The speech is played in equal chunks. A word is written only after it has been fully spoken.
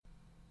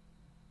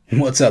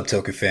What's up,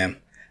 Toku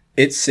fam?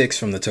 It's Six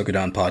from the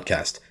Tokudon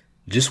Podcast.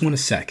 Just want a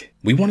sec.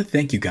 We want to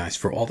thank you guys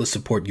for all the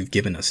support you've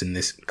given us in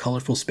this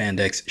colorful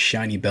spandex,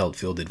 shiny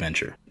belt-filled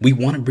adventure. We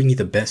want to bring you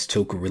the best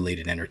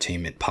Toku-related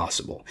entertainment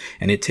possible,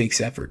 and it takes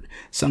effort.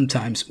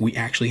 Sometimes we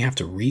actually have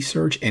to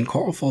research, and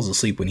Carl falls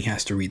asleep when he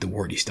has to read the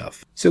wordy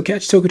stuff. So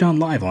catch Tokudon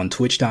live on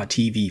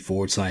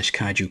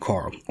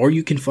twitch.tv/KaijuCarl, or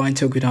you can find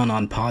Tokudon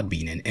on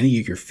Podbean and any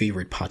of your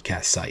favorite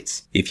podcast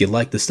sites. If you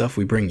like the stuff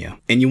we bring you,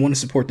 and you want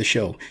to support the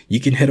show, you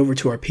can head over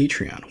to our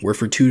Patreon, where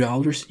for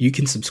 $2, you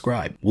can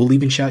subscribe. We'll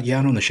even shout you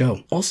out on the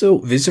show. Also,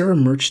 visit our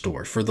merch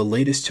store for the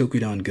latest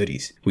Tokudon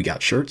goodies. We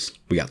got shirts,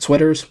 we got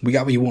sweaters, we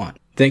got what you want.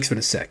 Thanks for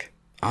the sec.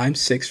 I'm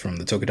Six from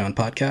the Tokudon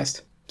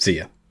Podcast. See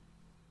ya.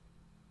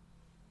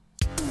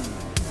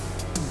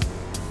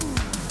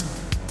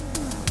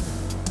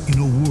 In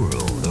a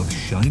world of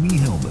shiny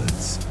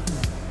helmets,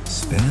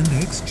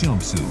 spandex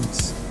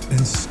jumpsuits,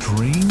 and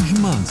strange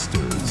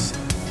monsters,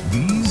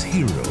 these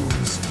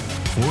heroes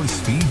force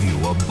feed you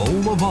a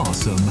bowl of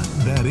awesome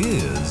that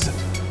is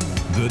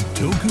the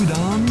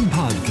Tokudon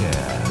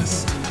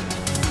Podcast.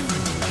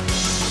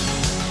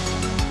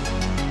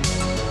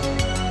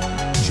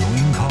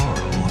 Join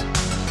Carl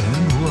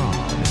and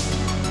Rob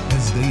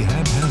as they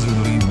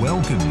haphazardly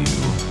welcome you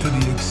to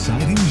the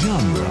exciting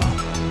genre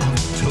of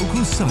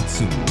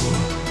Tokusatsu.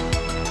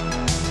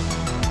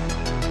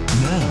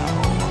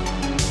 Now,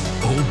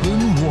 open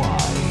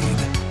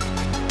wide.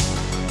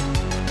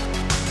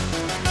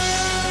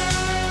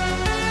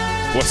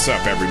 What's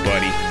up,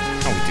 everybody?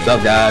 How we doing? What's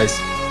up, guys?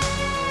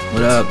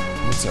 What up?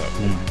 What's up?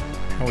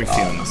 How are we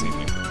feeling this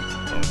evening?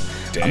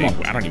 Day?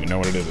 I don't even know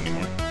what it is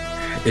anymore.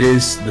 It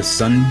is the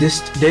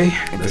Sundist Day?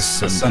 The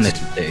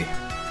Sunnest Day.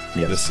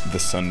 Yes. The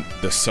sun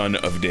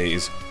of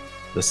days.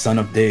 The sun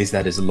of days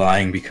that is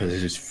lying because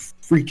it is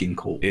freaking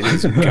cold. It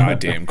is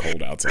goddamn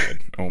cold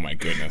outside. Oh my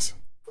goodness.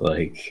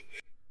 I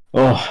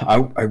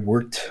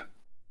worked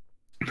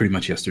pretty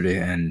much yesterday,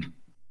 and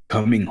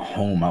coming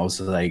home, I was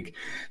like,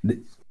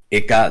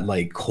 it got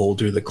like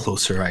colder the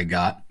closer I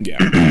got. Yeah,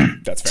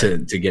 that's fair.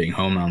 to getting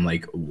home. I'm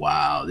like,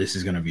 wow, this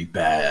is gonna be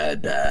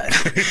bad.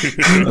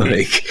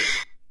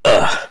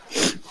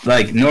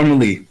 Like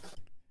normally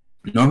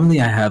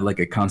I have like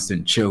a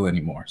constant chill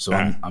anymore, so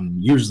I'm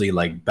usually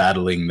like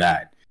battling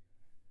that.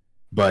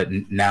 But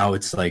now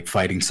it's like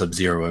fighting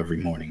Sub-Zero every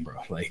morning, bro.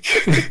 Like,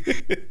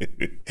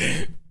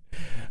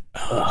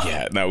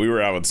 yeah. No, we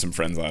were out with some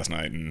friends last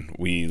night, and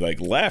we like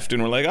left,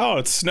 and we're like, oh,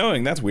 it's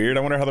snowing. That's weird. I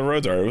wonder how the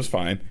roads are. It was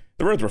fine.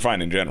 The roads were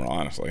fine in general,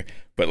 honestly.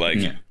 But like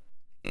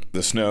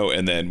the snow,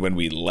 and then when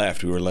we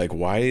left, we were like,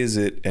 why is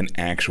it an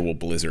actual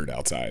blizzard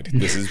outside?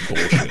 This is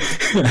bullshit.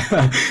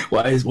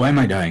 Why am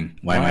I dying?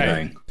 Why am I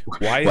dying?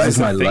 Why is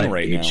my life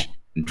right now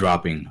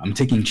dropping? I'm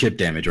taking chip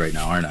damage right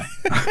now, aren't I?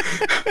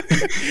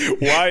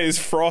 Why is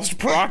Frost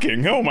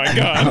procking? Oh my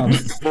god. I'm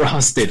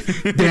frosted.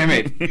 Damn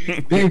it.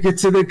 Make it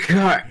to the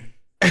car.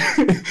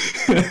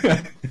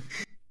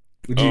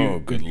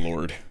 Good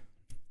lord.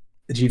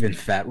 Did you even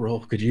fat roll?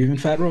 Could you even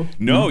fat roll?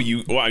 No,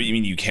 I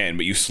mean you can,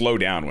 but you slow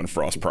down when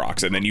Frost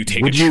procs, and then you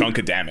take chunk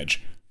of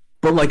damage.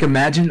 But like,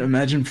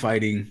 imagine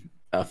fighting.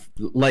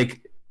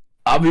 Like,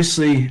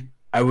 obviously,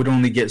 I would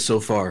only get so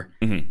far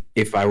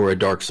if I were a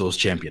Dark Souls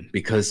champion,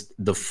 because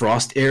the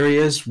Frost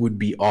areas would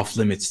be off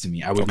limits to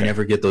me. I would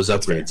never get those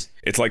upgrades.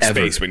 It's like ever.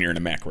 Space when you're in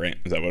a mech, right?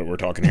 Is that what we're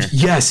talking here?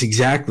 Yes,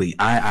 exactly.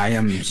 I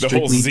am strictly the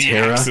whole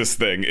Z-axis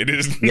Terra. thing. It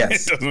is.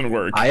 Yes. It doesn't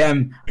work. I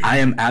am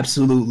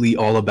absolutely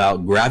all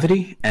about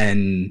gravity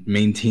and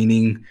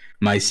maintaining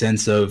my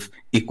sense of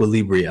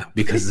equilibria,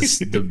 because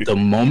the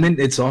moment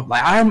it's off,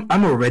 like I'm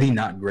already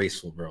not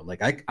graceful, bro.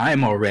 Like I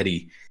am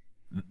already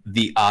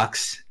the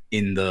ox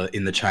in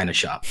the China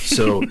shop.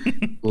 So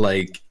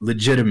like,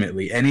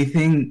 legitimately,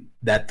 anything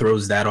that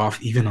throws that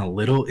off even a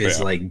little is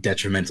like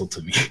detrimental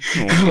to me.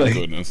 Oh my like,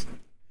 goodness.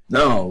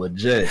 No,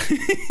 legit.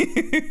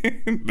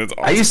 That's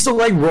awesome. I used to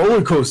like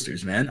roller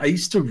coasters, man. I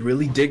used to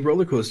really dig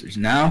roller coasters.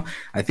 Now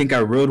I think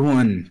I rode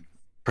one,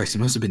 it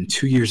must have been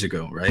 2 years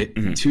ago, right?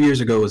 2 years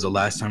ago was the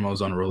last time I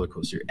was on a roller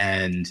coaster,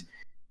 and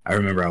I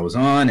remember I was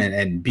on,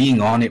 and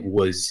being on it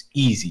was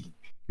easy.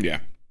 Yeah.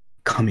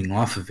 Coming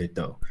off of it,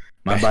 though,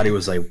 my body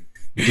was like,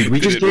 did we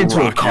just get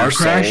into a car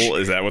crash?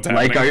 Is that what's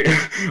happening?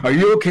 Like, are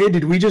you okay?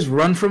 Did we just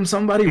run from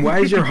somebody?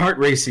 Why is your heart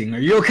racing? Are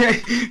you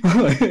okay?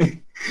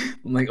 I'm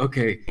like,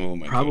 okay,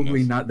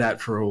 probably goodness. not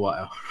that for a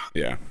while.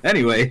 Yeah.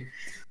 Anyway,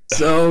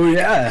 so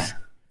yeah,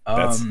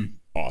 that's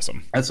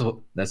awesome.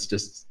 That's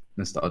just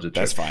nostalgia trip.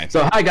 That's fine.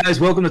 So hi guys,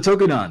 welcome to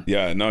Tokudon.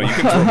 Yeah, no, you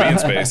can throw me in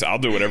space. I'll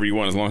do whatever you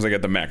want as long as I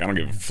get the mech. I don't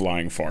give a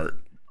flying fart.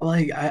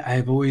 Like,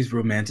 I've always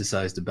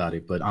romanticized about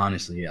it, but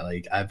honestly,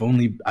 like I've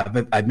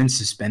been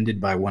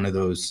suspended by one of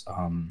those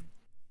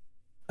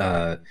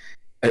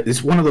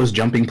it's one of those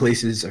jumping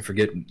places. I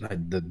forget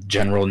the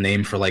general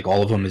name for like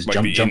all of them is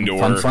like jump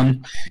indoor,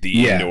 fun.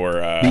 The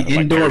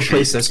indoor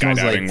place that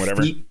smells like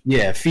whatever.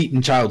 feet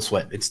and child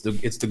sweat. It's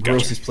the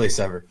grossest place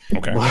ever.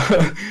 Okay.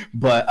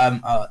 But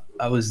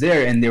I was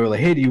there, and they were like,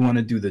 hey, do you want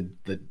to do the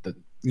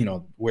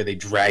where they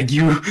drag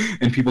you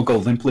and people go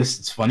limpless?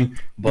 It's funny,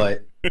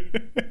 but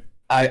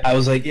I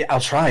was like, yeah, I'll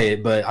try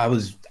it, but I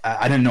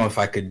didn't know if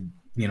I could,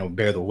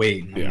 bear the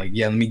weight. And I'm like,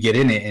 yeah, let me get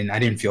in it, and I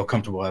didn't feel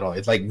comfortable at all.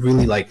 It's like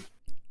really like,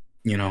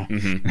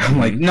 I'm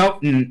like, nope,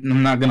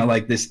 I'm not gonna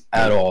like this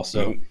at all.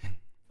 So,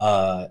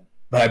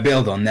 but I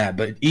bailed on that.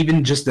 But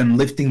even just them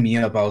lifting me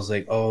up, I was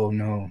like, oh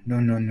no,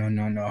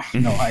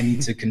 I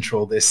need to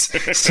control this.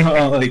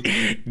 So like,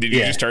 did you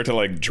just start to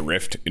like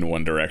drift in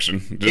one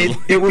direction?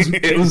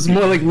 It was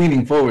more like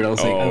leaning forward. I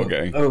was like,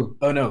 okay.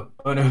 Oh no.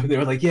 They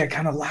were like, yeah,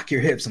 kind of lock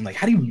your hips. I'm like,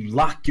 how do you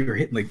lock your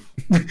hip? Like,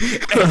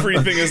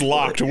 everything is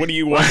locked. What do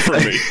you want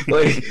from me?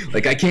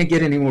 like I can't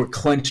get any more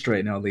clenched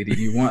right now, lady.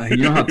 You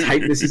know how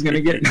tight this is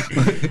gonna get?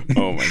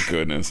 Oh my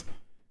goodness.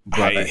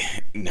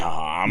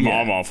 I'm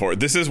all for it.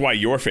 This is why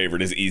your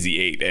favorite is Easy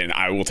 8, and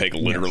I will take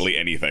literally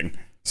anything.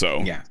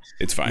 So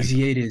it's fine.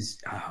 Easy 8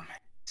 is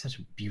such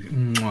a beauty.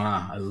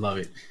 I love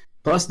it.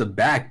 Plus the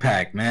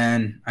backpack,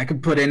 man. I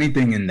could put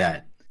anything in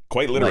that.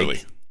 Quite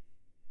literally.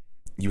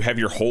 You have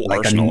your whole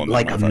arsenal in that.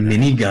 Like a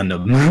mini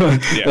Gundam.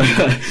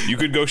 You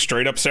could go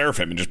straight up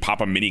Seraphim and just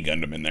pop a mini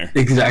Gundam in there.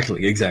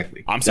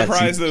 Exactly. I'm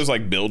surprised those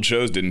like build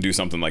shows didn't do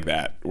something like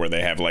that, where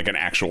they have like an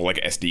actual like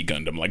SD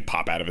Gundam like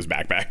pop out of his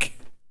backpack.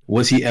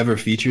 Was he ever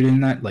featured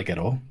in that, like, at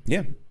all?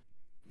 Yeah.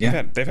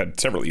 They've had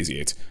several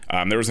Easy 8s.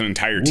 There was an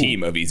entire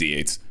team of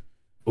Easy 8s.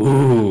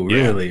 Ooh,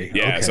 really?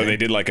 Yeah. Okay. So they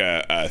did like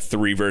a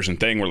 3-version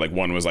thing where like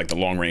one was like the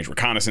long range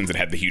reconnaissance. It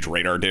had the huge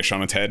radar dish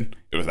on its head.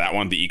 It was that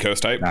one, the Ecos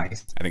type.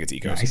 Nice. I think it's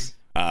Ecos. Nice.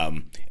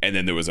 And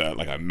then there was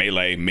a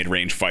melee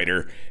mid-range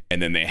fighter,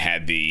 and then they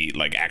had the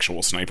like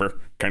actual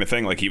sniper kind of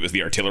thing, like he was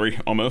the artillery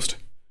almost.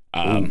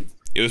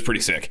 It was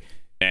pretty sick,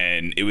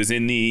 and it was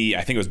in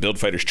I think it was Build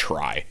Fighters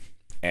Try.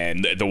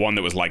 And the one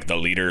that was like the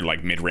leader,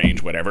 like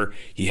mid-range, whatever,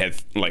 he had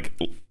like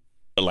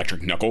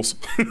electric knuckles.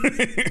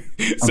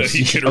 So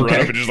he could run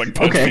up and just like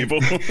punch people.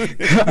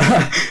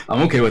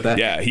 I'm okay with that.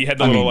 Yeah, he had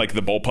the little like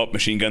the bullpup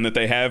machine gun that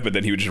they have, but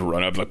then he would just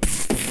run up like.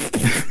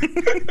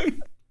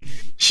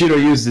 Shido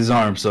used his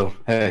arm, so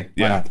hey,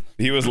 why not?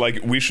 He was like,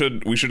 we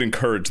should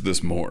encourage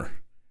this more.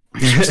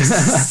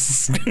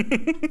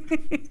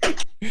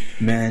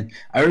 Man,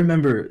 I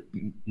remember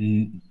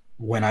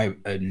when I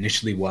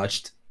initially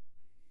watched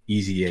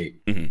Easy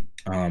 8,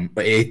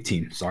 but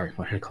 18. Sorry,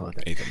 why did I call it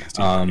that?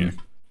 8th.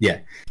 Yeah.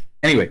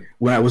 Anyway,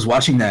 when I was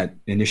watching that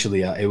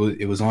initially,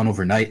 it was on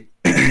overnight,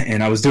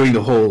 and I was doing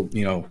the whole,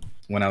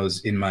 when I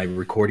was in my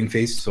recording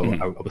phase, so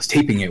I was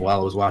taping it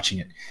while I was watching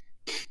it.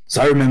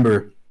 So I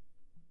remember,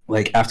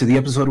 like after the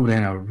episode would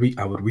end,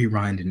 I would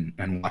rewind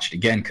and watch it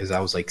again because I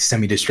was like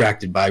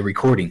semi-distracted by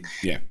recording.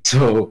 Yeah.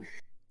 So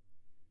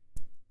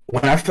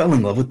when I fell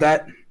in love with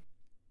that,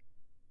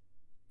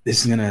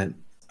 I'm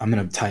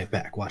gonna tie it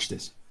back. Watch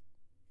this.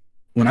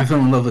 When I fell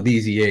in love with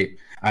Easy 8,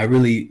 I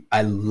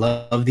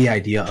love the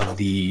idea of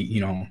the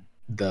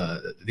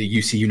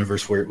UC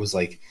universe where it was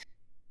like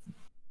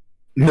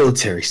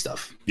military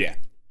stuff. Yeah.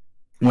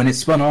 When it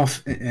spun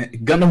off,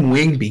 Gundam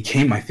Wing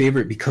became my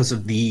favorite because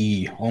of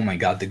the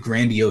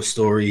grandiose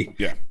story.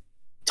 Yeah.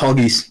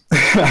 Tallgeese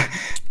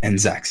and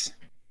Zax.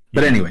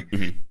 But anyway,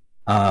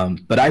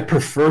 but I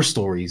prefer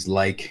stories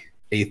like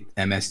 8th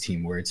MS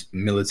Team where it's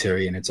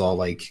military and it's all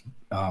like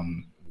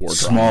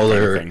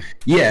smaller. Kind of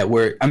yeah,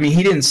 where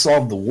he didn't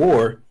solve the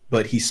war,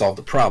 but he solved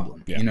the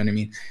problem. Yeah. You know what I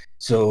mean?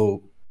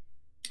 So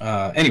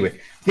anyway,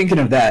 thinking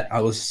of that,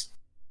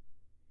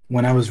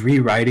 when I was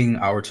rewriting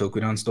our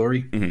Tokudon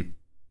story,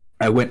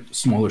 I went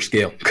smaller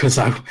scale because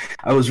I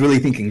was really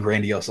thinking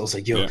grandiose. I was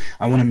like,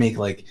 I want to make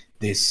like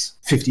this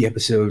 50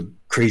 episode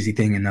crazy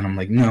thing, and then I'm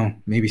like, no,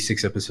 maybe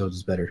 6 episodes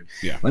is better.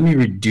 Yeah. Let me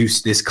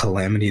reduce this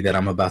calamity that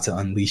I'm about to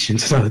unleash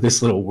into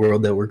this little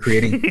world that we're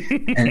creating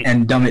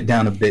and dumb it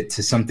down a bit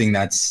to something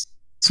that's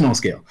small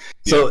scale.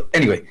 Yeah. So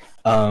anyway,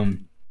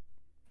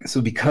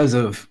 so because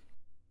of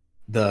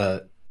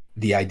the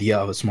idea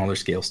of a smaller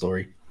scale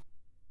story,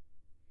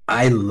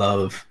 I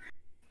love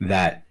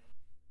that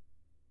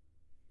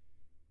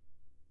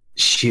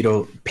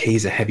Shido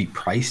pays a heavy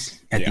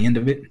price at the end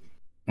of it,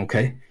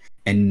 okay?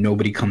 And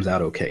nobody comes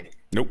out okay.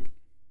 Nope.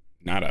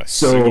 Not a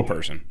single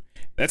person.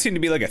 That seemed to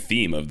be like a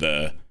theme of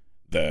the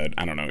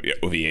I don't know,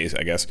 OVAs,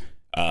 I guess.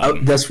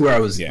 That's where I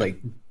was like,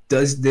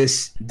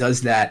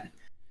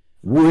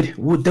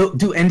 would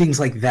do endings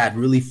like that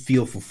really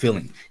feel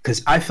fulfilling?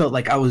 Because I felt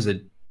like I was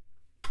in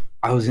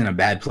a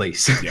bad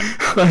place. Yeah.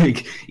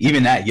 Like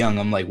even that young,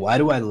 I'm like, why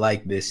do I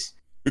like this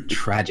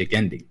tragic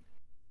ending?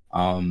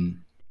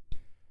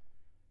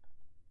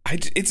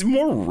 It's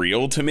more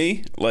real to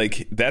me.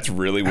 Like that's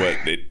really what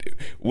it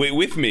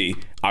with me.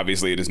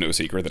 Obviously, it is no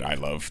secret that I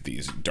love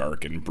these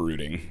dark and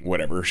brooding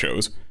whatever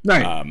shows.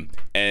 Right.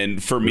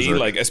 And for me,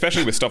 like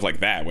especially with stuff like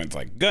that, when it's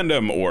like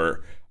Gundam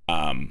or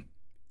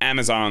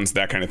Amazons,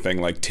 that kind of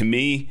thing. Like to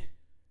me,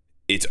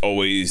 it's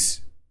always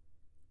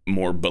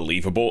more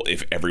believable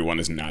if everyone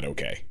is not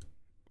okay.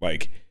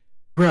 Like,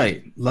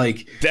 right.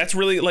 Like that's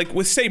really like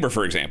with Saber,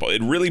 for example.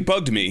 It really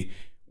bugged me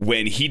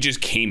when he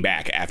just came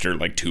back after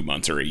like 2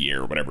 months or a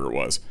year or whatever it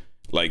was.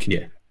 Like,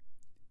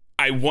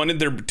 I wanted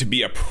there to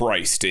be a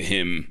price to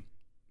him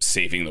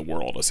saving the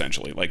world,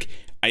 essentially. Like,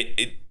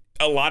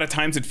 a lot of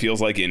times it feels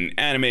like in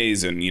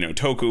animes and, you know,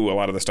 Toku, a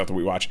lot of the stuff that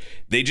we watch,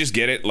 they just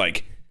get it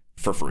like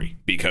for free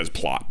because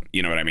plot,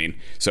 you know what I mean?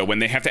 So when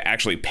they have to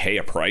actually pay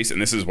a price,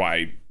 and this is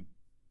why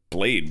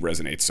Blade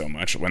resonates so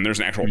much, when there's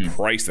an actual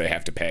price they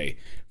have to pay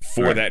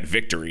for that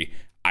victory,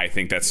 I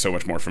think that's so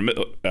much more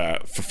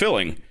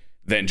fulfilling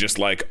than just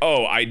like,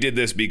 oh, I did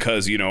this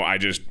because, you know, I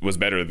just was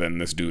better than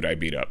this dude I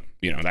beat up,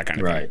 you know, that kind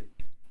of thing. Right.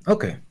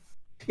 Okay.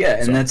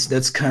 Yeah, and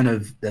that's kind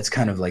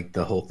of like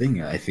the whole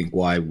thing. I think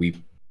why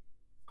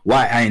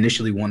I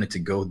initially wanted to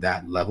go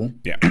that level,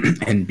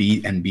 and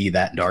be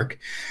that dark,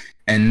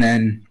 and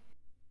then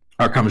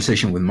our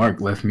conversation with Mark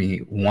left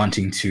me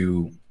wanting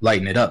to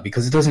lighten it up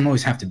because it doesn't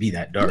always have to be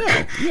that dark.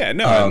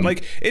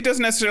 Like it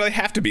doesn't necessarily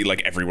have to be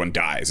like everyone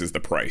dies is the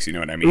price, you know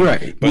what I mean?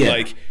 Right. But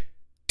like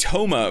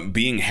Toma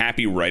being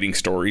happy writing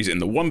stories in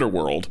the Wonder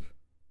World,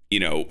 you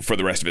know, for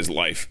the rest of his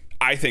life,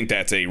 I think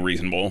that's a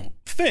reasonable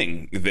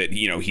thing that,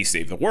 you know, he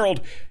saved the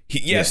world.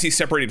 He's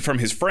separated from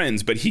his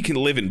friends, but he can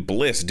live in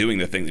bliss doing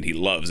the thing that he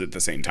loves at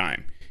the same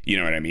time. You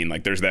know what I mean?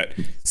 Like there's that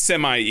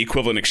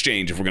semi-equivalent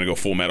exchange if we're going to go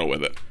full metal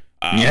with it.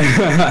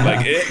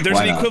 There's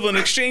an equivalent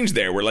exchange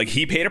there where like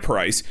he paid a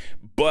price,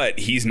 but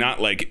he's not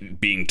like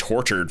being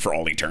tortured for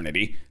all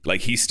eternity.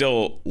 Like he's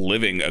still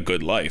living a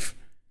good life.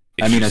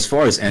 As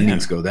far as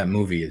endings go, that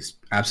movie is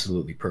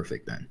absolutely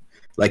perfect then.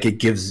 Like it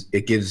gives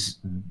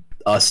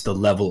us the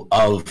level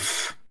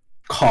of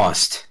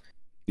cost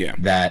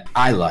that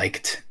I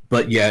liked,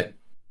 but yet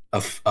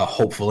a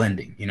hopeful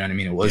ending. You know what I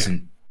mean? It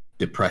wasn't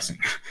depressing.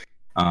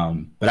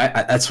 But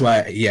that's why,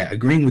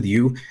 agreeing with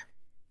you,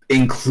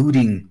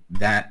 including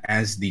that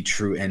as the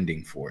true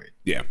ending for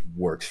it,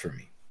 works for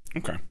me.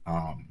 Okay.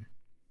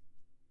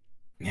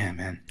 Yeah,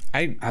 man.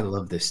 I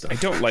love this stuff. I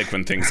don't like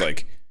when things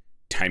like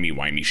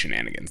timey-wimey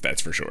shenanigans,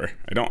 that's for sure.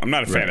 I'm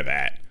not a fan of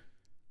that.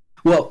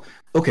 Well,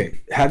 okay.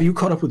 Have you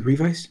caught up with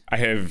Revice? I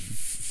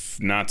have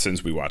not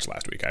since we watched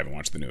last week. I haven't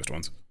watched the newest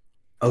ones.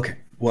 Okay.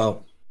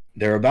 Well,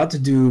 they're about to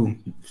do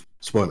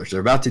spoilers.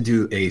 They're about to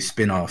do a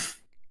spin-off,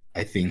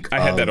 I think. I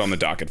had that on the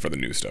docket for the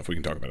new stuff. We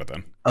can talk about it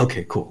then.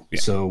 Okay, cool. Yeah.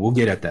 So we'll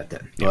get at that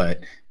then. Yeah. But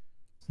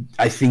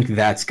I think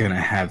that's going to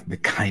have the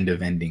kind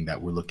of ending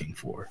that we're looking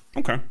for.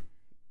 Okay.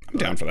 I'm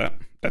down for that.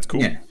 That's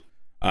cool. Yeah.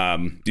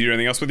 Do you do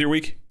anything else with your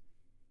week?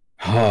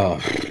 Oh,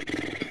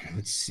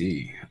 let's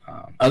see.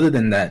 Other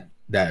than that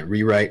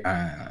rewrite,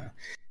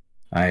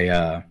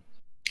 I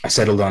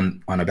settled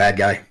on a bad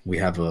guy. We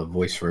have a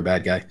voice for a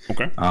bad guy.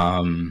 Okay.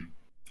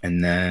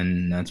 And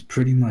then that's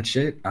pretty much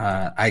it.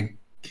 I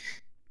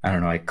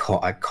don't know. I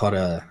caught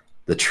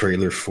the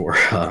trailer for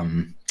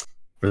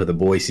The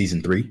Boys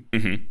season 3,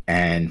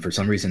 and for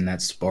some reason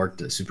that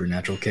sparked a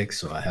supernatural kick.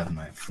 So I have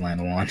my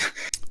flannel on.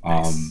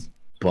 Nice.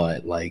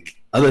 But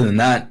like other than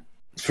that,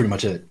 it's pretty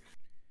much it.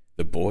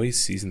 The Boys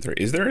season 3.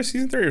 Is there a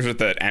season 3 or is it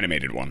the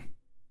animated one?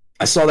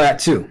 I saw that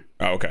too.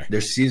 Oh, okay.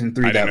 There's season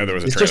 3. I didn't know there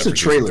was a trailer. It's just a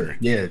trailer.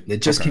 Yeah,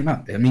 it just came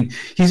out. I mean,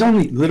 he's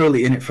only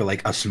literally in it for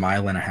like a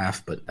smile and a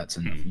half, but that's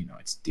enough. You know,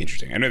 it's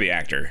interesting. I know the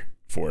actor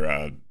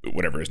for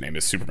whatever his name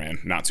is,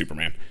 Superman,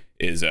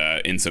 is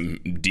in some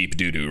deep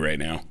doo-doo right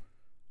now.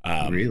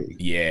 Really?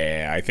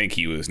 Yeah, I think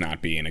he was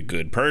not being a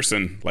good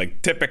person,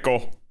 like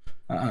typical.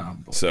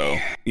 So,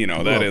 you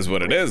know, that is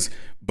what it is.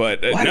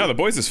 But no, The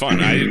Boys is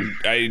fun.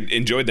 I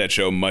enjoyed that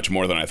show much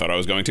more than I thought I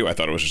was going to. I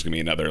thought it was just going to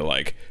be another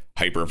like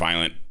hyper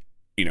violent,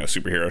 you know,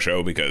 superhero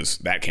show because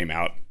that came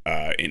out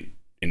in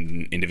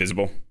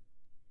Invincible.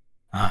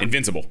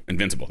 Invincible.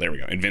 There we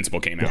go. Invincible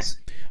came out.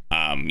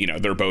 You know,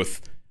 they're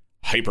both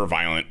hyper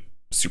violent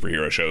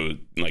superhero show,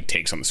 like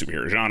takes on the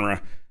superhero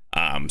genre.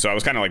 So I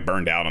was kind of like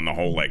burned out on the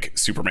whole like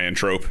Superman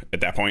trope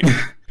at that point.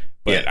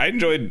 But I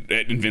enjoyed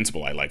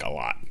Invincible. I like a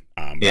lot.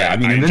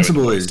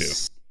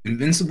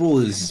 Invincible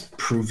is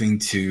proving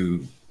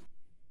to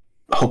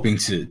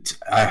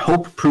I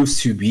hope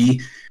proves to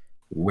be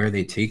where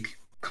they take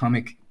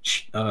comic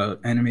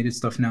animated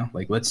stuff now.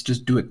 Like, let's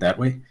just do it that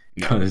way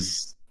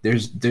because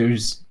there's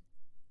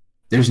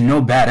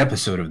no bad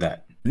episode of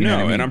that. You know what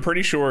I mean? And I'm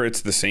pretty sure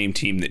it's the same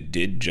team that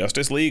did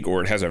Justice League,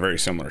 or it has a very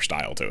similar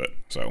style to it.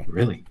 So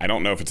really, I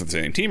don't know if it's the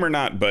same team or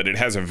not, but it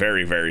has a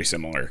very, very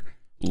similar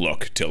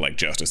look to like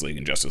Justice League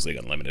and Justice League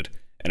Unlimited.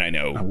 And I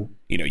know,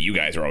 you know, you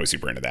guys are always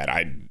super into that.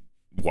 I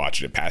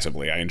watched it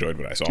passively. I enjoyed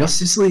what I saw.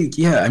 Justice League,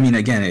 yeah. I mean,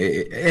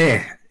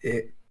 again,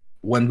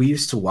 when we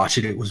used to watch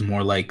it, it was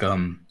more like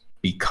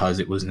because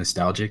it was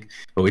nostalgic,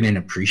 but we didn't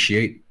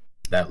appreciate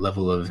that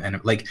level of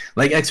like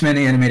X-Men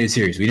animated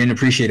series. We didn't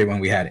appreciate it when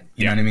we had it.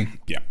 You know what I mean?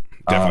 Yeah,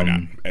 definitely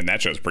not. And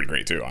that show's pretty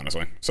great too,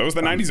 honestly. So was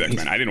the 90s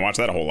X-Men. I didn't watch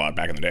that a whole lot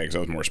back in the day because I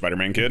was more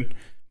Spider-Man kid.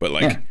 But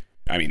like,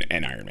 I mean,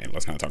 and Iron Man.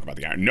 Let's not talk about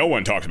the Iron. No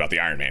one talks about the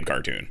Iron Man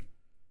cartoon.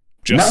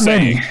 Just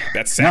saying,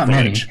 that's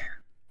sacrilege.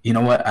 You know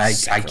what? I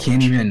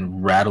can't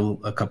even rattle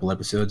a couple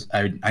episodes.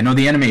 I know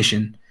the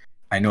animation.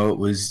 I know it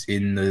was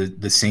in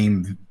the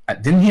same.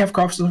 Didn't he have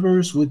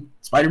crossovers with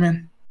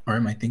Spider-Man? Or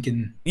am I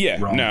thinking?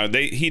 Wrong? No,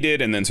 he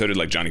did, and then so did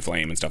like Johnny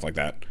Flame and stuff like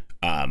that.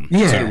 So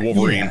did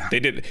Wolverine. Yeah.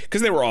 They did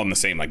because they were all in the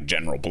same like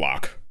general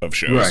block of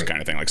shows, kind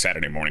of thing, like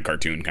Saturday morning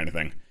cartoon kind of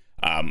thing.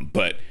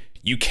 But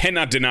you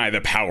cannot deny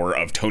the power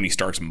of Tony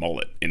Stark's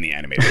mullet in the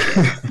animated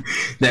show.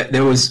 That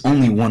there was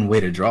only one way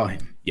to draw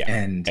him. Yeah,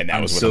 and that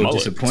I'm was with so a mullet,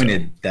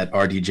 disappointed that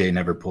RDJ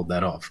never pulled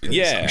that off.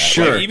 Yeah, I'm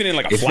sure. Like, even in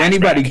like a if flashback,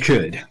 anybody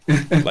could,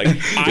 like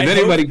if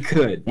anybody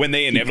could, when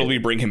they inevitably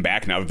bring him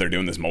back now that they're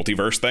doing this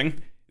multiverse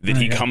thing, that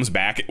he comes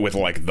back with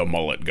like the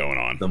mullet going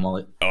on. The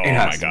mullet. Oh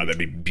my god, that'd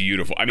be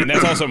beautiful. I mean,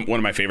 that's also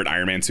one of my favorite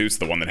Iron Man suits,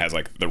 the one that has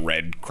like the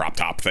red crop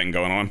top thing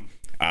going on.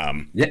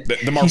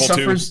 The Marvel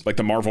too, like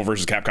the Marvel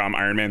versus Capcom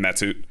Iron Man, that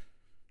suit.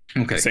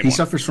 Okay, he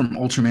suffers from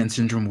Ultraman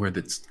syndrome, where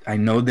I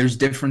know there's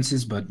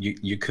differences, but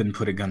you couldn't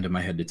put a gun to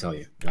my head to tell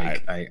you.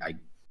 Like I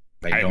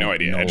have no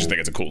idea. I just think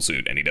it's a cool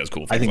suit, and he does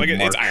cool things. Like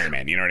it's Iron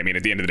Man, you know what I mean?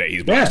 At the end of the day,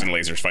 he's blasting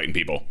lasers, fighting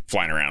people,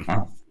 flying around.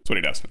 That's what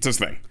he does. It's his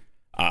thing.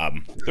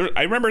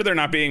 I remember there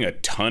not being a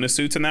ton of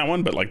suits in that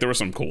one, but like there were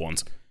some cool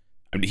ones.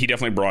 I mean, he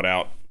definitely brought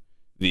out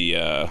the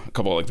a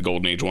couple of like the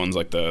Golden Age ones,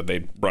 like they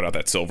brought out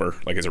that silver,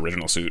 like his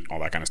original suit,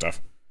 all that kind of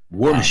stuff.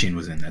 War Machine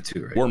was in that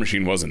too, right? War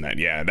Machine was in that,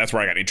 yeah. That's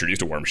where I got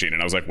introduced to War Machine,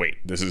 and I was like, wait,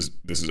 this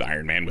is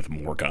Iron Man with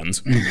more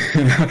guns.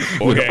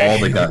 With all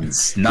the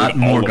guns, not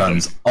more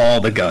guns,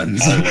 all the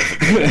guns. All of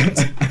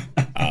the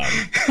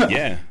guns.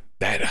 Yeah,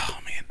 that. Oh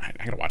man,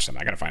 I gotta watch them.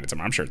 I gotta find it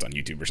somewhere. I'm sure it's on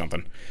YouTube or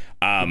something.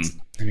 I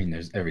mean,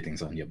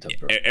 everything's on YouTube,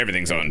 bro.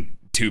 Everything's on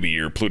Tubi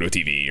or Pluto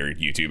TV or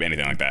YouTube,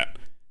 anything like that.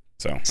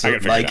 So I gotta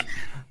figure it out.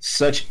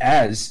 Such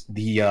as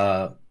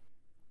the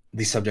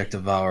subject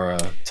of our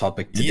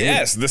topic today.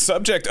 Yes, the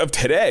subject of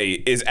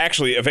today is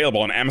actually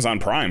available on Amazon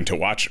Prime to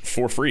watch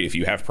for free if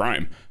you have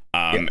Prime.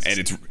 And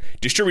it's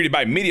distributed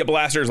by Media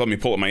Blasters. Let me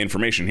pull up my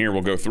information here.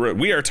 We'll go through it.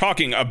 We are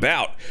talking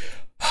about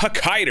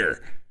Hakaider.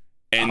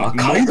 And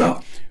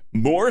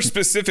more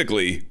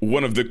specifically,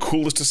 one of the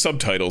coolest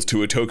subtitles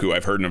to Otoku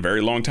I've heard in a very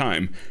long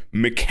time,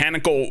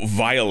 Mechanical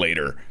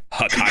Violator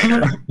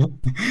Hakaider.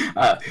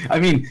 I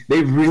mean,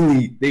 they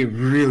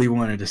really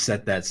wanted to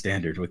set that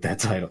standard with that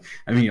title.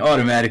 I mean,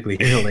 automatically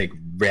they're like,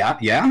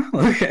 yeah,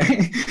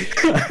 okay.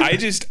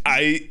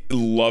 I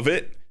love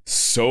it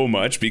so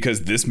much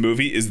because this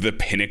movie is the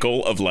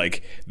pinnacle of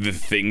like the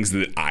things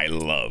that I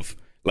love.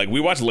 Like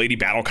we watched Lady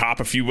Battle Cop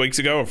a few weeks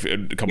ago, a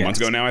couple months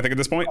ago now, I think at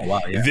this point. Oh,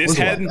 wow, yeah. This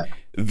had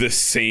the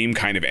same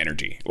kind of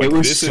energy. Like, it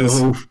was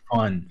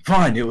fun.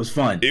 It was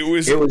fun. It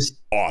was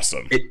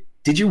awesome.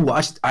 Did you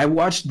watch? I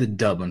watched the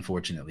dub,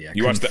 unfortunately.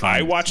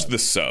 I watched the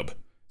sub.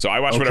 So I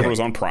watched whatever was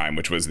on Prime,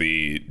 which was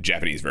the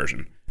Japanese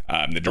version,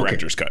 the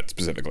director's cut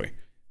specifically.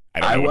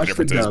 I don't know what the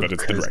difference is, but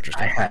it's the director's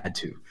cut. I had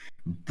to,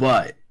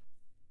 but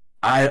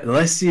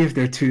let's see if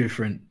they're two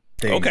different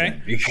things.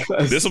 Okay,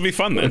 this will be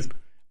fun then.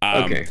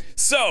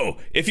 So,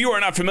 if you are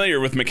not familiar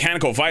with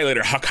Mechanical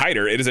Violator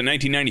Hakaider, it is a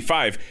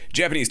 1995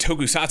 Japanese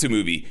tokusatsu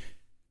movie,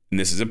 and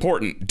this is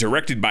important,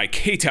 directed by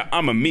Keita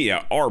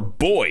Amamiya, our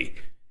boy,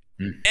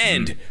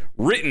 and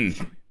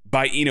written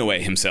by Inoue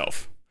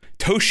himself.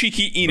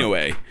 Toshiki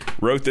Inoue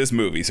wrote this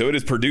movie, so it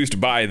is produced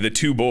by the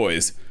two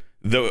boys,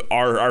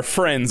 our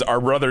friends,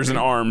 our brothers in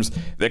arms,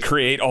 that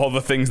create all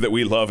the things that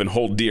we love and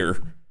hold dear,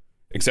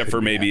 except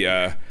for maybe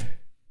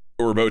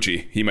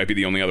Orobochi. He might be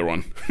the only other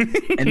one.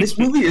 And this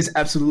movie is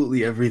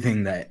absolutely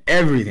everything.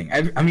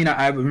 I mean,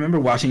 I remember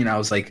watching it and I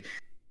was like,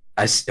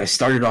 I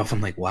started off,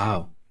 I'm like,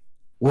 wow,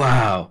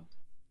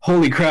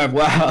 holy crap,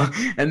 wow.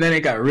 And then it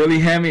got really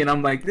hammy and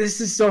I'm like,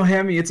 this is so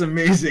hammy, it's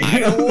amazing.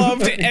 I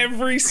loved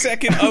every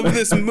second of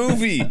this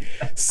movie.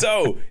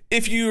 So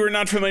if you are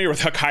not familiar with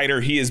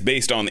Hakaider, he is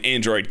based on the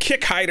android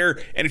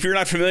Kikaider. And if you're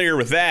not familiar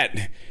with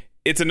that,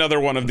 it's another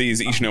one of these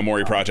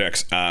Ishinomori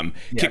projects.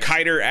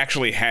 Kikaider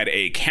actually had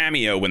a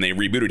cameo when they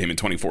rebooted him in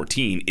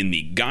 2014 in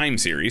the Gaim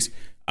series,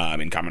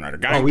 in Kamen Rider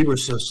Gaim. Oh, we were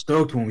so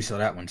stoked when we saw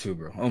that one too,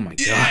 bro. Oh my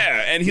god.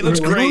 Yeah, and he looks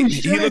great.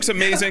 He looks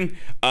amazing.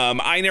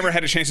 I never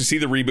had a chance to see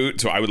the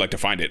reboot, so I would like to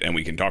find it and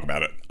we can talk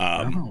about it.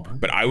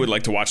 But I would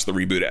like to watch the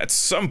reboot at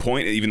some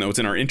point, even though it's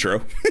in our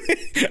intro.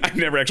 I've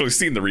never actually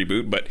seen the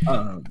reboot, but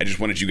I just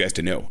wanted you guys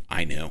to know.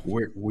 I know.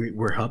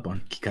 We're up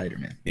on Kikaider,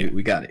 man. Yeah.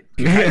 We got it.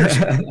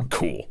 Kikaider's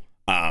cool.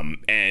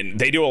 And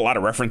they do a lot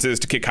of references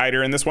to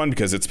Kikaider in this one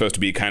because it's supposed to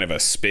be kind of a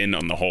spin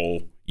on the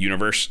whole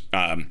universe.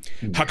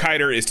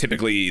 Hakaider is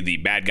typically the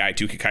bad guy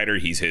to Kikaider.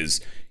 He's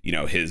his,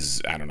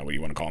 I don't know what you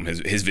want to call him,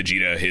 his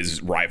Vegeta,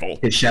 his rival.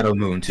 His Shadow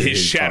Moon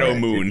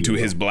to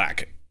his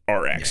Black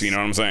RX, yes. You know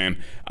what I'm saying?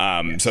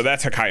 Yes. So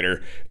that's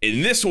Hakaider.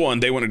 In this one,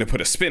 they wanted to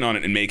put a spin on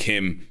it and make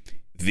him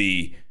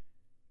the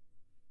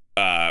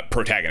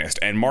protagonist.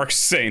 And Mark's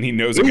saying he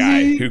knows a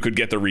guy who could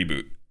get the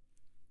reboot.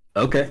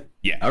 Okay.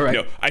 Yeah. All right.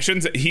 No, I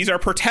shouldn't say he's our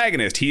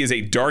protagonist. He is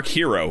a dark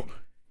hero.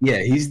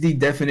 Yeah, he's the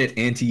definite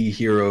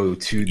anti-hero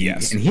to the...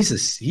 Yes. And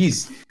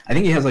he's I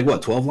think he has like,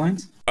 what, 12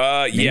 lines?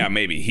 Maybe? Yeah,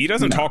 maybe. He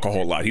doesn't talk a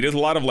whole lot. He does a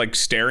lot of like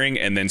staring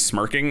and then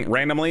smirking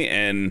randomly,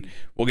 and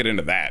we'll get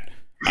into that.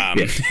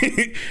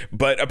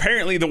 But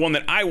apparently the one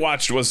that I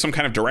watched was some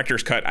kind of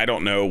director's cut. I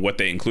don't know what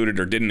they included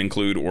or didn't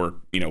include or,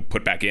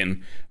 put back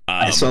in.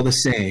 I saw the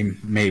same,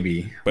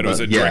 maybe. But it was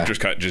a director's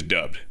cut just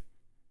dubbed.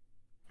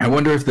 I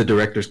wonder if the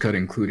director's cut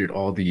included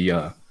all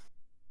the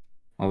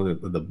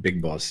big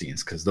boss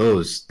scenes, because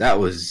that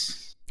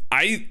was...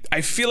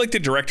 I feel like the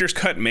director's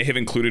cut may have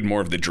included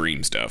more of the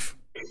dream stuff.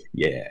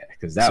 Yeah,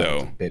 because that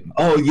was a bit.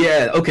 Oh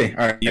yeah, okay,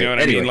 all right. You know what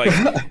anyway. I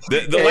mean? Like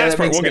the last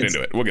part, we'll get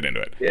into it. We'll get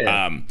into it.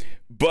 Yeah.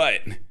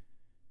 But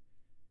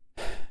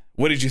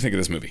what did you think of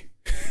this movie?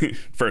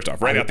 First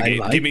off, right out the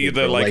gate, give me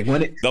the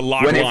the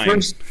log line.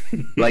 First,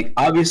 like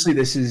obviously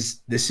this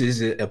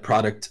is a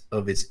product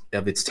of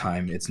its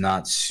time. It's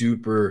not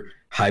super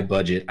high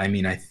budget. I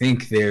mean, I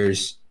think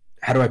there's,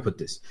 how do I put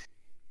this?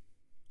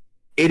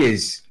 It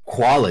is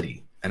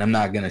quality, and I'm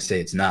not gonna say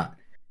it's not,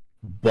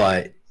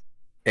 but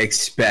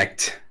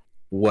expect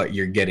what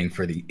you're getting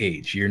for the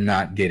age. You're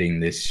not getting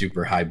this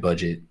super high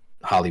budget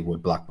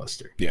Hollywood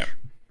blockbuster. Yeah.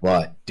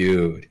 But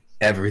dude,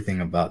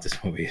 everything about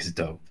this movie is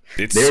dope.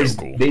 It's so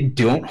cool. They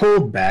don't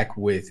hold back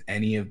with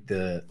any of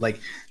the, like,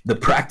 the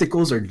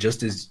practicals are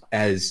just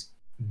as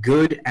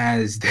good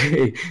as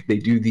they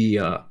do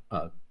the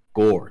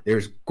gore.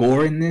 There's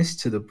gore in this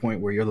to the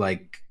point where you're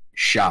like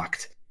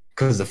shocked.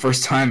 Because the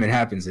first time it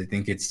happens, I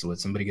think it's what,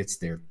 somebody gets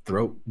their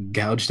throat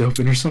gouged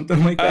open or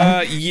something like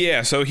that.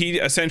 Yeah. So he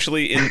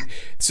essentially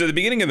so the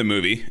beginning of the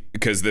movie,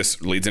 because this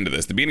leads into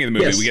this, the beginning of the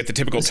movie, we get the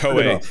typical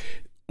Toei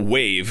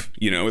wave,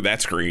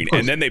 that screen,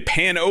 and then they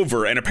pan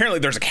over, and apparently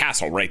there's a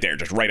castle right there,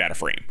 just right out of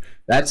frame.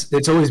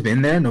 It's always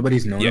been there.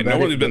 Nobody's known about it. Yeah,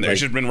 nobody's been there. It's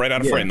just been right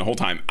out of frame the whole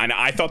time. And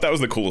I thought that was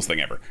the coolest thing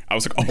ever. I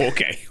was like, oh,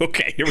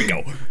 okay, here we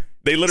go.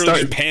 They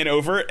literally just pan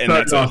over, and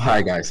that's off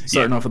high, guys.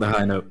 Starting off with a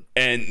high note.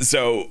 And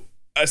so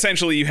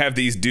essentially you have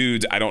these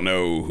dudes, I don't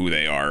know who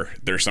they are.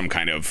 They're some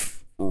kind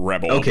of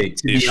rebel. Okay,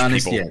 to be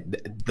honest,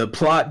 the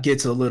plot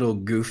gets a little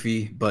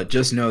goofy, but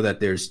just know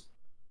that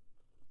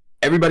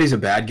everybody's a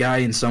bad guy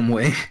in some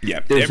way. Yeah,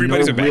 there's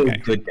everybody's a bad guy.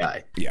 Good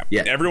guy. Yeah.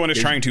 Everyone is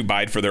trying to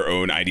bide for their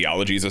own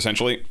ideologies,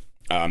 essentially.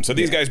 So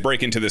these guys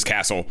break into this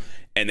castle,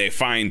 and they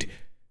find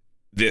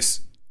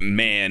this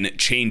man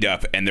chained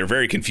up, and they're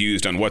very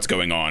confused on what's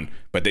going on,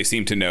 but they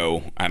seem to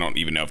know. I don't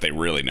even know if they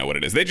really know what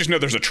it is. They just know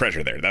there's a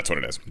treasure there. That's what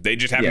it is. They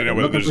just happen to know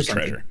whether there's a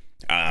treasure.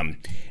 And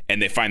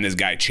they find this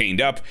guy chained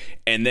up,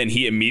 and then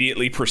he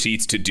immediately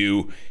proceeds to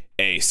do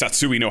a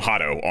Satsui no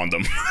Hado on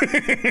them.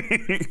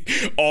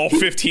 All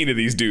 15 of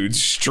these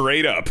dudes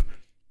straight up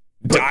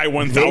die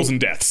 1,000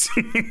 deaths.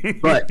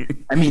 But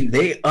I mean,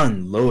 they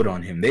unload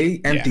on him. They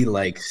empty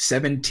like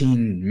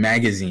 17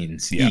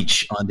 magazines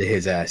each onto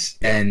his ass,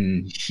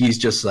 and he's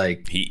just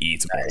like, he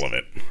eats all of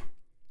it.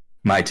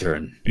 My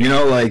turn.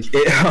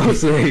 I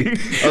was like,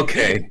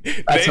 okay.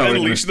 They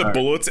unleash the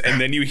bullets, and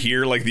then you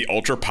hear like the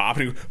ultra pop,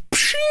 and you go,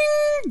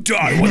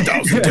 die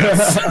 1,000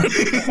 deaths.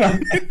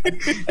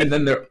 And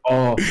then they're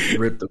all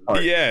ripped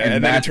apart. Yeah,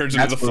 and then it turns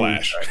into the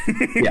Flash.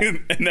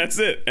 And that's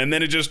it. And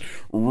then it just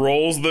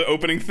rolls the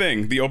opening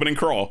thing, the opening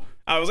crawl.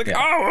 I was like,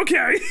 oh,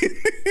 okay.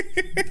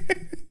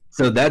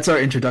 So that's our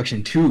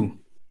introduction to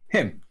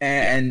him,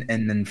 and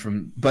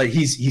then but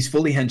he's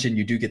fully henshin.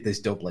 You do get this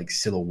dope like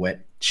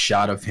silhouette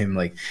shot of him.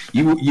 Like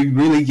you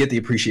really get the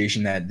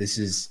appreciation that this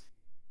is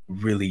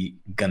really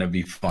gonna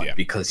be fun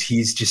because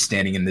he's just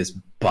standing in this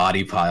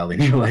body pile,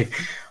 and you're like,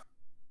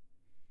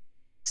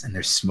 and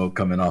there's smoke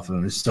coming off of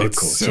him. It's cool.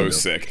 So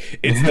sick.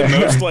 It's the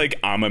most like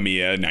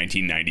Amamiya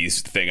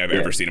 1990s thing I've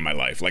ever seen in my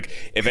life. Like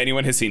if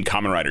anyone has seen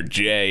Kamen Rider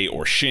J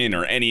or Shin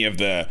or any of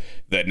the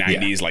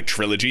 90s like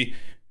trilogy,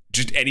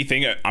 just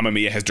anything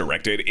Amamiya has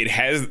directed, it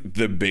has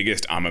the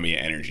biggest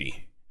Amamiya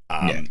energy.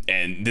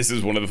 And this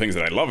is one of the things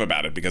that I love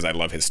about it, because I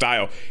love his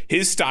style.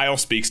 His style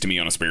speaks to me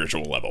on a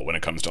spiritual level when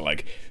it comes to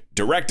like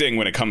directing,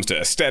 when it comes to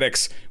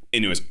aesthetics,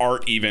 into his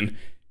art even.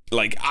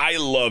 Like, I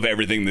love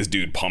everything this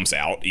dude pumps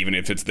out, even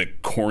if it's the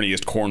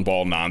corniest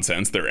cornball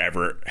nonsense there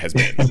ever has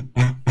been.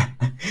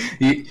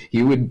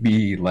 He would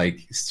be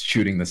like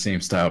shooting the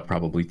same style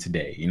probably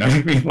today. You know what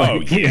I mean? Like, oh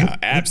yeah,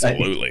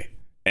 absolutely.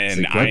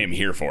 And I am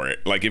here for it.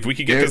 Like, if we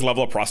could get this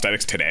level of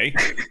prosthetics today,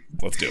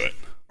 let's do it.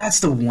 That's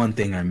the one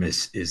thing I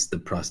miss is the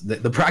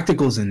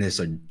practicals in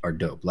this are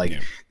dope. Like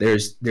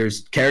there's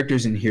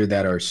characters in here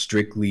that are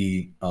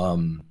strictly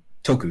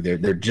toku.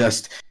 They're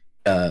just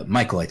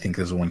Michael, I think,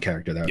 is the one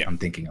character that I'm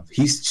thinking of.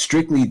 He's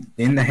strictly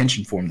in the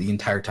henshin form the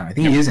entire time. I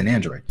think he is an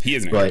android. He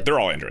is an android. They're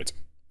all androids.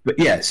 But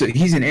yeah, so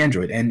he's an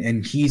android,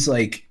 and he's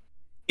like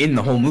in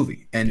the whole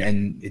movie,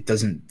 and it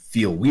doesn't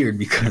feel weird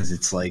because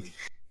it's like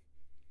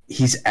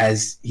he's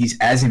as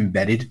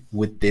embedded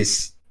with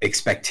this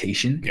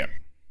expectation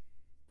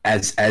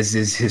as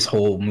is his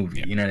whole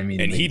movie. You know what I mean?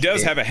 And like, he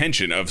does have a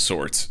henshin of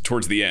sorts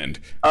towards the end.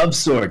 Of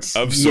sorts.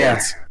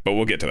 But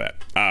we'll get to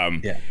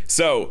that.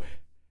 So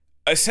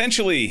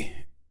essentially,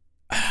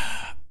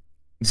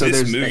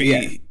 this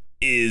movie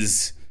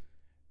is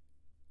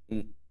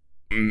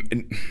I'm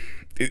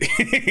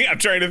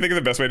trying to think of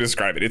the best way to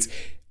describe it. It's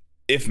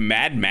if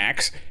Mad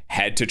Max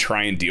had to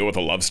try and deal with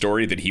a love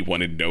story that he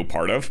wanted no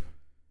part of.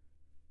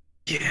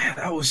 Yeah,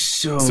 that was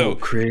so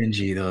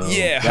cringy though.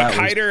 Yeah,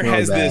 Hakaider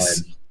has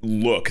this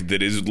look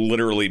that is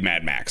literally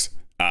Mad Max.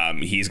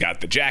 He's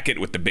got the jacket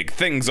with the big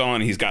things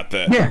on. He's got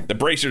the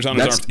bracers on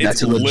his arms.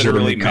 It's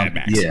literally Mad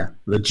Max. Yeah,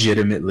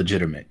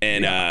 legitimate.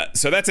 And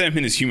so that's him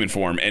in his human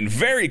form. And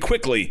very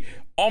quickly,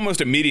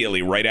 almost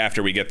immediately, right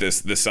after we get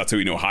this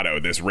Satsui no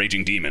Hado, this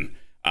raging demon,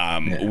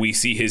 we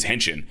see his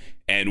henshin.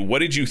 And what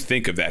did you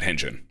think of that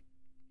henshin?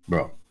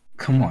 bro,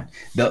 come on.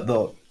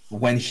 The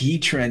when he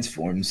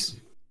transforms.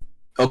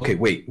 Okay,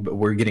 wait, but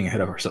we're getting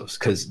ahead of ourselves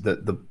because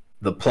the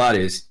plot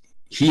is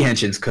he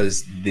henshins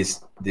because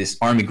this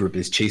army group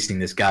is chasing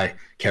this guy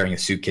carrying a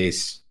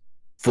suitcase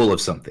full of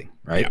something,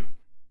 right?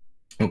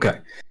 Yeah. Okay,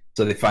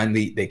 so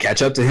they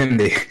catch up to him.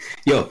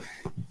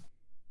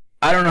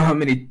 I don't know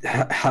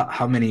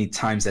how many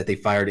times that they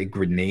fired a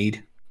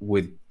grenade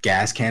with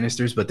gas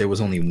canisters, but there was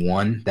only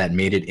one that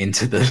made it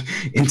into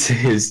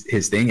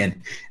his thing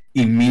and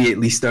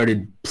immediately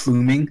started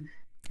pluming.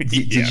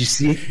 Did you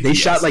see? They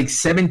shot like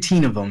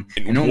 17 of them,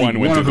 and only one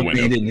went through the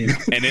window.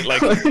 And it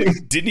like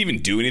didn't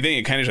even do anything.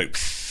 It kind of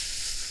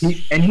just like,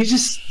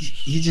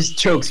 he just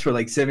chokes for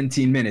like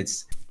 17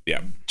 minutes.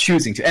 Yeah,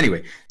 choosing to.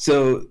 Anyway,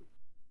 so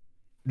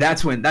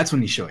that's when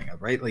he's showing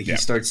up, right? Like he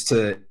starts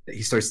to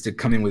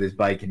come in with his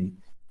bike, and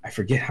I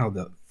forget how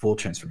the full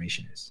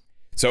transformation is.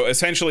 So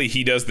essentially,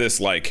 he does this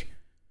like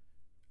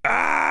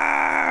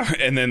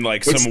and then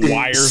like some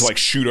wires like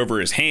shoot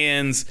over his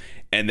hands.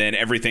 And then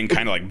everything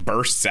kind of like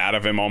bursts out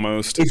of him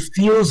almost. It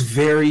feels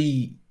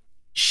very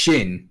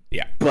Shin,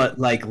 yeah, but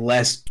like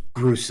less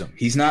gruesome.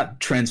 He's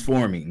not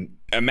transforming.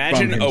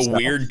 Imagine a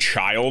weird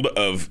child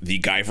of the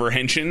Guyver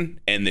Henshin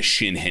and the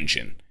Shin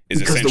Henshin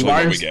is essentially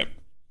what we get.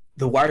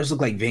 The wires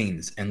look like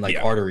veins and like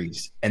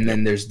arteries, and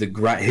then there's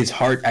his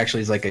heart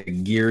actually is like a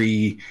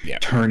geary,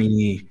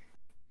 turny,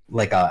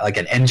 like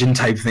an engine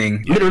type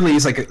thing. Literally,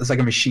 it's like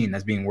a machine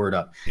that's being whirred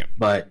up. Yeah,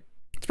 but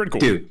it's pretty cool,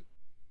 dude.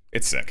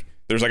 It's sick.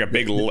 There's like a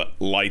big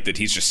light that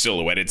he's just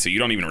silhouetted, so you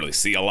don't even really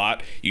see a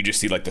lot. You just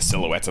see like the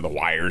silhouettes of the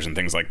wires and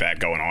things like that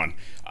going on.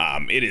 I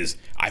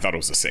thought it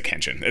was a sick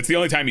henshin. It's the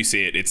only time you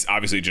see it. It's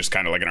obviously just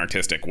kind of like an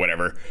artistic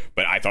whatever,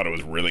 but I thought it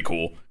was really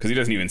cool because he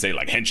doesn't even say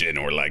like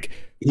henshin or like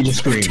he just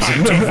screams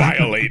time to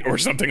violate or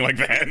something like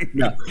that.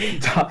 No,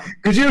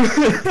 could you?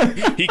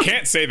 He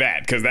can't say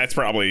that because that's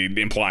probably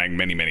implying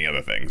many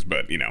other things.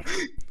 But you know,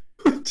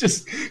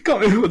 just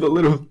come in with a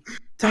little.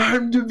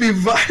 Time to be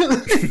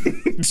violent.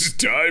 It's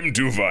time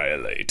to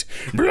violate.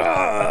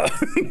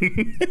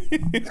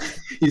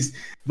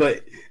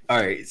 But all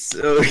right,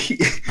 so he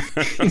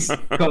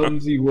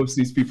comes, he whoops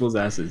these people's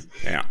asses.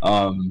 Yeah.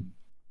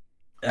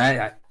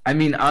 I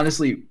mean,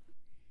 honestly,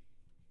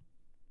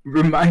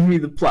 remind me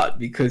the plot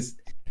because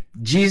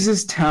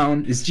Jesus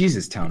Town is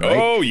Jesus Town, right?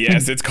 Oh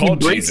yes, it's called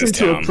Jesus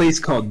Town. Into a place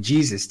called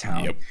Jesus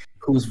Town,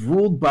 who's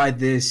ruled by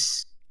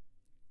this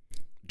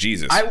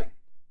Jesus.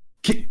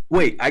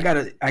 Wait, I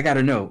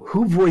gotta know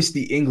who voiced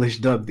the English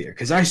dub there,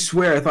 because I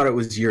swear I thought it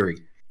was Yuri.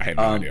 I had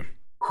no idea.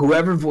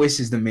 Whoever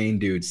voices the main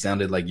dude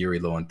sounded like Yuri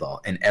Lowenthal,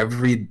 and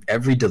every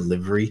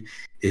delivery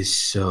is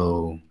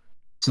so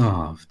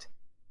soft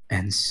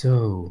and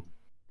so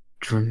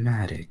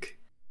dramatic.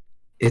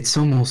 It's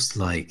almost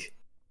like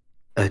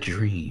a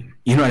dream.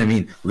 You know what I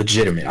mean?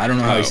 Legitimate. I don't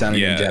know how he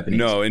sounded in Japanese.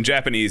 No, in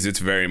Japanese it's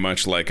very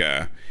much like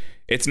a.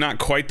 It's not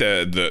quite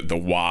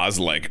the Waz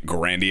like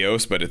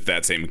grandiose, but it's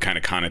that same kind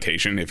of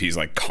connotation if he's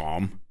like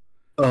calm.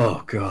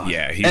 Oh god.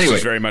 Yeah, he's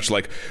just very much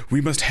like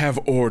we must have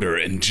order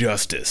and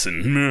justice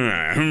and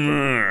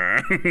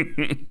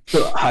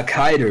So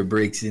Hokkaido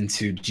breaks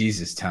into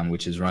Jesus Town,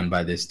 which is run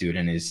by this dude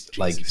and is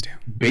like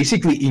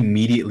basically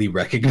immediately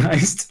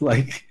recognized.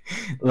 like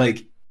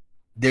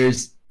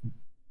there's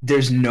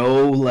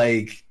no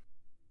like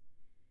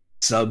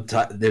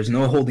there's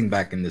no holding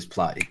back in this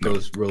plot. It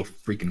goes real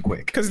freaking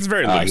quick because it's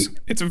very loose.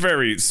 It's a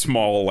very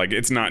small, like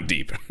it's not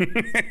deep. No.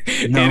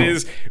 It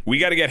is. We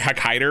got to get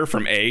Hokkaido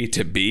from A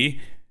to B,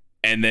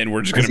 and then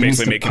we're just going to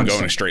basically make him go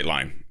in a straight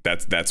line.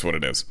 That's what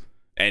it is.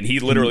 And he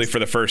literally for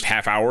the first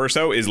half hour or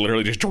so is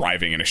literally just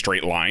driving in a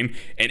straight line,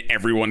 and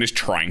everyone is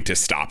trying to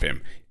stop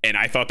him. And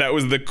I thought that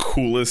was the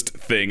coolest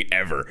thing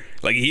ever.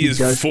 Like he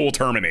is full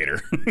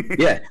Terminator.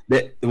 Yeah,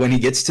 when he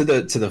gets to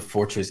the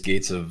fortress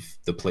gates of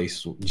the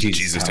place,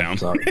 Jesus Town.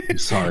 I'm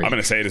sorry. I'm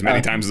gonna say it as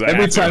many times as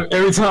every time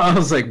I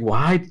was like,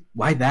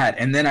 why that?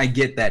 And then I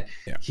get that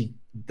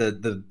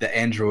the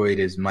android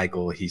is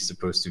Michael. He's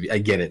supposed to be. I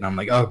get it, and I'm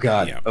like, oh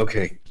god,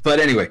 okay. But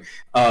anyway,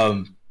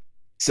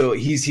 so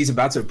he's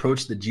about to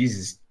approach the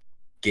Jesus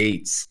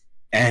gates,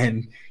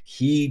 and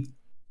he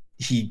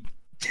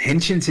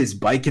henshins his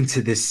bike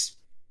into this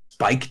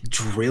bike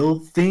drill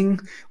thing.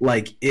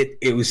 Like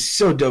it was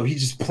so dope. He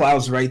just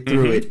plows right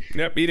through it.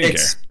 Yep, he didn't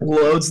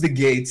explodes the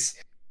gates.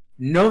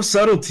 No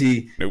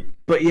subtlety. Nope.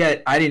 But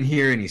yet I didn't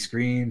hear any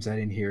screams. I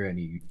didn't hear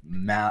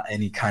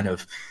any kind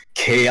of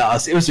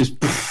chaos. It was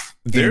just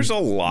there's a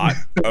lot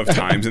of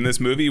times in this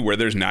movie where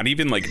there's not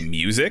even like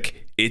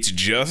music. It's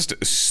just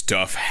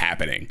stuff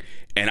happening.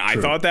 And I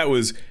thought that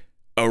was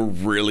a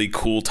really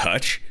cool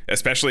touch,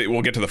 especially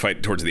we'll get to the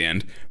fight towards the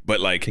end, but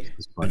like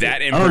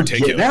that in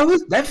particular. Yeah,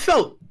 that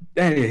felt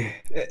okay,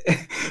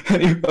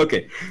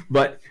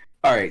 but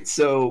all right,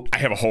 so I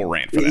have a whole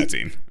rant for that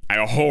scene. I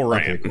have a whole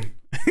rant.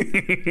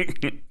 Okay,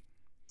 cool.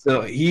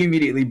 So he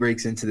immediately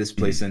breaks into this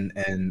place, and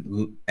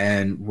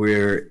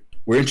we're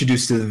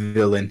introduced to the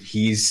villain.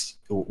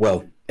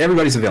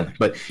 Everybody's a villain,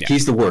 but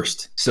he's the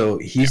worst. So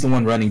he's the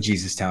one running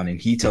Jesus Town, and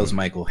he tells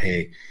Michael,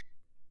 "Hey,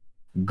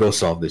 go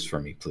solve this for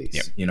me, please.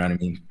 Yep. You know what I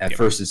mean? At Yep.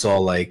 first, it's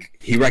all like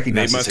he They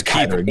recognizes must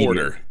Hikaida keep immediately.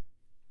 order.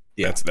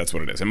 Yeah. That's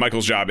what it is. And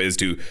Michael's job is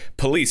to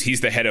police.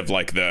 He's the head of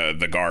like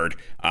the guard.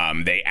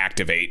 They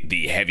activate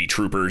the heavy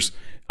troopers,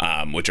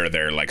 which are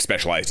their like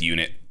specialized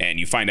unit, and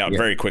you find out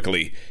very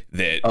quickly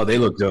that Oh, they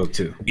look dope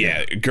too.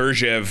 yeah,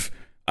 Gurdjieff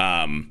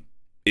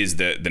is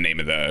the name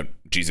of the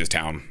Jesus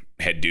Town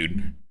head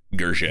dude.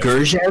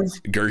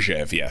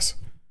 Gurdjieff, yes.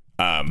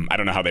 I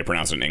don't know how they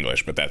pronounce it in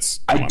English, but that's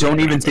I how I'm don't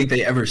gonna even pronounce think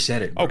they ever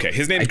said it. it. Okay,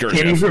 his name's I can't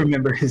Gurdjieff. even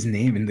remember his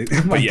name.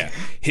 But yeah,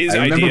 his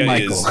I remember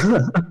idea is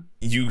Michael.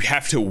 you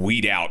have to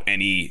weed out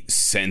any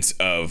sense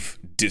of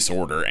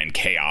disorder and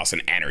chaos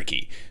and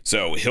anarchy.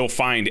 So he'll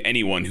find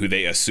anyone who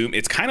they assume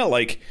it's kind of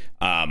like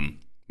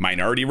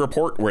Minority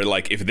Report, where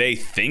like if they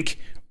think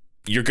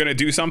you're gonna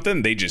do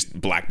something, they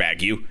just black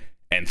bag you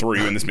and throw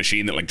you in this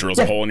machine that like drills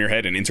a hole in your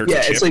head and inserts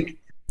a chip. It's like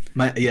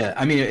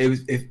I mean, it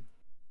was if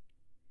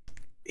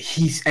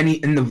he's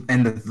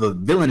the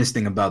villainous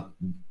thing about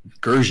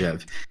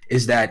Gurdjieff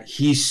is that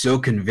he's so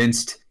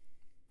convinced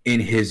in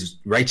his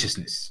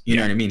righteousness. You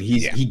know what I mean?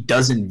 He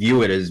doesn't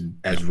view it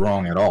as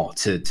wrong at all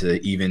to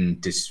even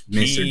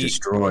dismiss or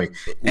destroy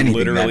anything.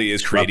 Literally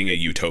is creating a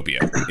utopia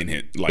in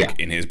his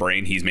in his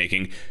brain. He's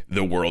making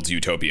the world's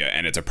utopia,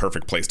 and it's a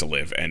perfect place to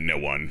live, and no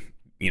one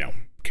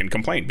can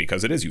complain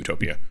because it is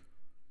utopia.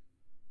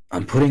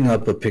 I'm putting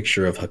up a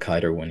picture of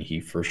Hikaida when he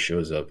first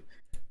shows up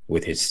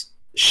with his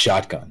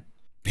shotgun.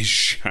 His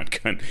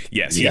shotgun.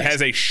 Yes, he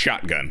has a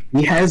shotgun.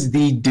 He has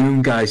the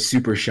Doom Guy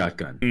super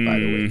shotgun, by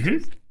the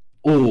way.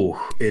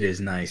 Oh, it is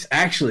nice.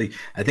 Actually,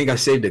 I think I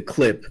saved a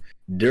clip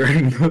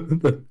during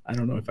the I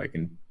don't know if I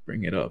can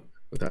bring it up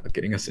without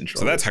getting us in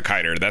trouble. So that's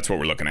Hikaida. That's what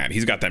we're looking at.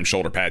 He's got them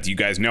shoulder pads. You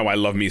guys know I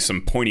love me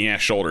some pointy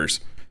ass shoulders,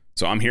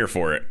 so I'm here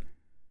for it.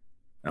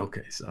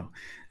 Okay, so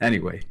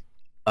anyway,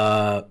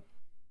 I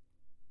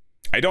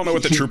don't know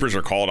what the troopers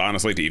are called,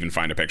 honestly, to even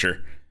find a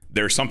picture.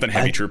 There's something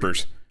heavy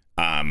troopers.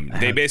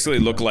 They basically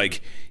look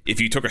like if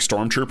you took a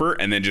stormtrooper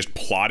and then just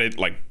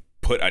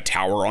put a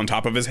tower on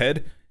top of his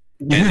head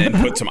and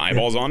then put some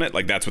eyeballs on it.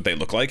 Like that's what they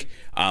look like.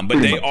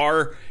 But they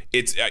are,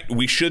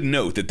 we should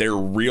note that they're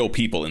real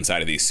people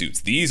inside of these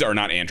suits. These are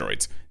not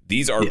androids.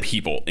 These are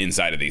people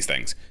inside of these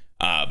things.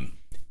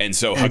 And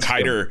so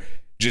Hikaida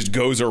just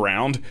goes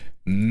around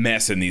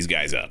messing these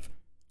guys up.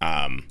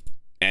 And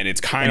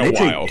it's kind of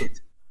wild.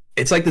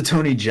 It's like the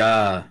Tony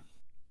Jaa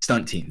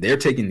stunt team. They're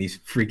taking these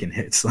freaking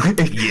hits.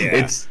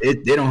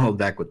 They don't hold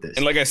back with this.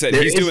 And like I said,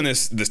 he's doing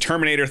this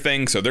Terminator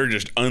thing, so they're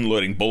just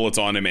unloading bullets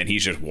on him and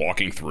he's just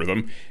walking through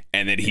them,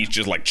 and then he's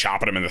just like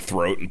chopping them in the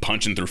throat and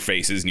punching through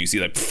faces, and you see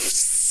like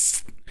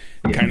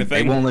kind of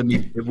thing.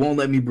 It won't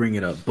let me bring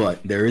it up,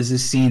 but there is a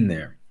scene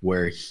there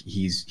where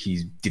he's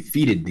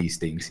defeated these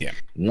things. Yeah.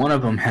 One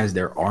of them has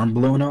their arm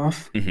blown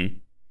off.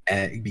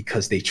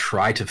 Because they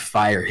try to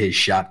fire his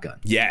shotgun.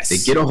 Yes. They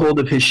get a hold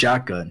of his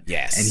shotgun.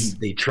 Yes.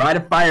 And they try to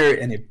fire it,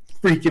 and it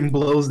freaking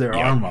blows their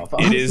arm off.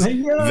 It is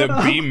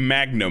the beam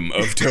magnum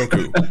of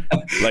Toku.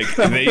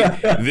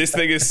 This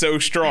thing is so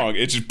strong.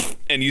 It's just,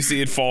 and you see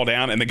it fall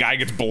down, and the guy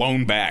gets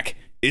blown back.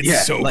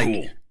 It's so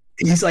cool.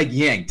 He's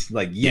yanked.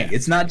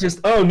 It's not just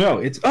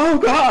it's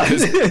god.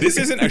 This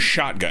isn't a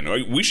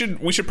shotgun. We should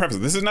preface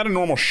this is not a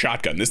normal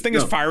shotgun. This thing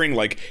is firing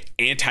like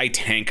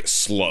anti-tank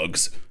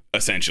slugs,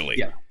 essentially.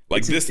 Yeah.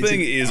 This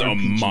thing is a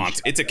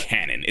monster. It's a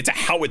cannon. It's a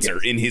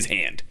howitzer in his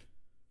hand.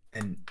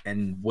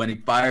 And when he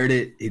fired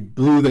it, it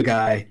blew the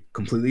guy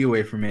completely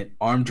away from it.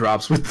 Arm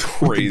drops with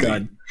the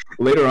gun.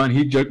 Later on,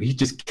 he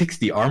just kicks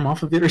the arm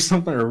off of it or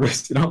something, or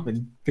rips it off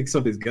and picks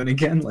up his gun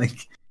again.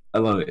 I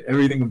love it.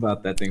 Everything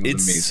about that thing was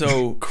amazing. It's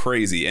so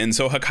crazy. And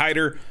so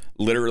Hikaida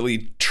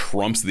literally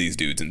trumps these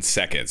dudes in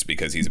seconds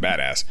because he's a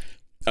badass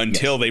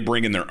until they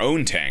bring in their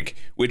own tank,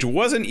 which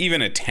wasn't even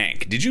a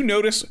tank. Did you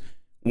notice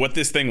what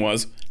this thing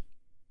was?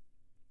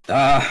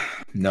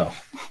 No.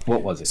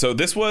 What was it? So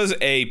this was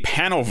a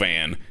panel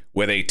van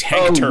with a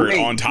tank turret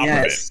on top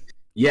of it.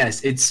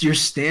 Yes, it's your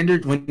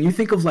standard. When you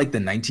think of the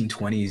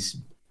 1920s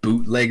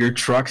bootlegger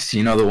trucks,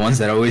 the ones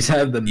that always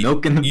have the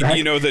milk in the back.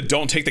 The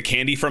don't take the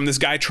candy from this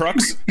guy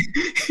trucks?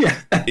 Yeah.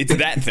 It's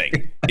that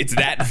thing. It's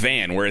that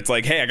van where it's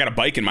like, hey, I got a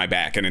bike in my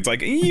back. And it's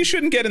like, you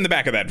shouldn't get in the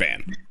back of that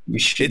van.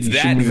 It's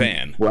that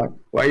van. Why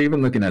are you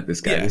even looking at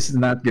this guy? Yeah. This is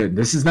not good.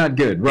 This is not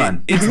good.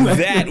 Run. It's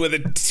that with a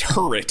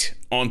turret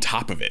on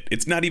top of it.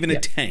 It's not even a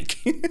tank.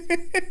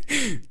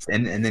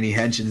 and then he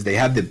mentions they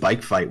have the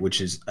bike fight,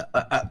 which is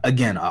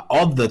again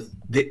all the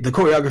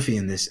choreography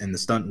in this and the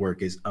stunt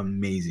work is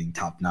amazing,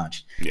 top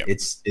notch. Yep.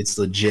 It's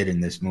legit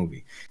in this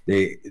movie.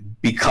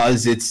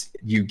 Because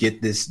you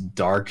get this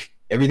dark.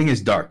 Everything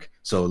is dark.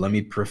 So let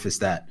me preface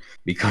that,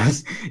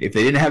 because if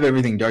they didn't have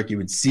everything dark, you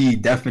would see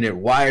definite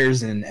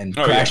wires and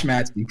crash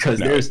mats because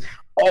there's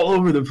all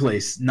over the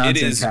place. It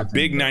is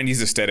big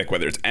 90s aesthetic,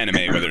 whether it's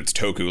anime, whether it's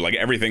toku,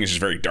 everything is just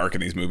very dark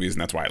in these movies,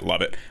 and that's why I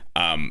love it.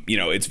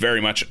 It's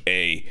very much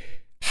a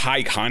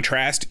high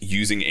contrast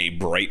using a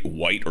bright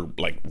white or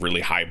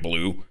really high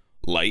blue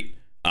light.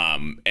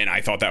 And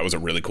I thought that was a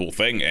really cool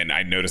thing, and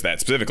I noticed that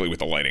specifically with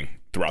the lighting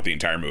throughout the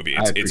entire movie.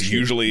 It's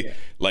usually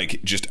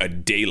just a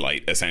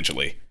daylight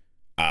essentially.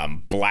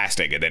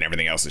 blasting, and then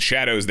everything else is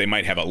shadows. They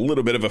might have a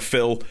little bit of a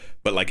fill,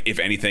 but like if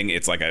anything,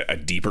 it's like a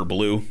deeper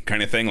blue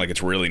kind of thing. Like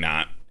it's really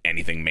not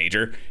anything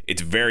major.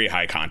 It's very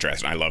high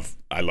contrast, and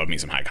I love me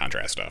some high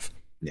contrast stuff.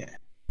 Yeah.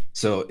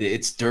 So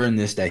it's during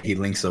this that he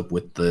links up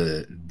with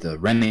the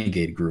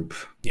Renegade group,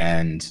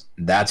 and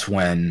that's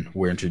when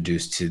we're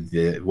introduced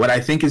to what I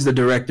think is the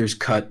director's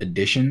cut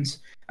additions.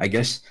 I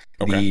guess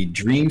the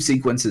dream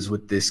sequences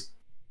with this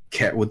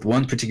with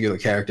one particular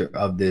character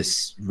of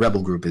this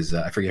rebel group is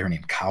I forget her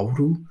name,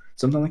 Kaoru,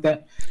 something like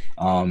that.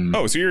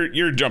 So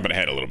you're jumping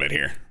ahead a little bit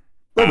here.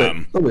 A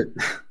little bit.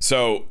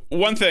 So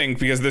one thing,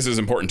 because this is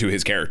important to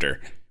his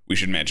character, we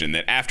should mention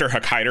that after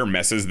Hakkaider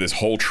messes this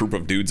whole troop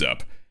of dudes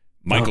up,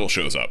 Michael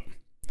shows up.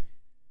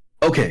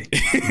 Okay.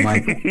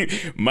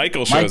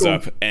 Michael shows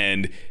up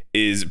and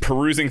is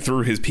perusing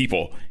through his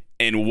people,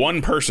 and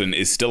one person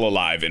is still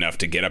alive enough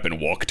to get up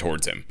and walk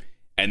towards him.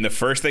 And the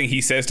first thing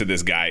he says to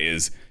this guy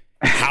is,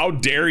 "How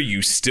dare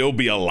you still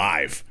be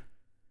alive?"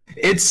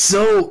 It's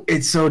so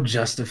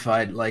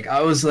justified. Like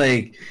I was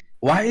like,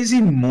 why is he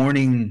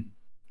mourning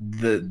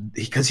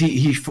because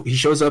he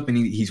shows up and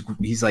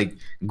he's like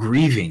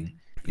grieving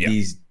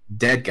these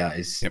dead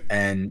guys,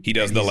 and he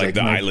does the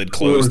eyelid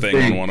close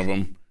thing on one of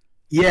them.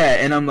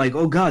 Yeah, and I'm like,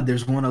 oh god,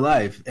 there's one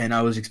alive, and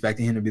I was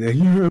expecting him to be like,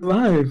 "You're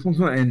alive,"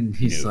 and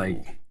he's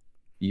like,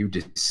 "You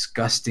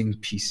disgusting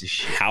piece of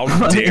shit!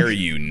 How dare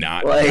you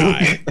not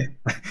die?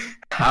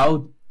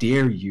 How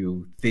dare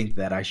you think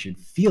that I should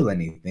feel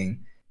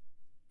anything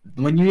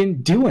when you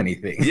didn't do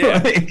anything?"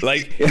 Yeah,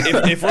 like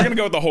if we're gonna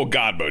go with the whole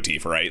God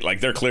motif, right?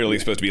 Like they're clearly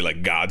supposed to be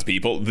like God's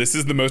people. This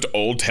is the most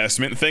Old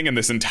Testament thing in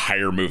this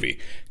entire movie,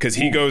 because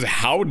he goes,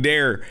 "How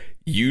dare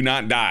you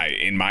not die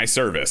in my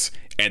service?"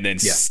 and then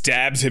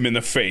stabs him in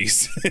the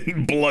face,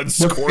 and blood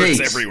squirts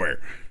everywhere.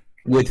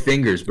 With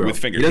fingers, bro. With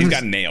fingers. He's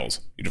got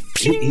nails.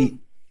 He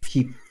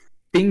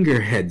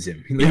fingerheads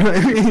him.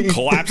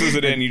 Collapses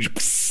it in. You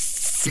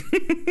just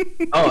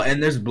Oh,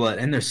 and there's blood,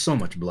 and there's so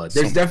much blood.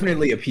 There's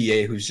definitely a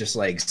PA who's just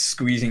like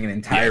squeezing an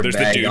entire there's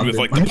bag. There's the dude with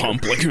like the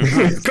pump, like,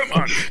 come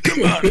on.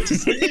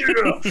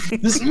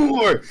 There's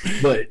more.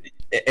 But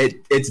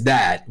it's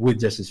that with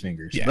just his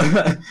fingers.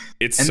 Yeah.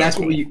 It's and so that's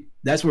cool.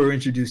 that's where we're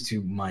introduced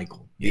to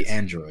Michael, the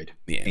android.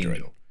 The android.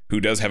 Angel. Who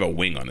does have a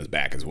wing on his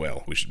back as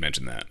well. We should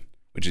mention that,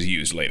 which is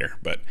used later.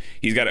 But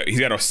he's got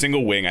a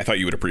single wing. I thought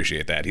you would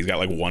appreciate that. He's got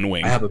like one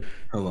wing. I have a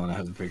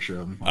picture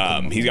of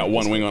him. He's got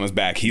one wing on his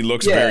back. He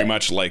looks very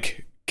much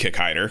like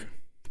Hakkaider.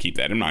 Keep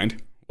that in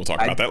mind. We'll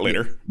talk about that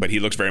later. But he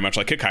looks very much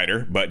like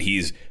Hakkaider, but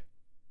he's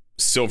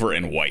silver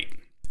and white.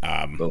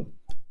 And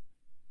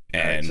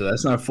right, so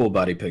that's not a full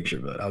body picture,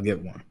 but I'll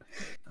get one.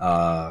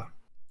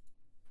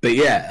 But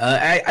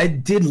yeah, I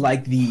did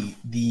like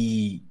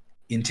the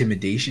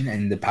intimidation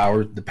and the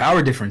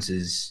power difference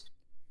is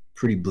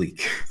pretty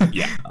bleak.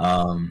 Yeah.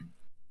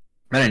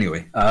 But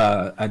anyway,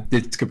 I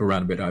did skip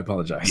around a bit. I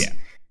apologize. Yeah.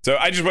 So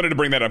I just wanted to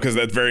bring that up because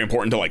that's very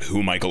important to like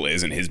who Michael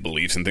is and his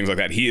beliefs and things like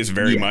that. He is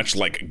very much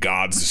like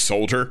God's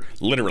soldier,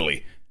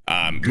 literally.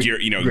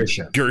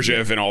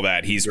 Gurdjieff and all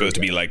that. He's supposed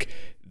to be like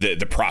the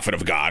prophet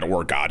of God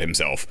or God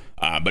himself.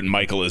 But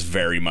Michael is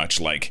very much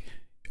like,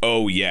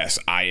 oh yes,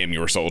 I am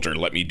your soldier.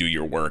 Let me do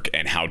your work.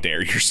 And how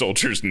dare your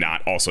soldiers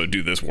not also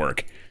do this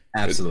work?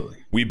 Absolutely.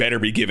 We better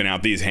be giving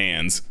out these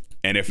hands.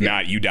 And if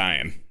not, you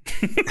dying.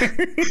 And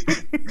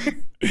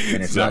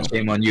it's not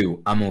shame on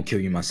you. I'm going to kill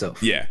you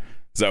myself. Yeah.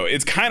 So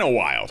it's kind of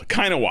wild.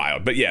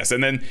 But yes.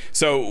 And then,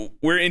 so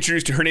we're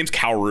introduced to, her name's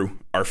Kaoru,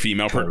 our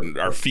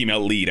female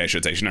lead, I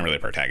should say. She's not really a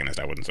protagonist,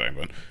 I wouldn't say,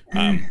 but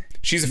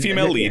she's a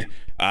female lead.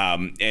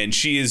 And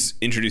she is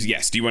introduced.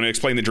 Yes. Do you want to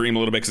explain the dream a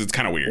little bit? Because it's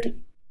kind of weird.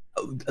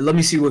 Let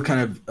me see what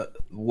kind of,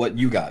 what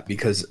you got,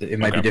 because it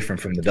might be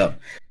different from the dub.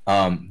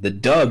 The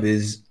dub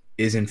is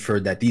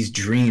inferred that these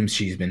dreams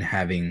she's been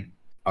having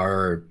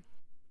are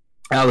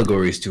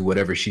allegories to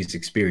whatever she's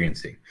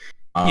experiencing.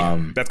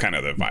 That's kind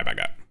of the vibe I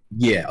got.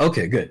 Yeah.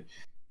 Okay, good.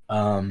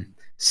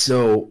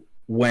 So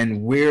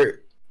when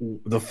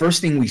the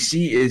first thing we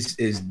see is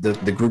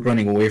the group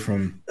running away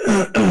from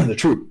the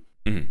troop.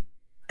 Mm-hmm.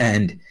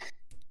 And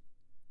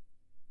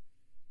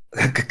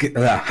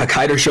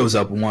Hakkaider shows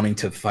up wanting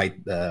to fight,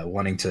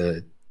 wanting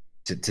to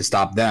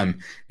stop them.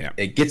 Yeah.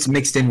 It gets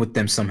mixed in with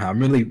them somehow.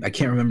 I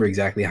can't remember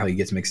exactly how he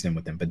gets mixed in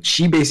with them, but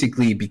she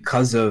basically,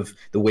 because of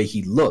the way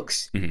he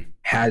looks,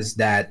 has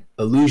that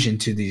allusion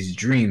to these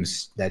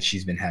dreams that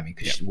she's been having.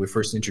 Because we're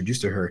first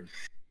introduced to her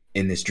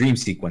in this dream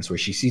sequence where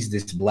she sees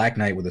this black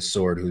knight with a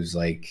sword who's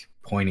like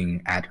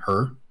pointing at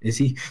her. Is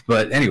he?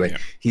 But anyway,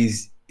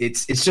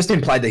 it's just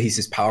implied that he's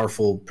this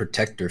powerful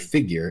protector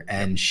figure,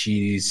 and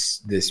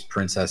she's this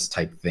princess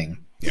type thing.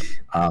 Yep.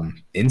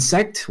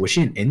 Insect? Was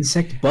she an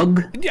insect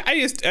bug? Yeah,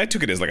 I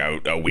took it as like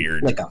a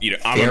weird, like a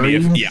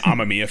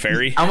Amamiya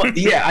fairy.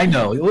 Yeah, I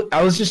know.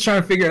 I was just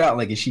trying to figure it out.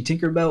 Like, is she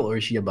Tinkerbell or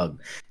is she a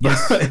bug?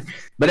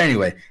 But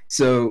anyway,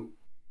 so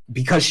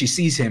because she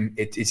sees him,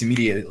 it's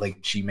immediately like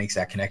she makes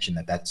that connection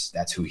that's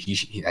who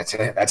that's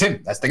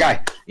him, that's the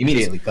guy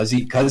immediately, because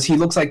he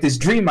looks like this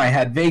dream I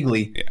had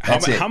vaguely.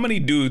 How many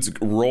dudes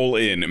roll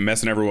in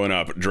messing everyone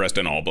up dressed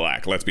in all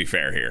black? Let's be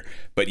fair here.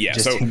 But yeah,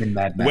 just so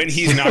when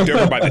he's knocked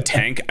over by the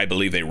tank, I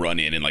believe they run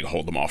in and like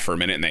hold them off for a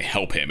minute and they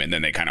help him, and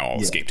then they kind of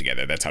all escape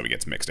together. That's how he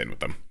gets mixed in with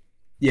them.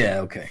 Yeah,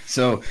 okay.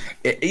 So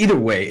either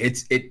way,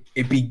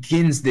 it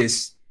begins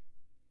this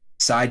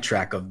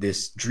sidetrack of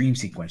this dream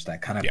sequence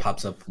that kind of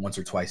pops up once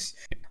or twice,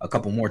 a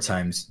couple more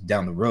times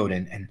down the road,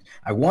 and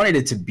I wanted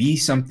it to be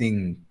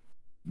something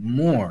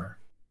more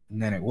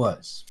than it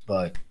was,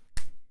 but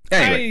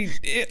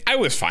anyway. I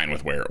was fine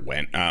with where it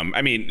went.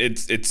 I mean,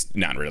 it's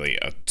not really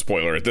a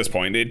spoiler at this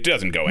point. It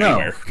doesn't go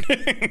anywhere.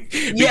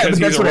 Yeah, but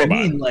that's what I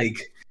mean. Like,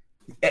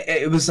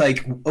 it was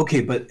like,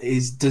 okay, but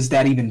does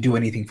that even do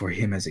anything for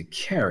him as a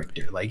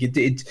character? Like,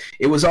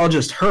 it was all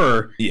just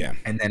her,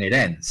 and then it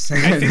ends.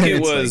 I think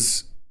it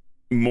was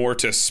more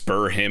to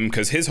spur him,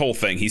 because his whole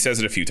thing, he says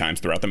it a few times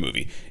throughout the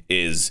movie,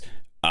 is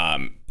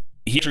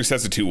he actually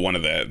says it to one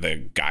of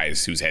the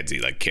guys whose heads he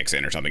like kicks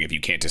in or something. If you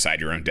can't decide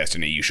your own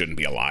destiny, you shouldn't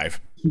be alive.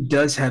 He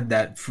does have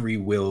that free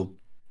will,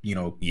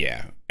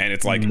 Yeah, and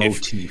it's like,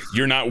 motif. If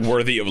you're not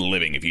worthy of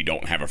living if you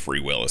don't have a free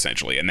will,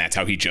 essentially, and that's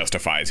how he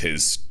justifies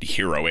his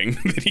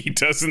heroing that he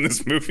does in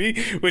this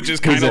movie, which is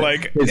kind of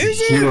like, is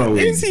he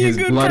a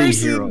good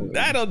person? Hero.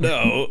 I don't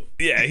know.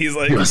 Yeah, he's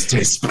like,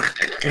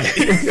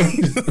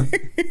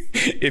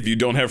 if you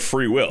don't have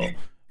free will,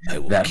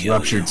 that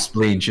ruptured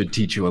spleen should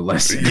teach you a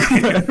lesson.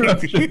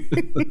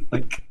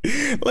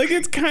 like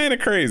it's kind of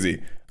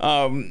crazy.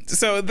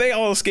 So they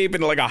all escape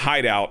into like a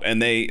hideout,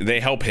 and they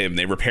help him.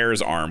 They repair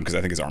his arm, because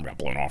I think his arm got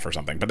blown off or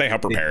something, but they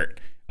help repair it.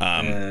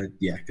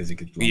 Because it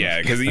gets blown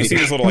off. Because you see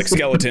this little like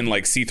skeleton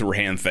like see-through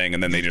hand thing,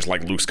 and then they just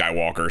like Luke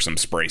Skywalker some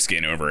spray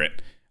skin over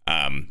it.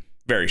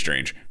 Very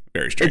strange.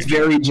 Very strange. It's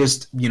very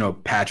just,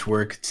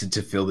 patchwork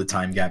to fill the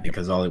time gap,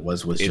 because all it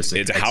was just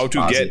it's how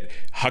to get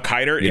Huk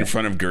Hider in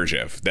front of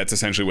Gurdjieff. That's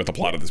essentially what the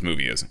plot of this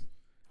movie is.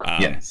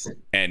 Yes.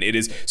 And it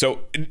is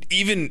so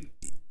even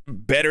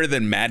better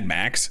than Mad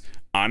Max.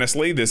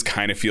 Honestly, this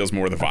kind of feels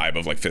more the vibe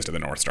of like Fist of the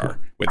North Star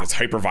with its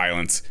hyper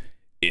violence.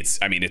 It's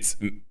Fist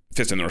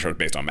of the North Star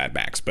based on Mad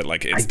Max, but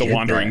like it's the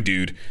wandering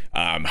dude,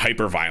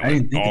 hyper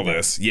violent, all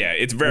this. Yeah,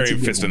 it's very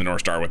Fist of the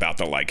North Star without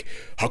the like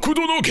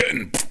Hakudo no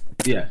Ken.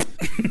 Yeah.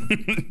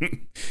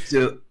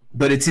 So,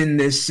 but it's in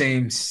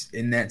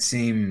that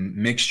same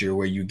mixture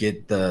where you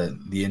get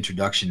the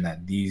introduction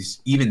that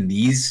these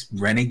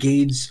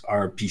renegades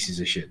are pieces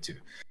of shit too,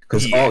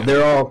 because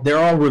they're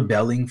all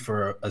rebelling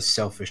for a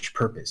selfish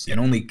purpose, and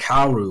only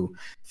Kaoru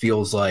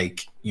feels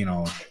like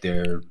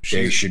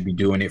they should be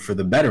doing it for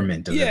the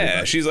betterment of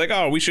everybody. She's like,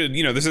 oh, we should,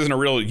 this isn't a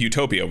real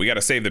utopia, we got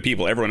to save the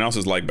people. Everyone else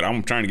is like, but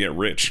I'm trying to get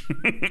rich.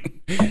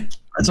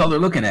 That's all they're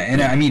looking at,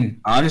 and I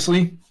mean,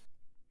 honestly,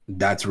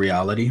 that's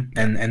reality,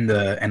 and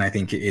I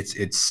think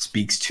it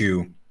speaks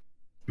to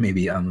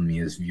maybe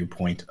Amamiya's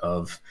viewpoint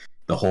of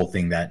the whole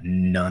thing, that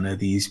none of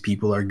these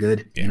people are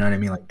good. You know what I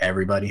mean? Like,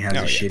 everybody has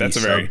a shitty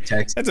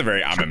subtext. That's a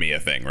very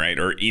Amamiya thing, right?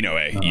 Or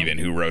Inoue, even,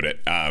 who wrote it.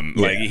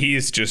 Like,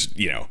 he's just,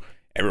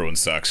 everyone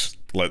sucks.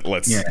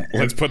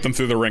 Let's put them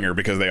through the ringer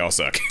because they all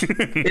suck.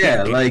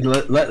 Yeah, like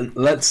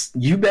let's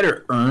you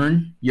better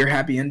earn your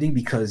happy ending,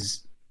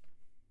 because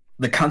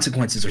the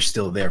consequences are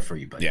still there for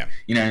you, but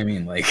you know what I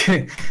mean? Like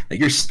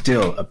you're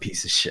still a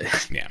piece of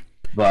shit. Yeah.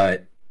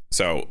 But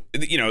so,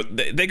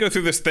 they go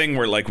through this thing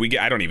where like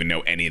I don't even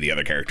know any of the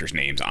other characters'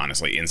 names,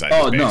 honestly,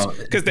 inside this base,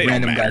 because they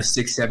random don't matter. Guys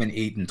 6, 7,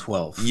 8, and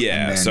 12. Yeah.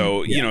 And then,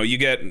 so you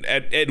get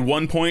at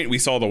one point we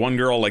saw the one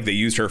girl, like they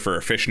used her for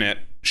a fishnet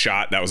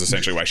shot. That was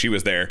essentially why she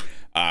was there,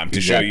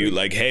 to show you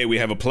like, hey, we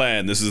have a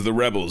plan. This is the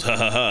rebels. Ha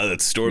ha ha.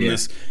 Let's storm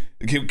this.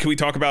 Can we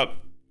talk about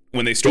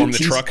when they storm the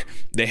truck?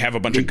 They have a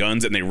bunch of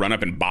guns and they run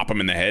up and bop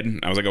them in the head.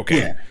 I was like,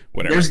 okay,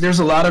 whatever. There's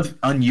a lot of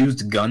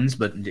unused guns,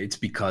 but it's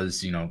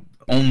because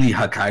only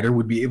Huk Hider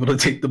would be able to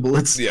take the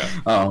bullets. Yeah.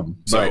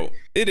 So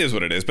it is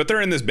what it is. But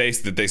they're in this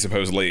base that they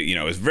supposedly,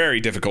 is very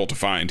difficult to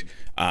find.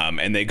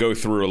 And they go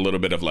through a little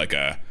bit of like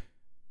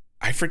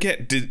I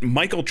forget, did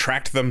Michael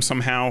track them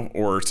somehow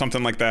or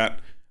something like that?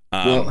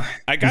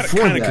 I got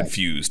kind of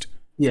confused.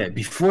 Yeah,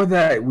 before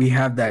that, we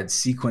have that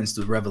sequence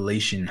of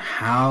revelation,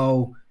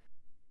 how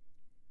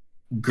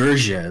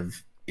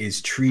Gurdjieff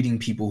is treating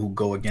people who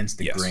go against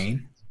the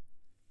grain.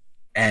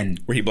 And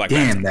where he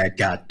damn, that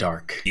got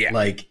dark. Yeah.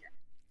 Like,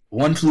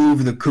 One Flew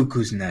Over the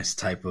Cuckoo's Nest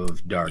type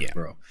of dark,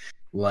 bro.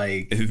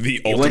 Like,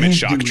 the ultimate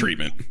shock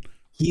treatment.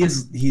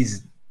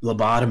 He's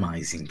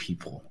lobotomizing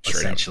people,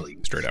 essentially.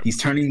 Straight up. He's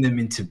turning them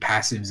into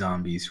passive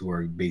zombies who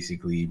are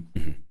basically...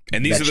 Mm-hmm.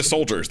 And these are the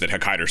soldiers that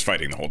Huk Hider's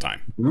fighting the whole time.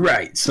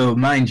 Right. So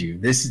mind you,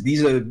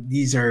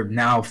 these are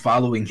now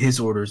following his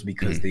orders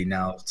because they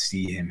now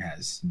see him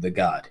as the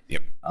god.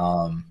 Yep.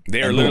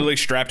 They are literally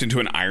strapped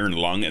into an iron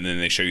lung, and then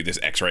they show you this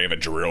X-ray of a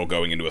drill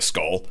going into a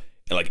skull,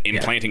 and like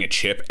implanting a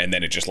chip, and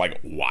then it just like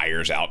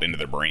wires out into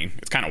their brain.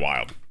 It's kind of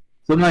wild.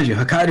 So mind you,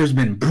 Hokkaido's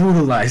been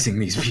brutalizing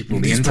these people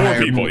the entire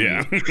poor people, movie.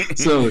 yeah.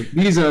 So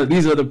these are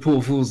the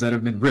poor fools that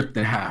have been ripped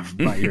in half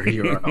by your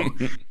hero.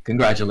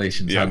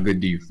 Congratulations. Yeah. How good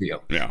do you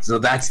feel? Yeah. So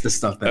that's the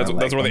stuff That's I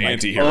like. where the I'm like,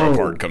 anti-hero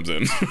part comes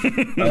in.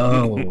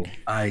 Oh,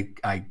 I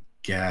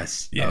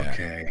guess. Yeah.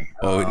 Okay.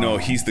 Oh no,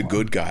 he's the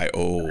good guy.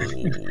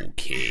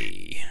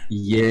 Okay.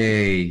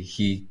 Yay,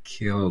 he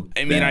killed.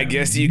 I mean, I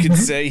guess you could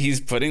say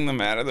he's putting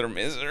them out of their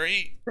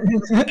misery.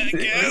 I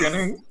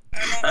guess.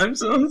 I'm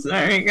so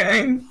sorry,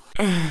 guys.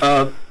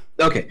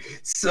 Okay,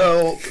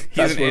 so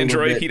He's an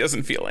android. He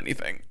doesn't feel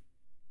anything.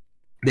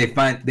 They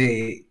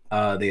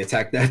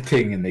attack that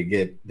thing and they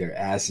get their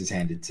asses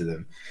handed to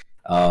them.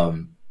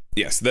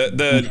 Yes,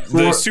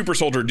 the super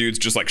soldier dudes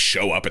just like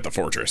show up at the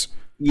fortress.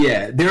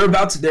 Yeah,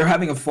 they're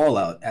having a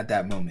fallout at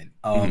that moment.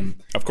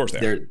 Of course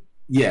they are.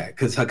 Yeah,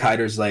 because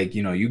Hokkaido's like,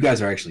 you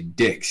guys are actually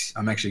dicks.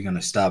 I'm actually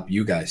gonna stop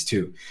you guys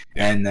too.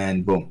 And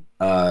then boom,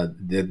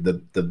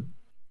 the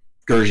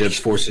Gurdjieff's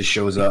forces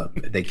shows up.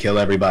 They kill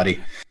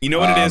everybody. You know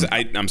what it is?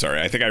 I'm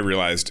sorry. I think I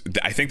realized.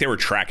 I think they were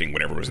tracking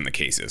whatever was in the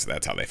cases.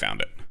 That's how they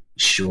found it.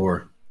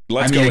 Sure.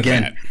 Let's go with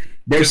that.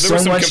 There were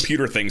some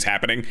computer things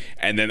happening,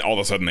 and then all of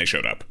a sudden they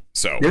showed up.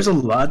 So there's a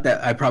lot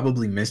that I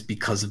probably missed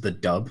because of the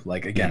dub.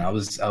 Like again, I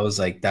was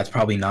like, that's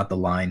probably not the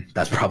line.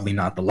 That's probably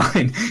not the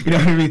line. You know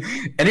what I mean?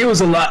 And it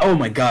was a lot. Oh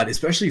my god,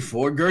 especially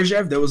for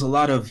Gurdjieff, there was a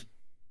lot of.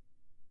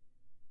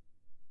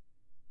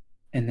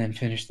 And then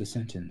finish the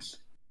sentence.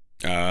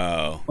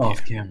 Oh.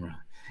 Off camera.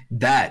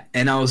 That,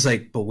 and I was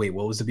like, but wait,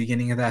 what was the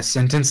beginning of that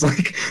sentence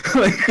like?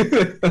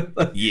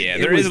 Yeah,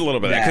 there is a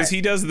little bit of that because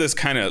he does this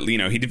kind of,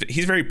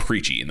 he's very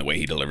preachy in the way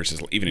he delivers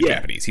his, even in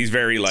Japanese. He's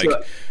very like,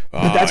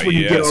 but that's when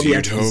you get all the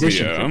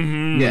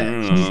exposition. Yeah,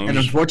 and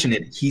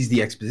unfortunately, he's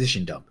the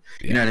exposition dump.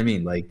 You know what I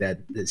mean? Like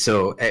that.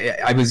 So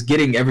I was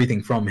getting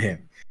everything from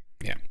him.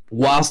 Yeah.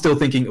 While still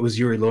thinking it was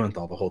Yuri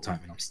Lowenthal the whole time,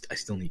 and I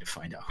still need to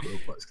find out who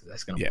it was because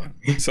that's gonna bug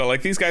me. So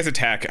like these guys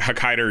attack.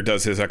 Hokkaido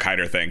does his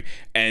Hokkaido thing,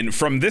 and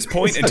from this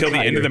point until the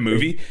end of the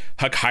movie,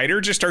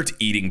 Hokkaido just starts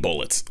eating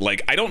bullets.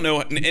 Like I don't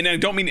know, and I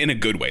don't mean in a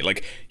good way.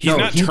 Like he's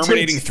not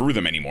terminating through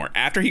them anymore.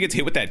 After he gets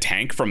hit with that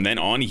tank, from then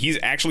on, he's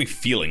actually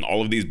feeling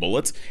all of these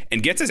bullets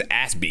and gets his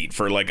ass beat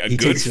for like a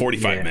good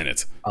 45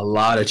 minutes. A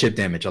lot of chip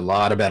damage, a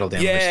lot of battle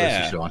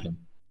damage on him.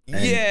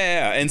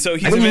 And so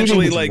he's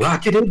eventually like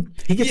rocketed.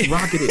 He gets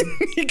rocketed.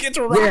 He gets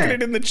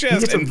rocketed in the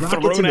chest and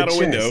thrown out a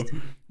window.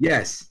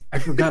 Yes, I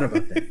forgot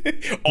about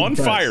that. On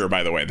fire,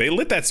 by the way. They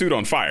lit that suit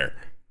on fire.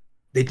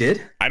 They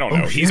did? I don't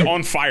know. He's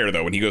on fire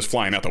though when he goes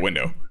flying out the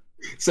window.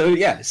 So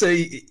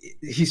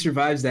he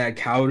survives that.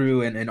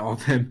 Kaoru and all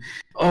them.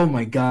 Oh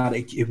my god,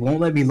 it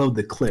won't let me load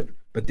the clip.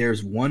 But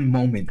there's one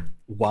moment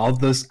while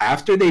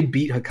after they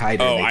beat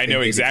Hokkaido. Oh, I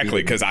know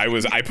exactly because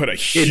I put a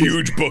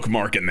huge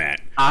bookmark in that.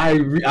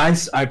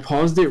 I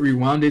paused it,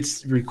 rewound it,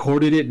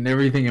 recorded it, and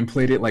everything, and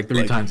played it like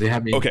 3 times. They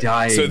had me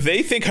dying. So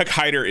they think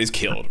Hokkaido is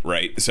killed,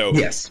 right? So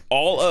yes,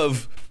 all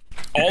of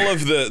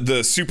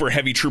the super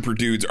heavy trooper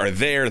dudes are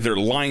there. They're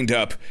lined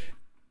up.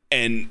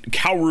 And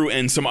Kaoru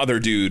and some other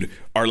dude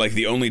are like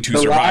the only two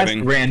surviving.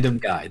 The last random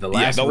guy. The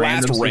last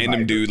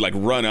random dude like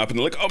run up and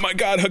they're like, oh my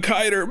god,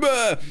 Hokkaido.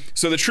 Bah!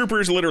 So the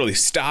troopers literally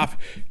stop,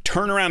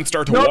 turn around and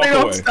start to walk away. No,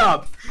 they don't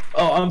stop.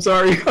 Oh, I'm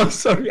sorry.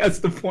 That's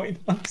the point.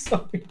 I'm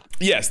sorry.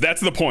 Yes, that's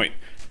the point.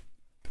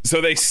 So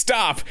they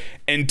stop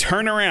and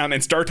turn around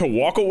and start to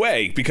walk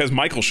away because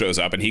Michael shows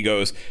up and he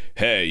goes,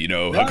 hey,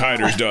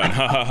 Hokkaido's done.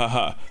 Ha ha ha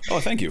ha.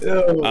 Oh, thank you.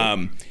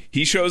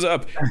 He shows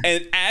up,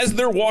 and as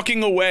they're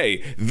walking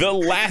away,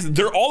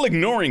 they're all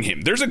ignoring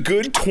him. There's a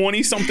good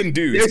 20-something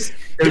dudes.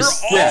 They're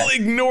all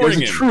ignoring him.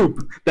 There's a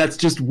troop that's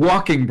just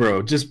walking,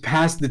 bro, just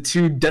past the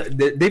two.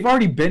 They've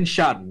already been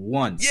shot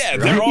once. Yeah, right?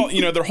 they're all,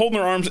 they're holding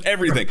their arms,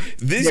 everything.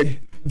 The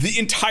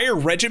entire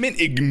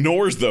regiment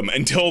ignores them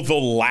until the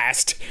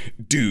last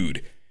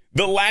dude.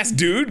 The last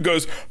dude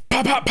goes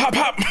pop, pop, pop,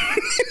 pop.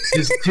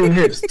 Just 2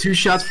 hips, 2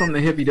 shots from the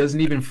hip. He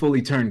doesn't even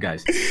fully turn,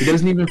 guys. He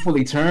doesn't even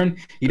fully turn.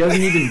 He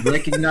doesn't even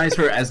recognize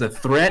her as a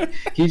threat.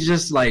 He's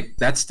just like,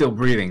 that's still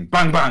breathing.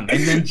 Bang, bang.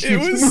 And then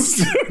it was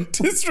so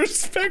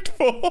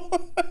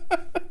disrespectful.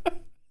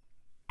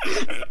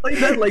 I played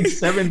that like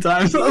 7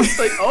 times. I was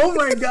like, oh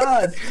my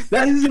god,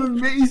 that is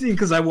amazing.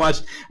 Because I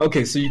watched,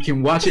 so you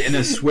can watch it and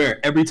I swear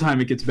every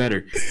time it gets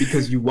better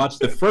because you watch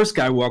the first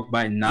guy walk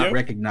by and not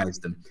recognize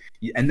them.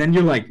 And then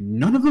you're like,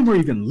 none of them are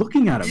even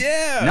looking at him.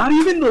 Yeah. Not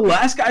even the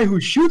last guy who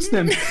shoots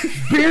them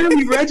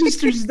barely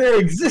registers their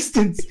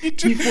existence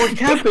before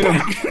capping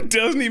them.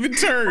 Doesn't even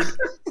turn.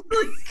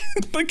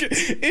 Like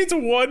it's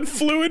one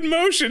fluid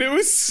motion. It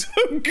was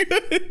so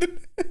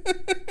good.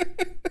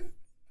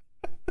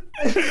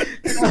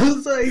 I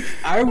was like,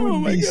 I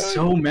would be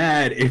so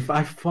mad if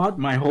I fought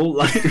my whole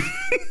life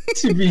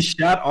to be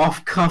shot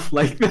off cuff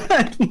like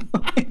that.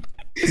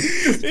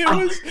 It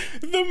was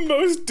the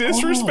most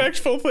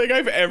disrespectful thing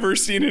I've ever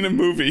seen in a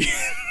movie.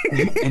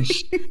 and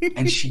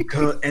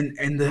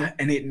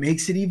it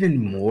makes it even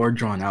more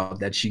drawn out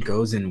that she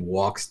goes and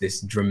walks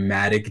this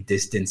dramatic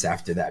distance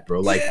after that,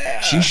 bro. Like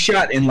she's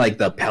shot in like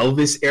the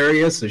pelvis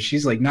area, so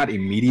she's like not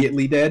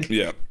immediately dead.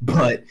 Yeah.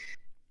 But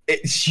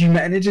she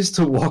manages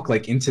to walk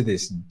like into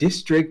this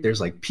district.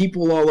 There's like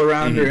people all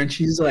around her, and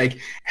she's like,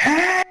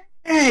 "Hey!"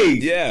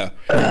 Yeah,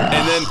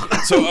 and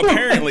then so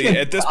apparently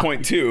at this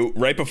point too,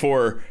 right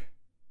before,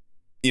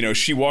 you know,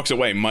 she walks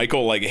away,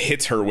 Michael like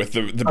hits her with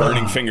the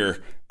burning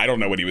finger. I don't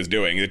know what he was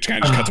doing. It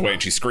kind of just cuts away,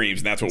 and she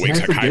screams, and that's what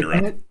wakes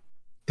Hakaida up.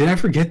 Did I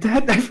forget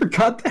that? I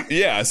forgot that.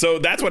 Yeah, so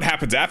that's what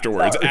happens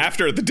afterwards.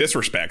 After the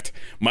disrespect,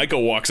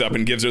 Michael walks up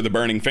and gives her the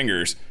burning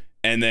fingers,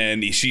 and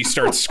then she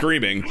starts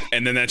screaming,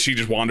 and then she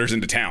just wanders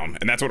into town,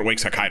 and that's what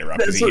wakes Hakaida up,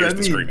 because he hears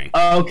the screaming.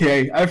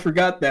 Okay, I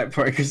forgot that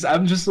part, because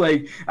I'm just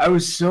like, I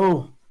was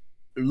so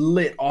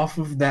lit off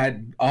of that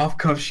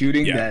off-cuff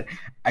shooting that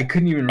I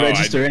couldn't even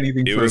register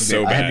anything for a bit. It was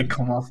so bad. I had to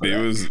come off of it.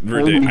 It was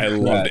ridiculous. I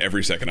loved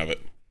every second of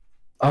it.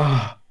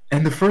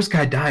 And the first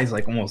guy dies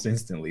like almost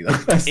instantly.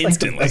 That's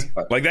instantly.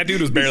 Like that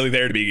dude was barely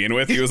there to begin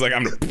with. He was like,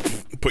 I'm gonna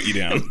put you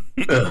down.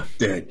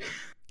 Dead.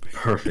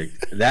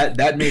 Perfect.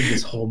 That made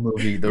this whole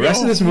movie. The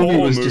rest of this movie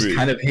was just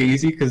kind of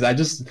hazy because I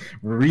just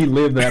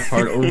relived that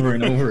part over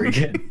and over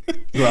again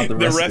throughout the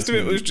rest of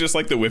it was just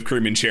like the whipped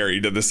cream and cherry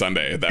to the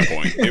sundae at that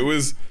point. It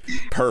was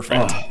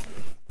perfect.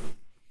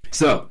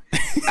 So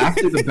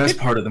after the best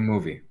part of the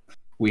movie,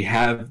 we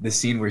have the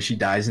scene where she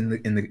dies in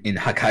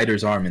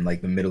Hakaider's arm in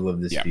like the middle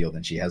of this field,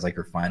 and she has like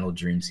her final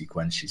dream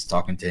sequence. She's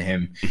talking to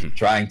him,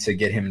 trying to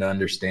get him to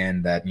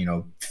understand that, you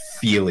know,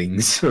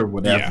 feelings or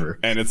whatever.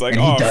 Yeah. And it's like,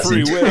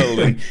 free will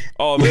and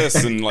all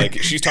this, and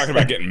like she's talking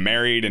about getting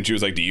married, and she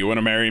was like, "Do you want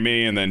to marry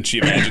me?" And then she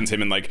imagines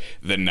him in like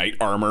the knight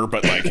armor,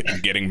 but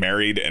like getting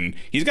married, and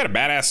he's got a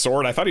badass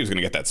sword. I thought he was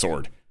gonna get that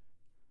sword.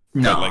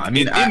 No, but, like, I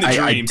mean, in the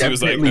dreams, he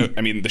was like,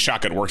 I mean, the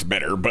shotgun works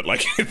better, but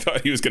like I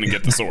thought he was gonna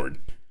get the sword.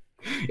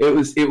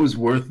 It was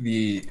worth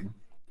the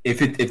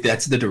if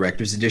that's the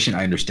director's edition.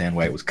 I understand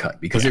why it was cut,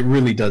 because it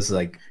really does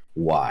like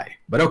why.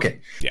 But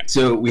okay,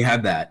 so we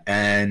have that,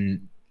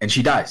 and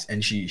she dies,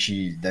 and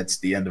she that's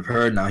the end of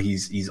her. Now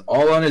he's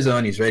all on his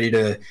own. He's ready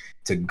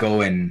to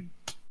go and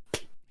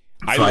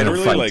I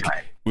literally like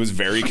was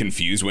very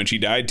confused when she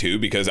died too,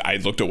 because I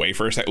looked away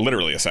for a second,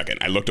 literally a second.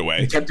 I looked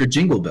away. He kept her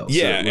jingle bells.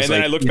 Yeah, so and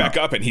then I looked back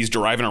up, and he's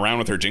driving around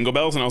with her jingle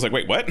bells, and I was like,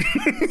 wait, what?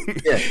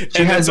 Yeah,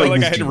 and then so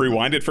like I had to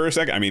rewind it for a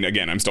second. I mean,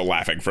 again, I'm still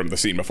laughing from the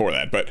scene before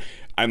that, but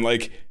I'm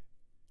like,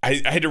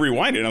 I had to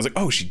rewind it, and I was like,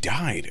 oh, she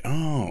died.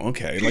 Oh,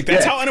 okay. Like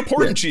that's how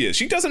unimportant she is.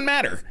 She doesn't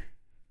matter.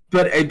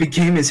 But it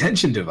became his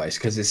henshin device,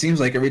 because it seems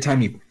like every time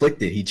he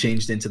flicked it, he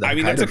changed into the. I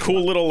mean, that's a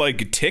cool little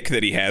like tick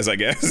that he has, I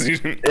guess.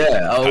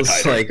 Yeah, I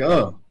was like,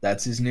 oh,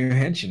 that's his new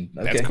henshin.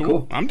 Okay, that's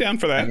cool. I'm down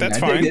for that. I mean, that's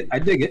fine. I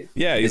dig it.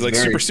 Yeah, he's like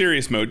super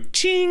serious mode.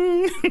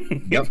 Ching.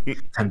 Yep.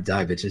 Time to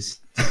die, bitches.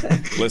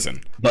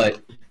 Listen,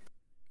 but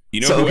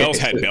you know who else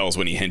had bells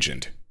when he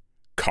henshined?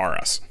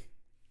 Karas.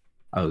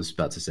 I was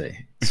about to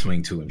say,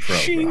 swing to and fro.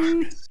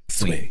 Bro.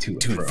 Swing to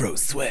and fro.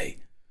 Sway.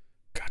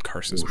 God,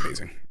 Karas is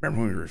amazing.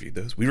 Remember when we reviewed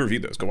those? We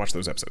reviewed those. Go watch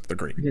those episodes. They're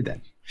great. We did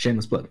that.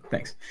 Shameless plug.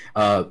 Thanks.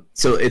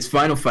 So it's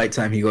final fight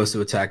time. He goes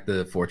to attack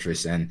the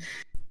fortress, and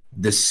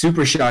the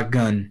super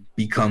shotgun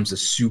becomes a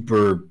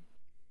super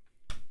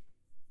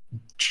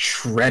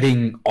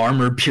shredding,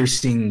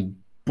 armor-piercing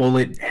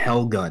bullet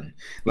hell gun.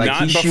 Like,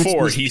 not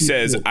before he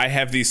says, "I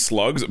have these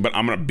slugs, but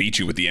I'm gonna beat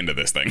you with the end of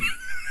this thing."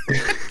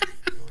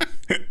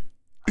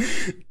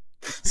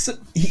 So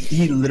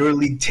he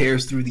literally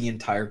tears through the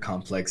entire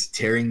complex,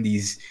 tearing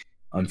these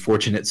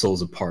unfortunate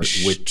souls apart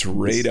with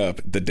straight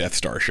up the Death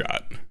Star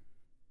shot.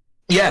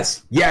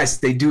 Yes,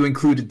 they do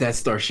include a Death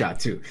Star shot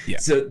too. Yeah.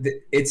 So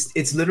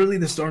it's literally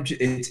the storm.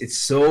 It's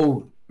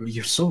so,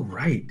 you're so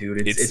right,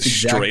 dude. It's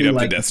exactly straight up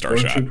like the Death Star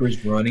shot.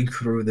 Stormtroopers running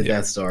through the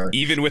Death Star,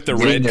 even with the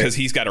red, because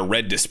he's got a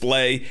red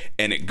display,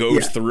 and it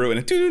goes through,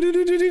 and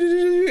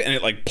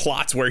it like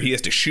plots where he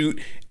has to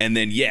shoot, and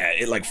then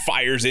it like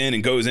fires in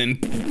and goes in,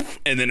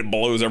 and then it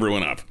blows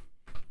everyone up.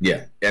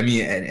 Yeah, I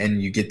mean,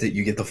 and you get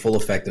the full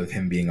effect of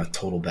him being a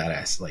total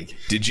badass. Like,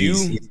 did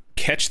you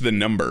catch the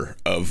number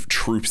of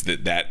troops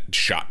that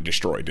shot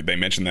destroyed? Did they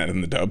mention that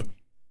in the dub?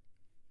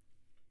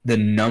 The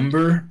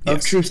number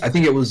of troops? I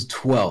think it was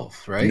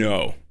 12, right?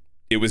 No,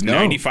 it was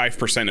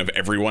 95% of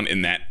everyone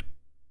in that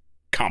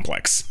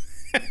complex.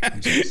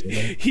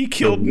 He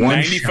killed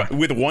 95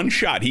 with one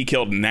shot. He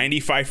killed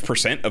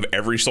 95% of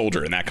every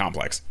soldier in that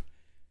complex,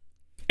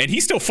 and he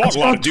still fought a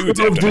lot of dudes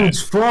after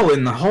dudes fall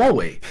in the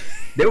hallway.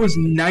 There was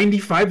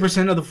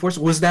 95% of the force.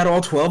 Was that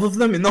all 12 of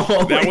them in the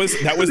hallway?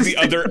 That was the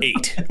other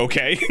 8.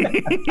 Okay.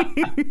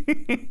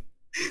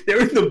 They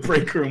were in the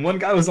break room. One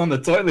guy was on the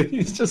toilet.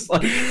 He's just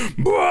like,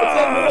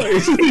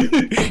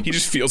 he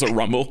just feels a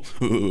rumble.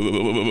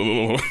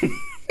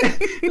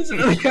 There's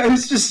another guy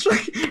who's just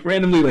like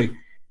randomly like,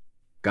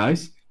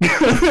 guys.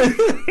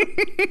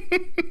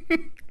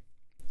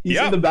 He's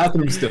in the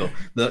bathroom still.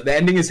 The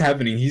ending is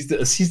happening. He's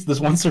this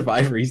one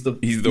survivor. He's one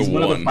of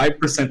the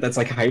 5% that's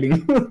like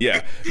hiding.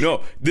 Yeah.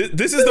 No,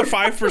 this is the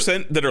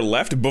 5% that are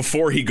left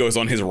before he goes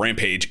on his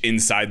rampage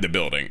inside the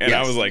building. And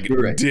I was like,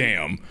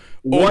 damn.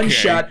 One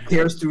shot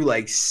tears through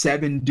like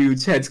 7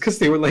 dudes' heads because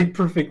they were like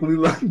perfectly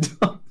lined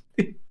up.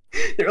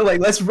 They're like,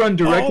 let's run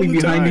directly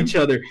behind time. each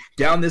other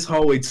down this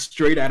hallway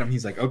straight at him.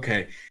 He's like,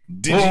 okay.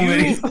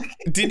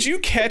 Did you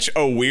catch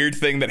a weird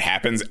thing that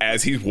happens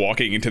as he's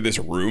walking into this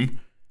room?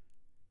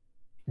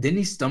 Didn't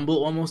he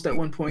stumble almost at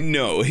one point?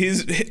 No,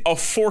 a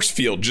force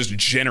field just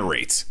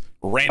generates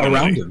randomly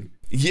around him.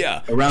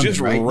 Yeah, around just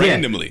him, right?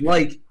 randomly. Yeah.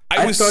 Like,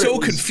 I was so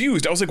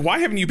confused. I was like, why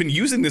haven't you been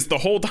using this the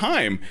whole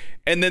time?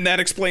 And then that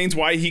explains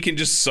why he can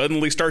just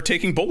suddenly start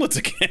taking bullets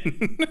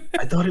again.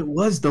 I thought it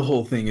was the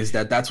whole thing, is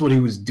that's what he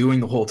was doing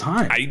the whole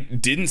time. I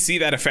didn't see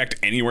that effect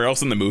anywhere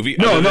else in the movie.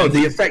 No,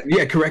 the effect,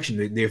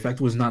 correction. The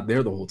effect was not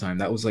there the whole time.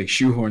 That was like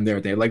shoehorned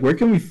there. They're like, where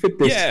can we fit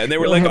this? Yeah, and they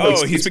were like,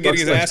 oh, he's been getting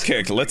his ass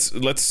kicked.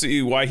 Let's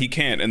see why he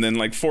can't. And then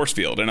like force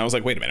field. And I was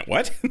like, wait a minute,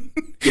 what?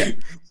 Yeah.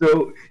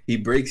 So he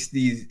breaks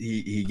these,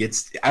 he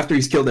gets, after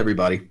he's killed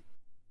everybody,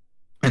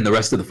 and the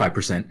rest of the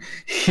 5%,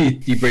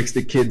 he breaks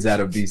the kids out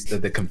of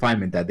the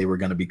confinement that they were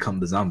going to become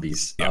the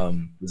zombies,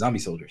 the zombie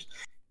soldiers.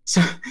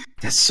 So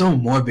that's so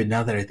morbid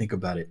now that I think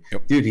about it.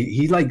 Yep. Dude,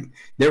 he like,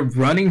 they're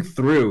running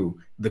through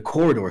the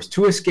corridors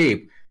to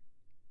escape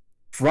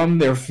from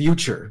their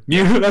future.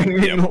 You know what I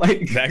mean?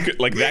 Yep.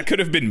 That could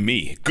have been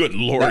me. Good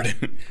Lord.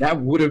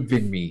 That would have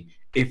been me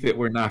if it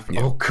were not for,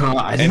 oh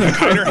God. And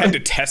Kiner had to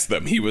test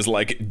them. He was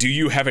like, do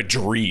you have a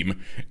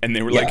dream? And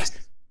they were like,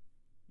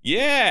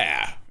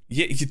 yeah.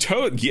 Yeah,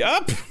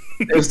 yup.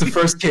 It was the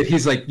first kid.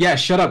 He's like, yeah,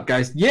 shut up,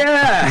 guys.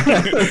 Yeah.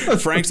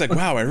 Frank's like,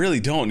 wow, I really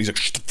don't. And he's like,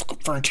 shut the fuck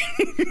up, Frank.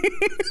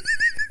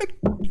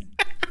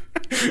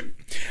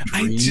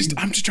 I'm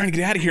just trying to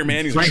get out of here,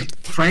 man. He's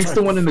Frank's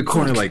the one in the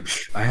corner like,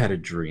 I had a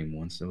dream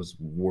once. That was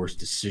the worst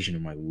decision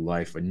in my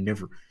life. I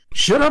never...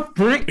 Shut up,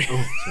 Frank.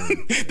 Oh,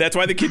 sorry. That's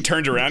why the kid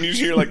turns around. You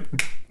just hear like...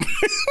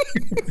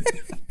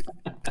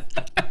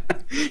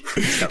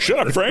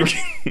 Shut up, Frank.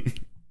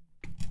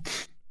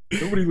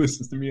 Nobody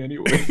listens to me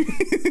anyway.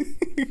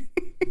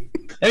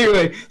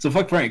 Anyway, so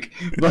fuck Frank.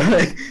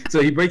 But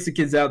so he breaks the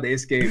kids out, they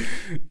escape,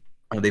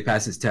 they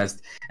pass his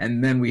test,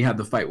 and then we have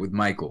the fight with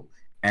Michael.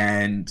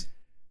 And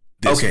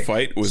this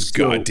fight was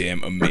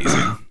goddamn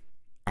amazing.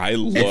 I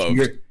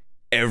loved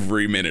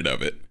every minute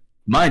of it.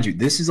 Mind you,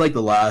 this is like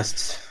the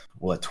last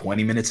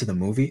 20 minutes of the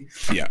movie?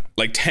 Yeah,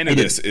 like 10 of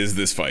this is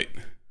this fight.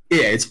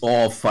 Yeah, it's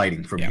all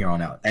fighting from here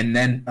on out. And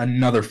then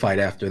another fight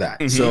after that.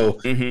 Mm-hmm,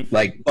 so,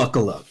 like,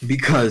 buckle up.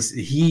 Because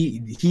he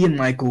and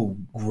Michael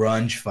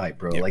grunge fight,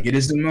 bro. Yep. Like, it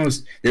is the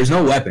most... There's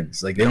no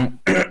weapons. Like, they don't...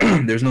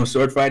 there's no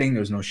sword fighting.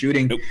 There's no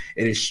shooting. Nope.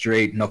 It is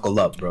straight knuckle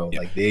up, bro.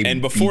 Yep. Like, they...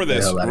 And before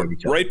this,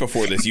 right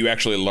before this, you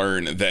actually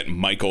learn that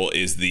Michael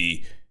is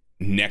the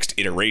next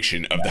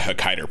iteration of the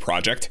Hakaider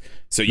project.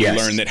 So you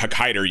learn that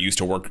Hakaider used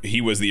to work, he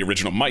was the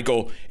original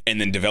Michael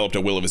and then developed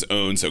a will of his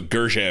own. So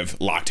Gurdjieff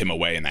locked him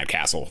away in that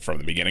castle from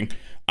the beginning.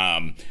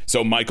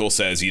 So Michael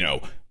says,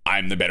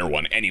 I'm the better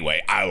one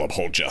anyway. I'll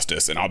uphold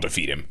justice and I'll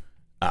defeat him.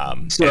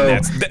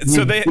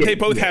 So they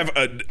both have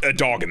a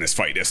dog in this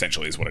fight,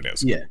 essentially, is what it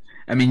is. Yeah.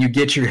 I mean, you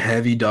get your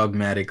heavy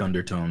dogmatic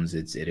undertones.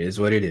 It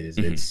is what it is.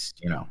 Mm-hmm. It's,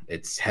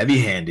 it's heavy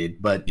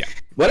handed, but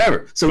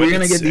whatever. So we're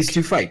going to get these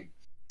two fight.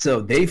 So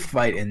they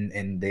fight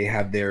and they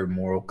have their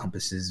moral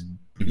compasses,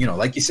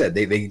 like you said,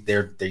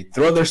 they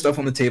throw their stuff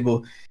on the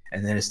table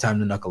and then it's time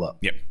to knuckle up.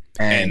 Yep.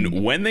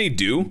 And when they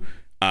do,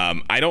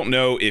 I don't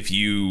know if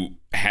you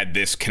had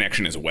this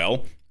connection as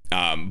well,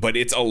 but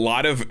it's a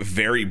lot of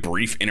very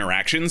brief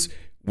interactions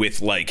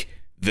with like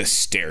the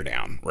stare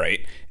down, right?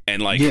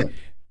 And like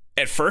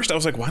at first I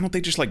was like, why don't they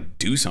just like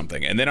do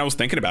something? And then I was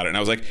thinking about it and I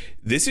was like,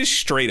 this is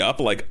straight up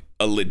like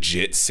a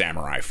legit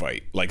samurai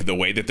fight. Like the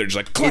way that they're just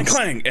like clang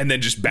clang and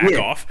then just back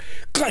off,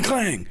 clang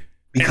clang.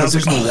 Because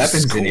there's no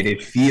weapons in it,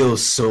 it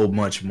feels so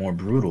much more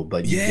brutal.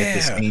 But you get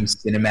the same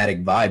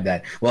cinematic vibe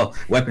that,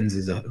 weapons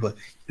is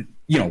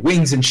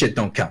wings and shit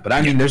don't count. But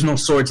I mean, there's no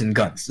swords and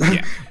guns.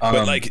 Yeah,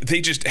 but like they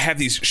just have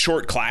these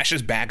short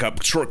clashes,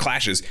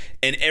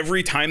 and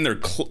every time they're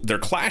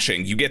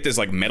clashing, you get this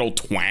like metal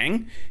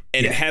twang,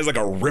 and it has like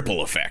a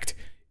ripple effect.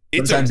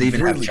 Sometimes they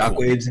even have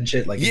shockwaves and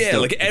shit. Like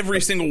like every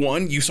single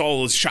one, you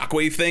saw this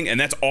shockwave thing, and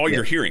that's all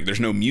you're hearing. There's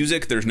no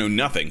music, there's no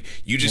nothing.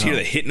 You just hear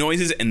the hit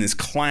noises and this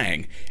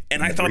clang.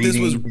 And I thought this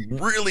was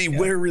really,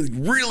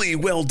 really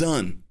well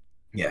done.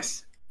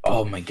 Yes.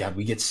 Oh my God,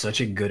 we get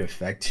such a good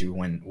effect too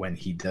when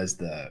he does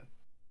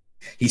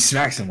he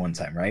smacks him one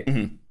time, right?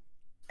 Mm-hmm.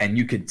 And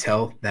you could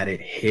tell that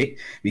it hit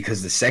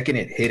because the second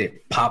it hit,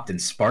 it popped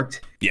and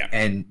sparked. Yeah.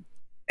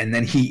 And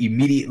then he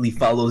immediately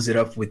follows it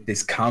up with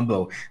this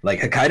combo. Like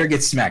Hakaider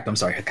gets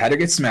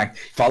smacked,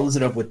 follows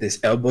it up with this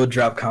elbow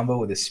drop combo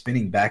with a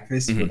spinning back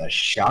fist with a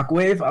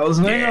shockwave. I was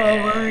like, oh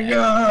my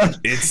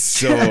God. It's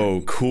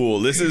so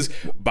cool. This is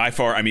by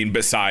far, I mean,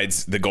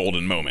 besides the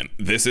golden moment,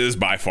 this is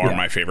by far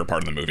my favorite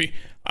part of the movie.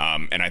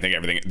 And I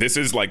think this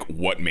is like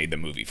what made the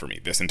movie for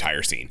me, this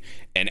entire scene.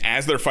 And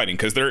as they're fighting,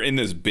 because they're in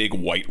this big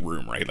white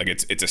room, right? Like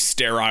it's a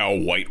sterile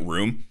white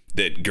room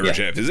that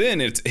Gurdjieff is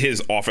in. It's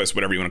his office,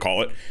 whatever you want to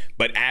call it.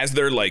 But as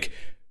they're like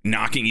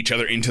knocking each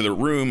other into the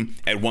room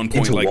at one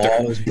point, Into like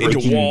walls,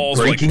 into walls,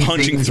 like breaking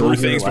punching things through over,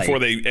 things like- before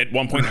they. At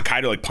one point,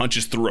 Hokkaido like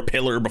punches through a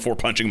pillar before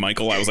punching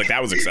Michael. I was like,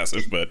 that was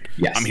excessive, but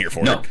Yes. I'm here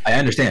for No, it. I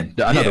understand.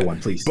 Another Yeah. one,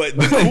 please. But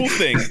the cool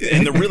thing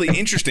and the really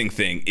interesting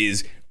thing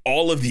is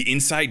all of the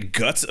inside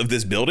guts of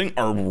this building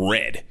are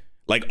red.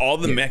 Like all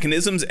the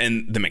mechanisms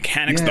and the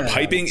mechanics, the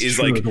piping it's is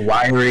true. like the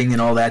wiring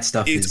and all that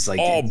stuff it's is like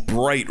all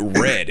bright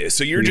red.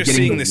 So you're just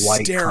getting seeing the this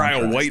white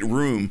sterile contrast. white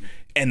room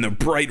and the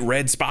bright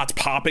red spots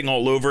popping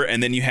all over,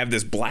 and then you have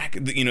this black,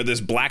 this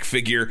black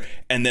figure,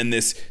 and then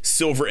this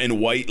silver and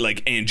white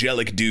like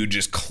angelic dude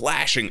just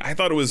clashing. I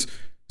thought it was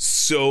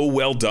so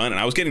well done, and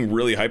I was getting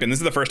really hyped. And this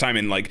is the first time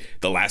in like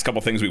the last couple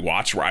things we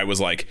watched where I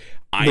was like,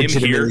 I am here.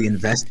 legitimately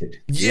invested.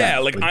 Yeah,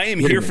 like I am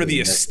here for the legitimately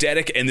invested.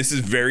 aesthetic, and this is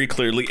very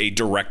clearly a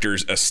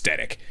director's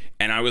aesthetic.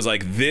 And I was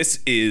like, this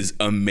is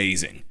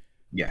amazing.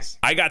 Yes.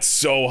 I got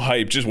so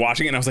hyped just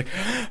watching it, and I was like,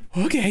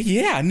 okay,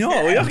 yeah, no,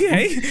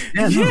 okay,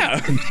 No, yeah.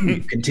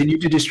 Continue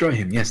to destroy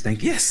him. Yes,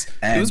 thank you. Yes,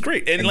 it was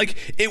great. And like,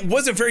 it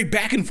was a very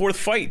back and forth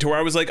fight to where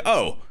I was like,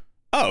 oh,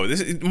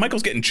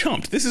 Michael's getting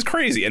chumped. This is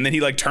crazy. And then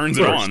he like turns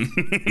it on.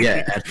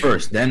 Yeah, at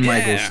first. Then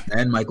Yeah.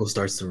 Michael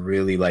starts to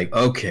really like,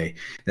 okay.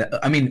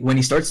 I mean, when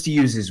he starts to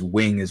use his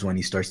wing is when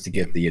he starts to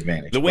get the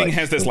advantage. The wing But-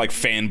 has this like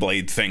fan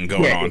blade thing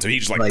going Yeah, on, so he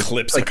just like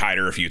clips like-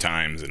 Hokkaido a few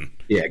times, and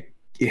yeah,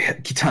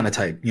 katana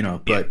type,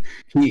 but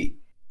he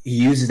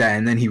uses that,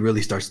 and then he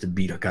really starts to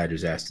beat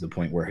Hokkaido's ass to the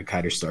point where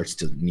Hokkaido starts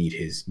to need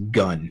his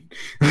gun.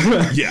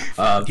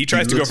 yeah, he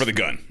tries to go looks- for the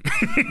gun.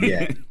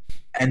 Yeah,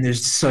 and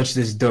there's such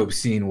this dope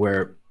scene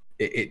where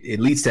it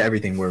leads to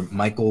everything where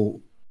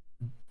Michael,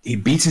 he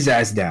beats his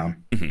ass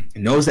down,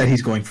 knows that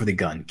he's going for the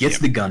gun, gets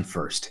the gun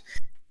first,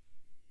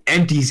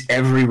 empties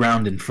every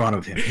round in front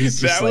of him.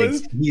 He's just That like,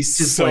 was he's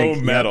just so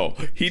like, metal.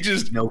 He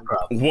just no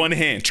problem. one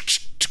hand,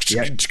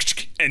 Yep.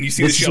 and you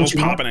see This the is what shells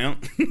you want? popping out.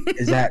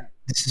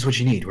 This is what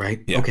you need, right?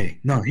 Yeah. Okay,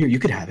 no, here, you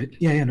could have it.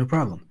 Yeah, no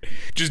problem.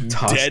 Just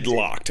Tossed it.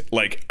 deadlocked,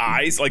 like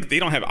eyes, like they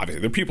don't have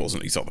obviously their pupils.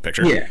 You saw the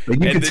picture, Yeah,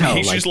 but you and could then tell,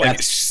 he's like, just like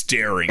that's-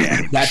 staring at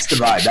him. That's the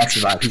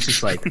vibe. He's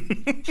just like,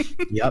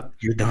 yep,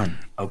 you're done.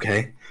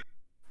 Okay.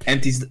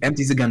 Empties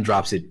the gun,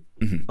 drops it.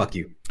 Fuck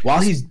you. While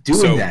he's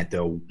doing that,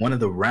 though, one of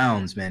the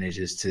rounds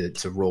manages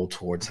to roll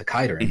towards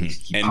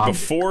Hokkaido. And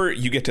before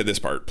you get to this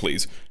part,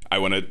 please, I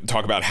want to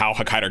talk about how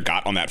Hokkaido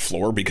got on that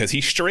floor, because he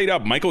straight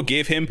up, Michael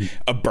gave him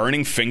a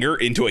burning finger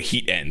into a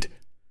heat end.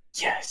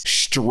 Yes.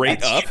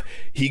 Straight That's up, true.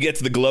 he gets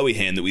the glowy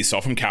hand that we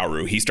saw from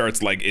Kaoru. He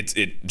starts like it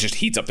just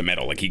heats up the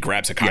metal. Like he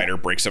grabs Hokkaido,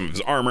 breaks some of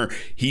his armor,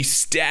 he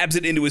stabs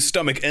it into his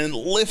stomach and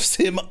lifts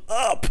him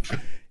up.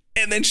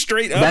 And then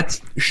straight up,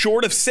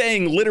 short of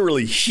saying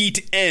literally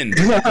heat end,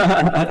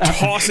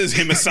 tosses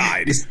him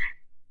aside.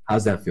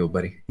 How's that feel,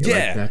 buddy? You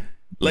Yeah. that?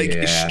 Like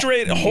Yeah.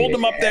 straight, hold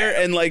him up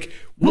there, and like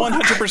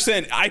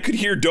 100%, I could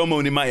hear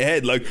Domon in my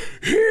head, like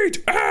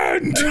heat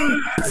end.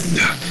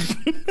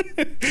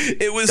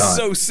 It was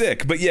so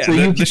sick, but yeah,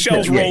 So the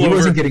shells roll he over.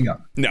 wasn't getting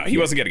up. No, he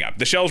wasn't getting up.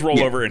 The shells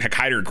roll over, and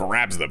Hokkaido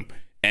grabs them.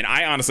 And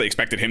I honestly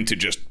expected him to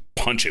just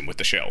punch him with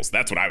the shells.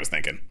 That's what I was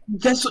thinking.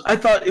 Guess I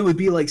thought it would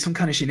be like some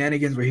kind of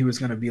shenanigans where he was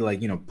gonna be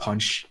like,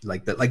 punch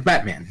like that, like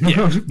Batman.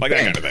 Yeah, like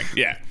that kind of thing.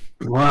 Yeah.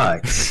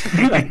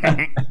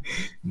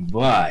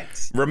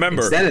 But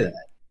Remember, instead of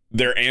that,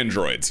 they're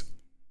androids.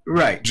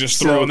 right?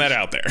 Just throwing that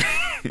out there.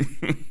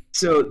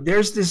 So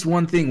there's this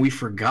one thing we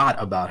forgot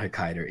about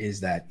Hokkaido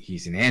is that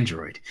he's an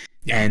android,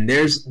 and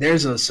there's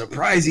a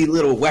surprising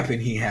little weapon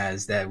he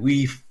has that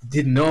we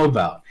didn't know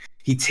about.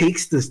 He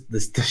takes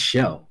the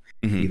shell,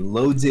 he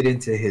loads it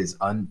into his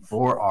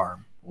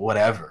forearm,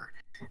 whatever.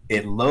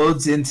 It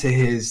loads into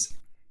his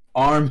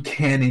arm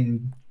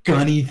cannon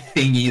gunny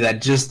thingy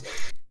that just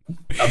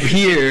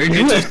appeared.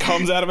 It just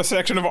comes out of a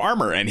section of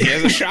armor, and he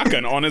has a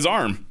shotgun on his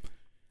arm.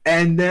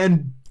 And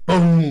then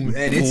boom,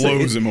 and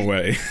Blows him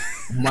away.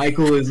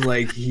 Michael is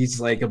like, he's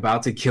like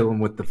about to kill him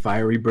with the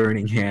fiery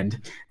burning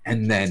hand,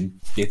 and then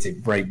gets it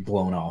right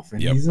blown off,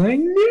 and he's like,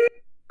 no.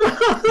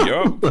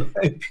 Yup.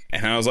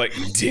 And I was like,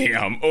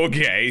 damn,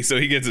 okay. So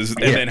he gets his, and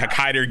then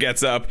Hokkaido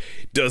gets up,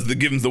 gives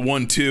him the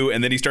 1-2,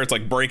 and then he starts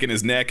like breaking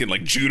his neck and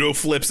like judo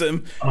flips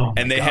him.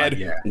 And they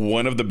had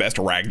one of the best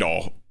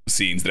ragdoll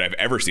scenes that I've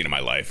ever seen in my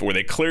life, where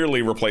they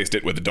clearly replaced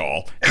it with a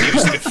doll, and you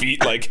just see the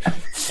feet like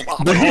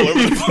flopping all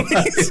over the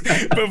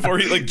place before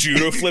he like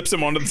judo flips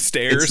him onto the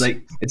stairs.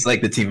 It's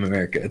like the Team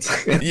America. It's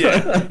like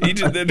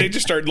they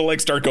just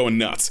start going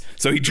nuts.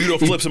 So he judo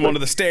flips him onto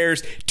the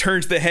stairs,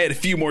 turns the head a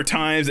few more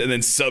times, and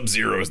then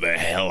Sub-Zeros the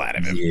hell out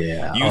of him.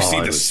 Yeah, you see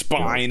the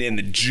spine and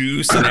the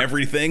juice and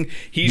everything.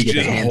 He's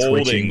just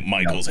holding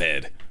Michael's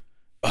head.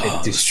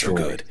 Oh, it's so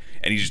good,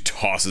 and he just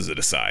tosses it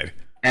aside.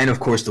 And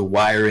of course, the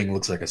wiring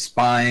looks like a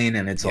spine,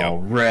 and it's all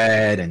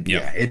red, and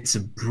it's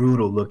a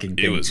brutal looking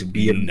thing to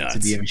be a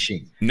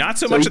machine. Not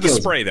so much of the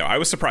spray though. I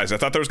was surprised. I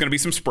thought there was going to be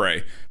some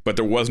spray, but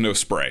there was no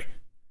spray,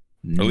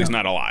 or at least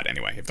not a lot.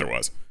 Anyway, if there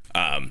was,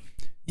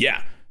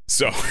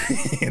 So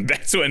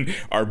that's when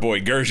our boy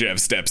Gurdjieff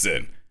steps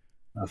in.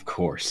 Of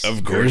course,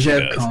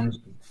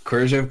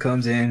 Gurdjieff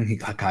comes in.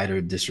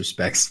 Hokkaido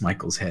disrespects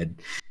Michael's head.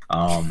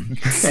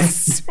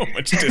 So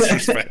much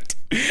disrespect.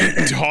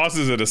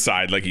 Tosses it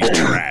aside like he's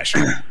trash.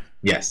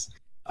 Yes.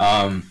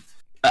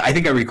 I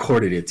think I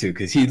recorded it too,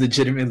 because he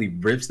legitimately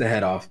rips the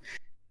head off,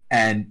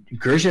 and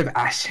Gurdjieff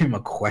asked him a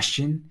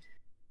question,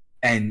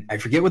 and I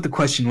forget what the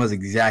question was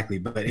exactly,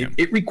 but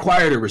it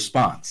required a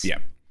response. Yeah.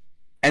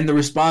 And the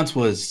response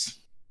was,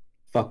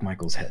 fuck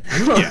Michael's head.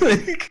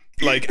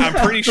 Like, I'm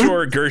pretty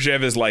sure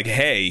Gurdjieff is like,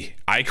 hey,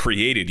 I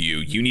created you.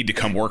 You need to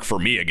come work for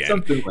me again.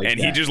 Something like and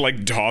that. he just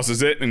like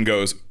tosses it and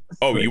goes,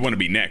 oh, you want to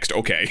be next?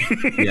 Okay.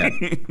 Yeah.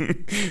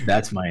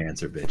 That's my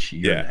answer, bitch.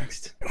 You're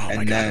next. Oh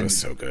my God, it was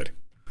so good.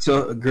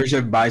 So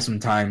Gurdjieff buys some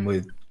time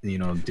with,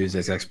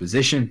 Duzek's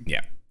exposition.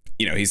 Yeah.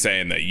 He's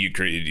saying that you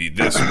created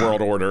this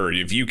world order.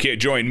 If you can't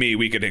join me,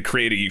 we could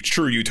create a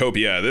true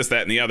utopia, this,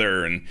 that, and the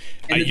other. And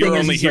you're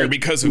only here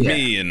because of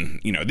me. And,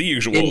 the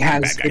usual. It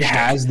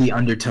has the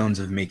undertones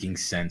of making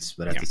sense,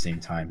 but at the same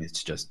time,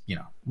 it's just,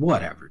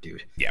 whatever,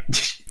 dude. Yeah.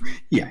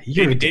 Yeah.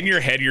 In your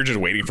head, you're just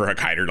waiting for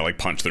Hakaiter to like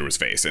punch through his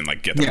face and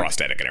like get the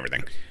prosthetic and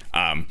everything.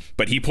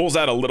 But he pulls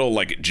out a little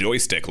like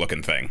joystick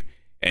looking thing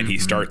and he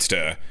starts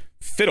to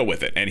fiddle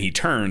with it and he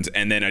turns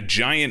and then a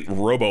giant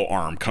robo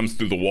arm comes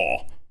through the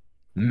wall.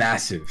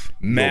 Massive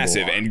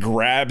and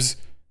grabs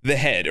the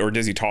head, or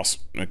does he toss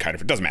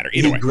Hakaiter? It doesn't matter.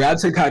 Either way, he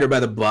grabs Hakaiter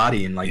by the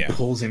body and like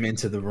pulls him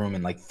into the room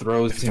and like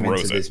throws him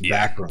into this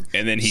back room.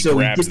 And then he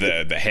grabs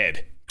the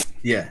head.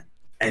 Yeah.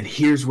 And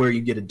here's where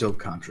you get a dope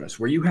contrast.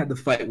 Where you had the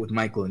fight with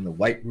Michael in the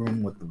white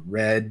room with the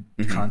red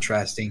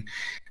contrasting,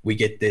 we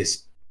get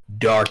this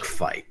dark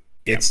fight.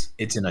 It's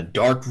in a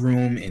dark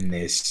room in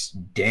this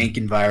dank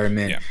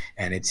environment,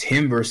 and it's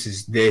him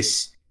versus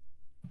this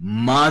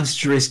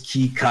monstrous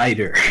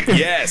Hakaiter.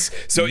 Yes.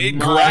 So it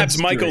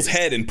grabs Michael's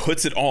head and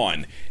puts it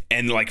on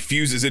and like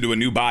fuses into a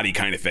new body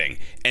kind of thing.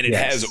 And it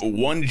has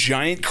one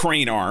giant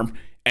crane arm,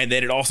 and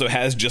then it also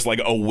has just like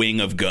a wing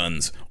of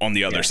guns on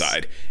the other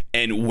side.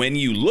 And when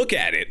you look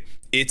at it,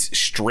 it's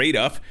straight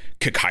up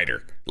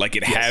Hakaiter. Like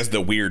it has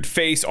the weird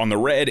face on the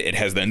red, it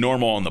has the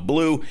normal on the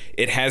blue,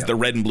 it has the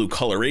red and blue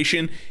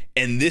coloration.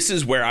 And this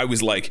is where I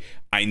was like,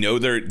 I know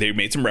they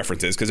made some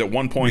references, because at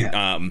one point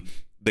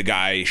the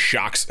guy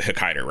shocks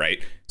Hakaiter, right?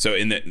 So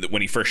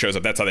when he first shows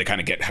up, that's how they kind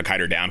of get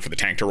Hakaiter down for the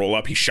tank to roll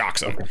up. He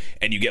shocks him,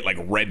 and you get like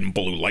red and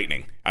blue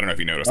lightning. I don't know if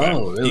you noticed that.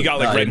 Really? You got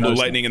like red and blue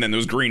lightning, and then there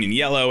was green and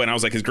yellow. And I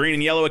was like, is green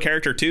and yellow a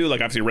character too?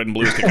 Like obviously red and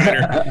blue is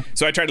Hakaiter.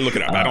 So I tried to look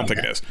it up. I don't think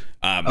it is.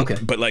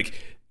 But like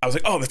I was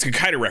like, oh, that's a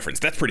Hakaiter reference.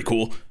 That's pretty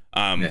cool.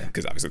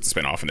 Because obviously it's a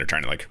spinoff, and they're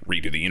trying to like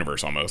redo the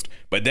universe almost.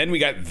 But then we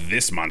got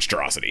this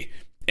monstrosity,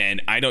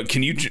 and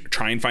can you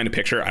try and find a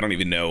picture? I don't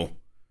even know.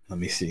 Let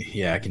me see.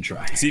 Yeah, I can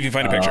try. See if you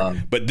find a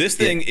picture. But this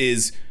thing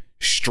is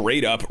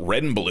straight up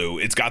red and blue.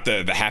 It's got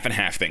the half and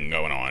half thing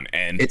going on,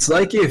 and it's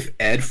like if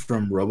Ed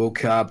from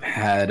RoboCop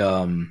had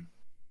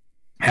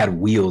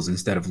wheels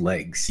instead of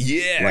legs.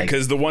 Yeah,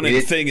 because the one in the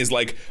thing is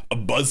like a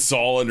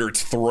buzzsaw under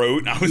its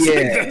throat. I was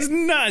like, that's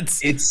nuts.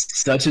 It's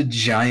such a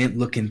giant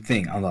looking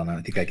thing. Hold on,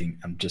 I think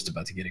I'm just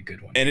about to get a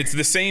good one. And it's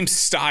the same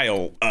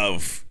style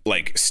of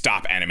like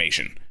stop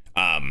animation.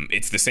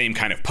 It's the same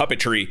kind of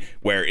puppetry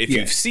where if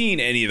you've seen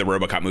any of the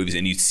RoboCop movies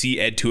and you see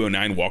Ed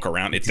 209 walk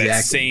around, it's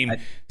that same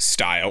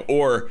style.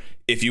 Or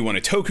if you want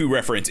a Toku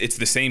reference, it's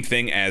the same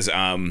thing as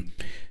Zeto.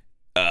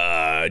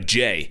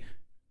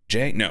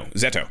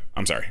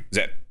 I'm sorry.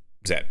 Zet.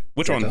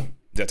 Which Zeto? one?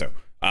 Zeto.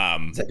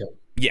 Zeto.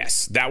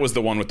 Yes, that was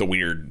the one with the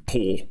weird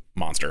pool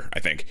monster, I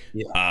think.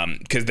 Yeah.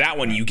 Because that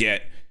one you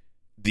get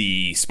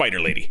the spider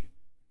lady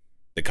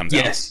that comes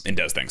out and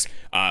does things.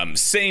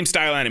 Same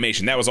style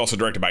animation. That was also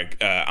directed by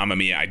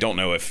Amamiya. I don't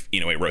know if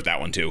Inoue wrote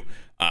that one too,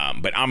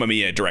 but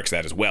Amamiya directs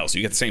that as well. So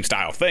you get the same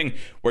style thing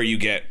where you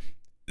get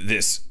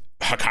this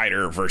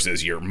Hakaiter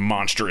versus your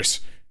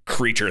monstrous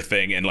creature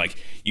thing, and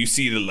like you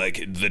see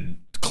the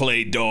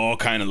clay doll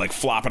kind of like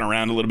flopping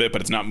around a little bit, but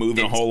it's not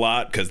moving a whole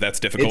lot because that's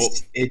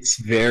difficult. It's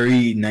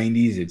very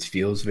 90s. It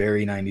feels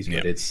very 90s,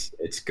 but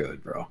it's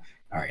good, bro.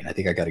 All right, I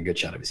think I got a good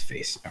shot of his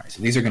face. All right, so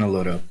these are gonna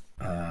load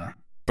up.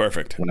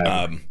 Perfect.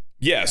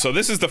 So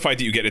this is the fight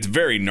that you get. It's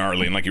very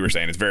gnarly, and like you were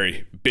saying, it's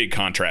very big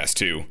contrast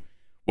to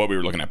what we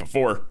were looking at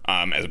before,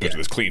 as opposed to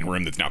this clean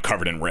room that's now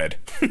covered in red.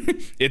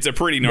 It's a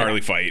pretty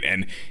gnarly fight,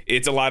 and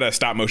it's a lot of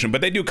stop motion,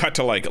 but they do cut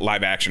to like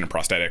live action and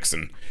prosthetics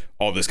and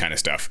all this kind of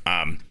stuff.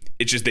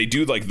 It's just they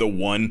do like the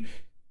one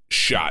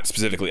shot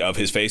specifically of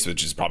his face,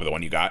 which is probably the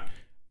one you got,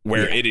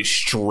 where it is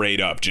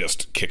straight up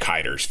just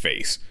Hakaiter's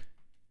face.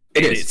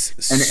 It is,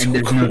 and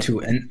there's no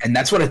two, and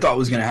that's what I thought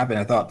was going to happen.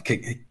 I thought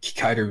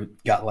Hakaiter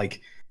got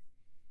like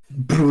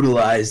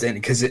brutalized, and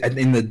because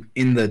in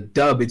the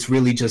dub, it's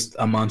really just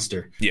a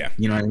monster. Yeah,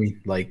 you know what I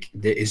mean. Like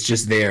it's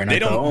just there, and they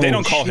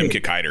don't call him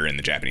Hakaiter in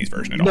the Japanese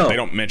version at all. No. They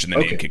don't mention the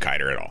name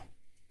Hakaiter at all.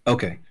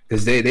 Okay,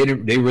 because they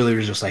really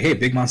were just like, hey,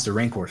 big monster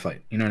Rancor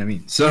fight. You know what I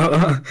mean?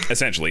 So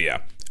essentially, yeah.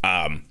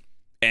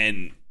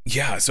 And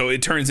yeah, so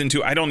it turns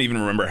into, I don't even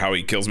remember how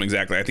he kills him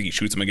exactly. I think he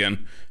shoots him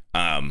again.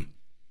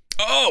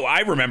 Oh, I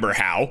remember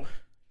how.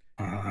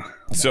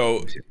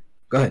 So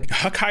go ahead.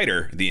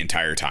 Hakaiter the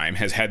entire time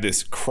has had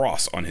this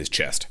cross on his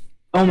chest.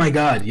 Oh my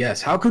God,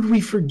 yes. How could we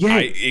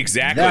forget?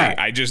 Exactly.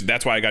 that?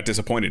 That's why I got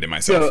disappointed in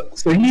myself.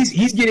 So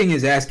he's getting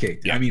his ass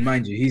kicked. Yeah. I mean,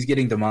 mind you, he's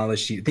getting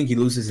demolished. I think he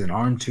loses an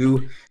arm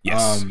too.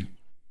 Yes.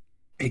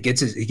 He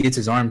gets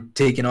his arm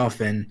taken off,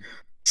 and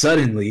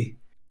suddenly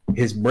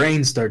his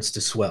brain starts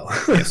to swell.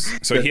 Yes.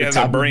 So he has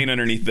a brain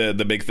underneath the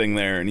big thing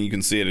there, and you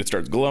can see it. It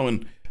starts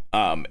glowing.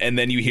 And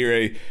then you hear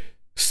a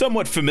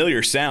somewhat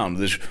familiar sound.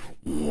 This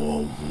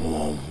whoa,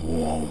 whoa,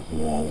 whoa,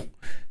 whoa.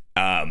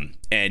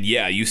 And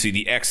yeah, you see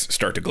the X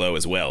start to glow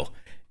as well.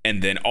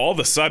 And then all of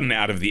a sudden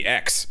out of the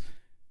X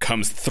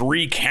comes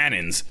 3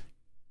 cannons,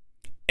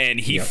 and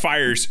he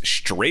fires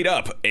straight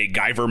up a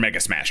Guyver Mega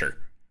Smasher.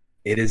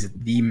 It is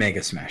the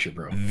Mega Smasher,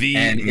 bro.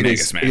 Mega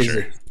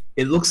Smasher.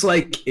 It looks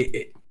like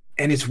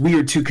and it's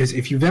weird too, because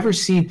if you've ever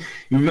seen,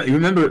 you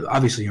remember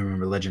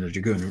Legend of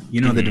Dragoon, you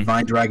know, the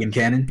Divine Dragon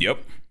Cannon. Yep.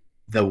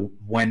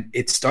 When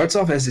it starts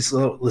off as this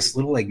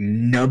little like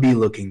nubby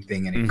looking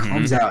thing, and it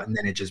comes out, and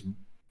then it just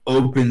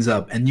opens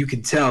up, and you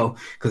can tell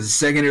because the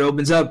second it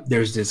opens up,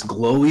 there's this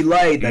glowy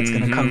light that's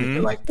gonna come, and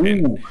you're like,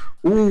 ooh,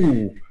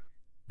 boom.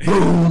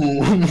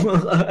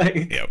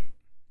 Yep.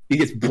 He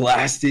gets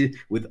blasted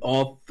with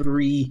all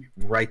 3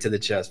 right to the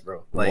chest,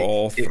 bro. Like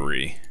all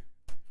 3.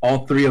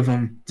 All 3 of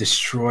them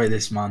destroy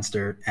this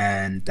monster,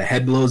 and the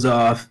head blows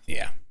off.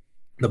 Yeah.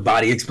 The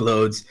body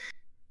explodes,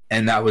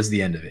 and that was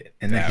the end of it.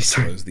 And that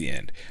was the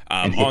end.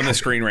 On the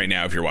screen right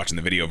now, if you're watching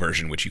the video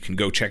version, which you can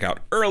go check out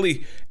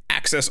early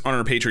access on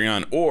our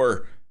Patreon,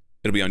 or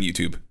it'll be on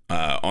YouTube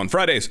on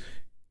Fridays,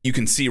 you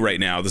can see right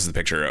now, this is the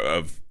picture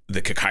of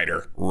the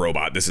Kikaider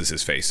robot. This is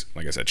his face.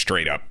 Like I said,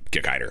 straight up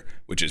Kikaider,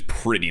 which is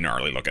pretty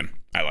gnarly looking.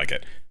 I like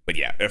it. But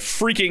yeah, a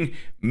freaking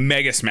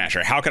Mega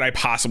Smasher. How could I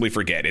possibly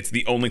forget? It's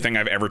the only thing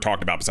I've ever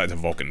talked about besides a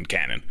Vulcan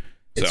cannon.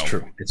 It's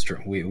true. It's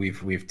true.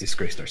 We've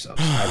disgraced ourselves.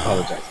 I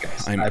apologize,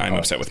 guys. I'm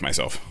upset with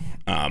myself.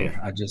 I'm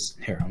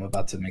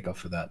about to make up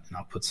for that, and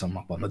I'll put some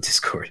up on the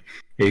Discord.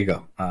 Here you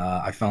go.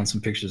 I found some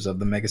pictures of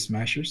the Mega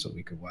Smasher so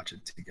we could watch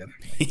it together.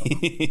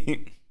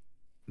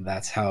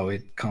 That's how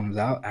it comes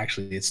out.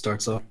 Actually, it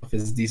starts off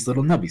as these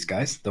little nubbies,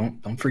 guys.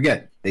 Don't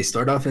forget. They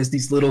start off as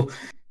these little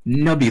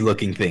nubby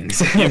looking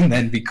things and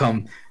then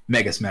become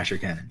Mega Smasher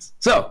cannons.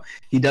 So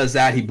he does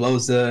that. He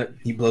blows the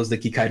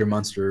Kikaider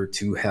monster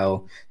to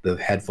hell. The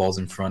head falls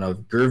in front of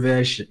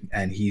Gervesh,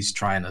 and he's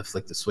trying to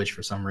flick the switch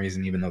for some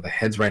reason, even though the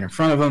head's right in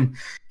front of him.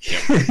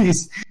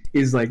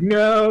 he's like,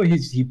 no.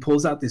 He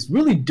pulls out this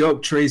really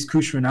dope Trace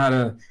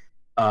Kushranada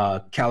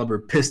caliber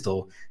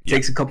pistol.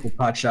 Takes a couple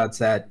pot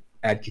shots at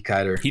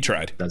Kikaider. He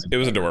tried. It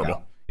was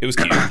adorable. It was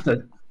cute.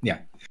 Yeah.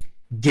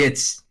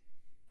 Gets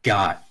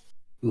got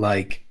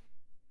by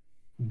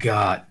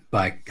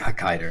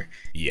Kikaider.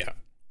 Yeah.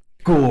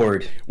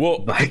 Gored. Well,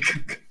 by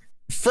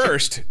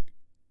first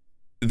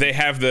they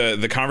have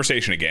the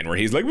conversation again where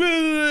he's like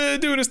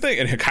doing his thing,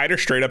 and Kikaider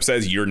straight up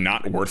says, "You're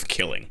not worth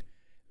killing."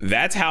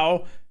 That's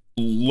how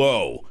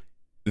low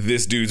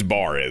this dude's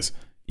bar is.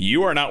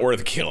 You are not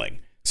worth killing.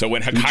 So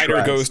when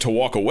Kikaider goes to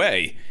walk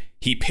away,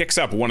 he picks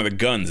up one of the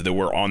guns that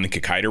were on the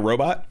Kikaider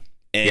robot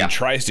and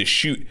tries to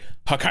shoot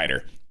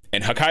Kikaider.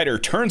 And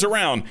Kikaider turns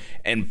around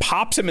and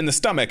pops him in the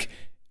stomach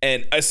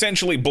and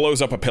essentially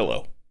blows up a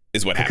pillow,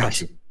 is what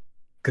happens.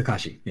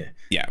 Kakashi, yeah.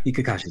 Yeah. He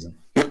Kakashis him.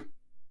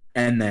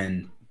 And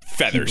then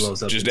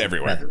feathers just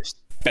everywhere.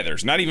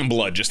 Feathers. Not even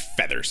blood, just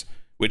feathers.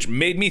 Which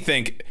made me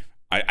think,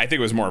 I think it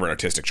was more of an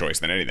artistic choice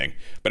than anything.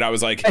 But I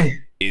was like,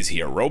 is he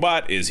a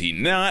robot? Is he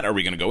not? Are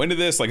we going to go into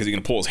this? Like, is he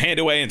going to pull his hand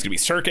away and it's going to be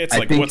circuits?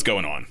 What's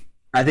going on?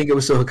 I think it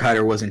was so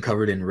Kikaider wasn't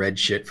covered in red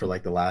shit for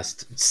like the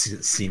last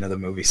scene of the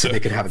movie, so they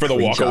could have for the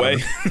walk away.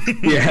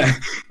 Yeah,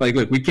 like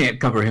look, we can't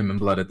cover him in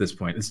blood at this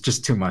point. It's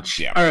just too much.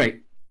 Yeah. All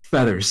right,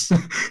 feathers.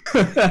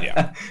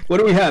 Yeah. What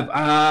do we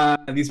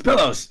have? These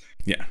pillows.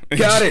 Yeah,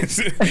 got it.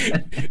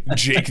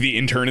 Jake, the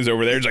intern, is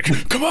over there. He's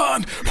like, "Come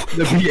on!"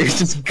 The PA's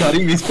just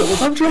cutting these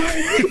pillows. I'm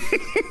trying.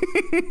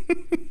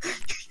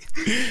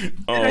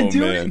 Oh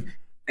man.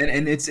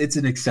 And it's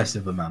an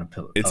excessive amount of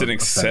pillows. It's an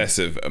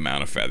excessive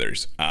amount of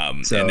feathers.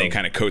 And they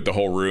kind of coat the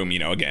whole room. You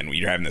know, again,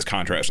 you're having this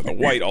contrast with the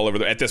white all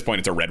over. At this point,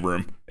 it's a red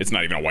room. It's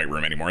not even a white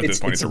room anymore. At this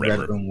point, it's a red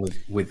room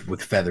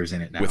with feathers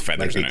in it now. With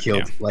feathers in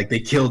it. Like they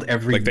killed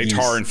every. Like they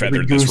tar and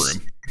feathered this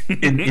room.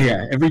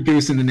 Every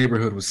goose in the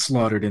neighborhood was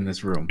slaughtered in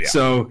this room. Yeah.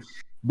 So,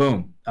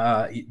 boom.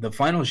 The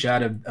final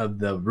shot of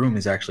the room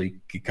is actually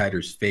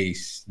Kikaider's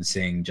face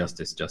saying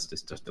 "justice,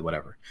 justice, justice,"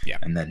 whatever. Yeah.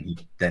 And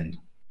then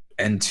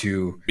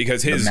into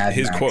because his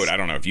quote, I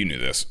don't know if you knew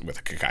this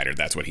with Kikaider,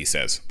 that's what he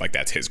says. Like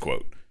that's his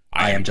quote.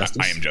 I am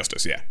justice. I am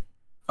justice. Yeah.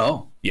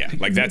 Oh. Yeah.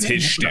 Like that's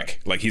his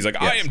shtick. Like he's like,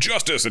 I am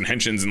justice, and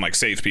henshins and like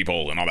saves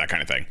people and all that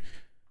kind of thing.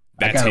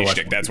 That's his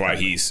shtick. That's why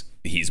he's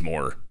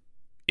more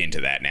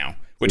into that now,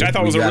 which I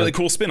thought was a really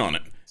cool spin on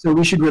it. So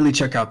we should really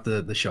check out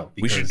the show.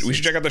 We should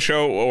check out the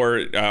show.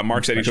 Or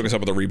Mark said he took us up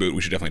with a reboot.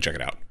 We should definitely check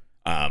it out.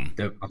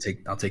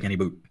 I'll take any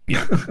boot.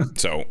 Yeah.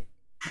 So.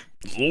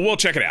 We'll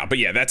check it out, but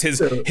yeah, that's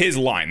his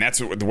line.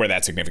 That's where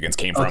that significance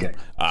came from. Okay.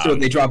 So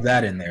they dropped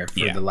that in there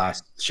for the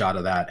last shot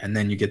of that, and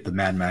then you get the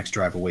Mad Max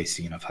drive away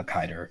scene of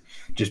Kikaider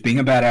just being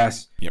a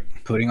badass,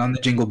 putting on the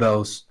jingle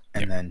bells,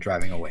 and then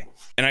driving away.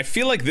 And I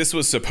feel like this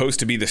was supposed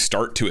to be the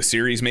start to a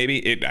series,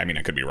 maybe. I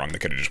could be wrong. They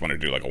could have just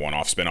wanted to do like a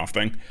one-off spin-off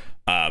thing.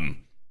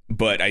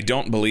 But I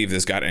don't believe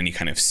this got any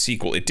kind of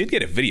sequel. It did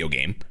get a video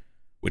game,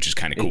 which is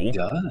kind of cool.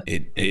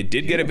 It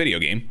did get a video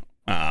game.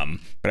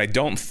 But I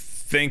don't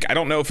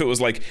know if it was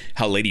like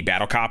how Lady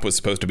Battle Cop was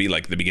supposed to be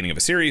like the beginning of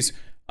a series.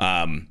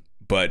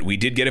 But we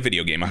did get a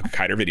video game, a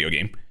Kiter video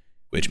game,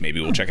 which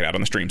maybe we'll check it out on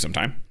the stream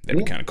sometime. That'd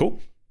be kind of cool.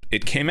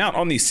 It came out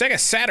on the Sega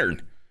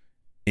Saturn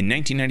in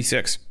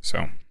 1996.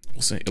 So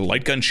we'll say a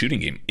light gun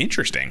shooting game.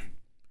 Interesting.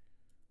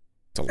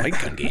 It's a light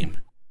gun game.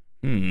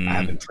 I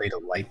haven't played a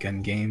light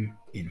gun game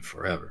in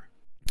forever.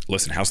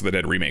 Listen, House of the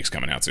Dead remake's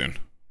coming out soon.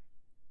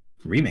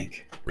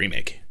 Remake.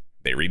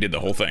 They redid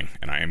the whole thing,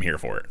 and I am here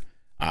for it.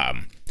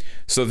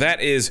 So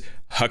that is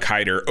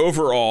Hokkaido.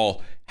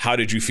 Overall, how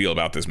did you feel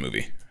about this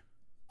movie?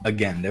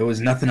 Again, there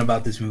was nothing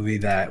about this movie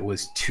that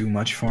was too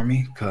much for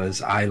me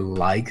because I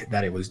like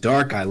that it was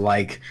dark. I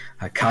like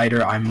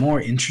Hokkaido. I'm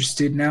more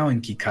interested now in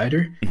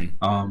Kikaider,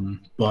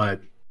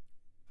 but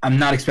I'm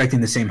not expecting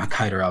the same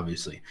Hokkaido,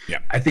 obviously. Yeah.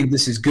 I think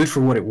this is good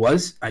for what it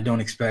was. I don't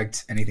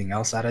expect anything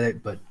else out of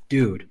it, but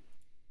dude,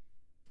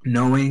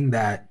 knowing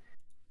that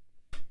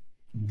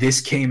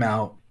this came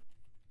out,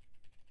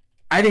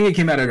 I think it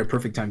came out at a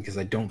perfect time because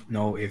I don't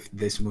know if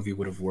this movie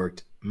would have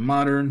worked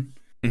modern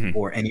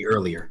or any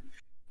earlier.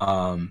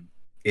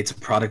 It's a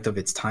product of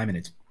its time,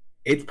 and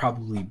it's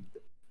probably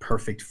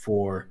perfect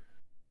for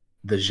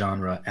the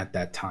genre at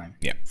that time.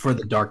 Yeah, for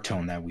the dark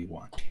tone that we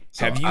want.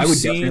 So have you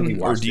seen,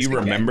 or do you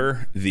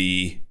remember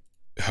the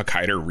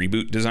Hokkaido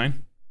reboot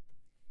design?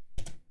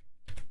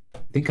 I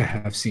think I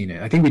have seen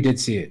it. I think we did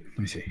see it. Let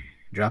me see.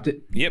 Dropped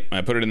it? Yep, I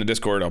put it in the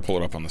Discord. I'll pull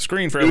it up on the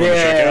scrreen for everyone to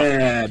check out.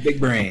 Yeah, big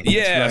brain.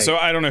 Yeah, right. So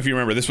I don't know if you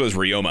remember, this was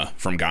Ryoma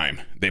from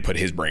Gaim. They put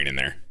his brain in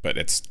there, but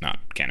it's not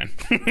canon.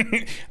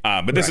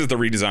 But this is the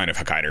redesign of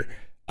Hokkaido.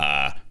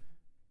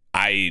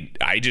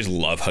 I just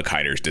love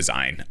Hokkaido's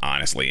design,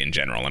 honestly, in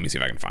general. Let me see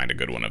if I can find a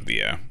good one of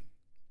the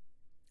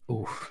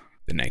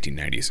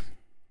 1990s.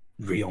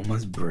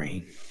 Ryoma's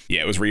brain.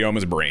 Yeah, it was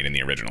Ryoma's brain in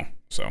the original.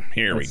 So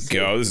here we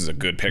go. This is a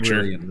good picture.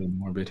 Brilliantly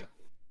morbid.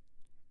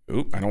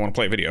 Oop, I don't want to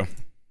play video.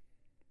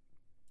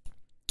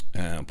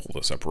 I'll pull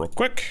this up real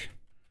quick.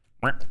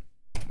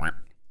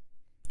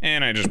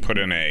 And I just put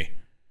in a...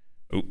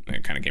 Oop,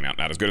 it kind of came out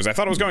not as good as I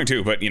thought it was going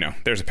to, but,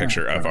 there's a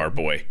picture of our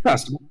boy.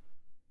 Possible.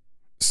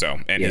 So,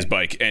 and his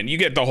bike. And you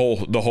get the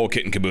whole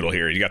kit and caboodle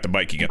here. You got the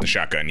bike, you got the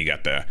shotgun, you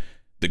got the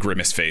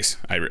Grimace face.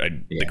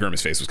 The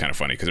Grimace face was kind of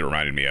funny because it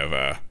reminded me of...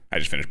 I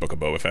just finished Book of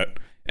Boba Fett,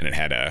 and it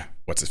had...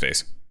 what's his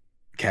face?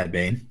 Cad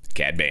Bane.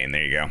 Cad Bane,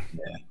 there you go.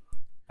 Yeah.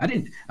 I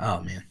didn't... Oh,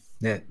 man.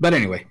 Yeah. But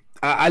anyway...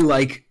 I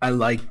like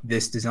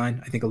this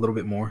design. I think a little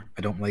bit more.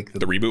 I don't like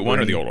the reboot one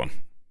or the old one.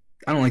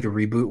 I don't like the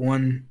reboot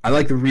one. I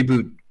like the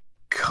reboot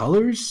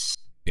colors.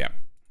 Yeah.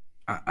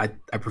 I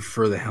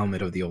prefer the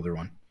helmet of the older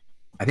one.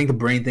 I think the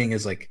brain thing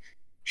is like,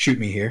 shoot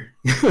me here.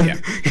 Yeah.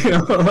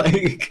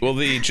 Well,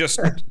 just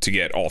to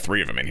get all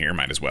three of them in here,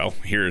 might as well.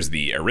 Here's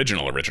the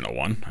original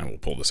one. I will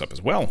pull this up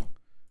as well.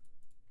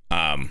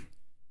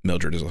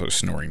 Mildred is also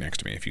snoring next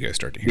to me. If you guys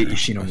start to hear the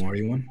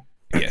Ishinomori one.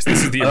 Yes,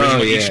 this is the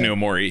original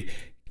Ishinomori.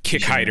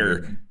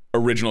 Kikaider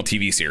original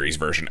TV series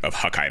version of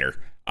Hokkaido.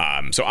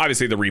 So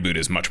obviously the reboot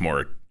is much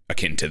more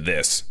akin to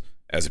this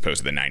as opposed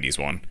to the 90s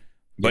one.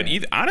 But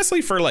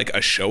honestly, for like a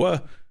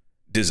Showa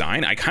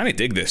design, I kind of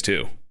dig this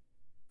too.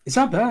 It's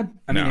not bad.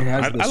 I mean, it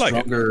has the like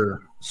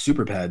stronger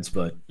super pads,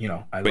 but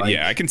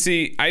I can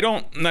see.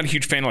 I'm not a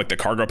huge fan of like the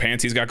cargo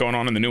pants he's got going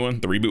on in the new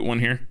one, the reboot one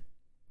here.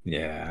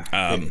 Yeah.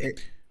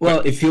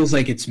 It feels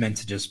like it's meant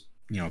to just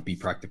be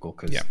practical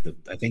because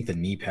I think the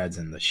knee pads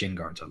and the shin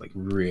guards are like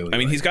really. I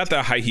mean, he's got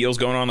the high heels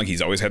going on, like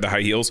he's always had the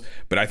high heels.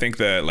 But I think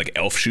the like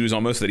elf shoes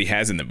almost that he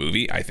has in the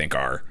movie, I think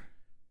are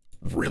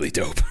really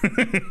dope.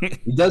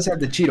 He does have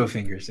the Cheeto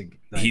fingers.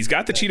 He's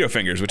got the Cheeto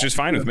fingers, which is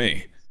fine with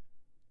me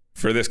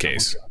for this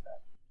case.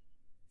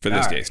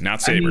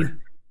 Not Saber. I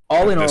mean,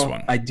 all in all,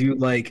 one. I do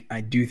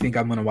think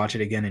I'm gonna watch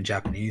it again in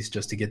Japanese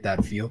just to get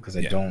that feel because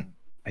I don't.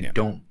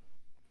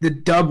 The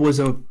dub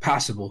was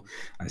passable.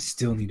 I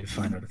still need to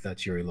find out if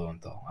that's Yuri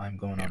Lowenthal. I'm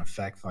going on a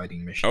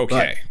fact-fighting mission.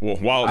 Okay. Well,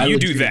 while you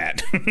do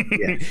that.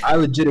 I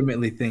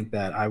legitimately think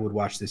that I would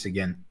watch this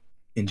again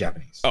in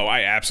Japanese. Oh,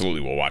 I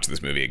absolutely will watch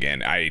this movie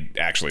again. I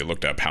actually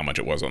looked up how much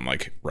it was on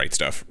like Right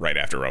Stuff right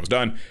after I was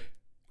done.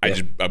 I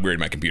just upgraded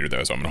my computer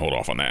though, so I'm going to hold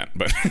off on that.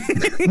 But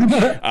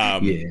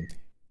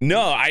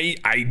no,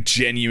 I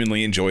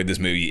genuinely enjoyed this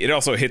movie. It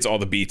also hits all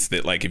the beats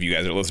that, like, if you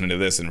guys are listening to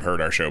this and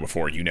heard our show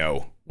before,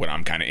 what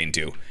I'm kind of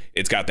into.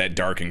 It's got that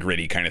dark and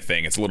gritty kind of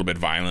thing. It's a little bit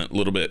violent, a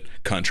little bit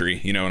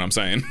country. You know what I'm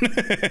saying?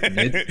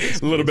 A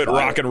little bit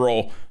rock and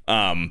roll.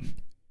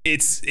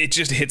 It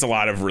just hits a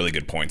lot of really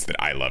good points that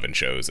I love in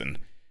shows, and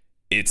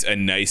it's a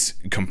nice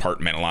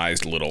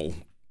compartmentalized little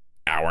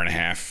hour and a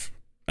half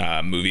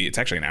movie. It's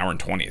actually an hour and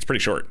 20. It's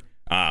pretty short.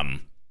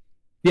 And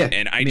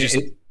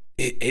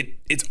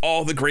it's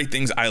all the great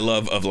things I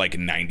love of like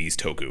 90s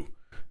toku.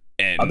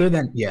 And other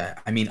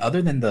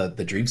than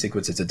the dream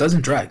sequences, it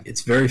doesn't drag.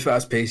 It's very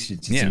fast paced.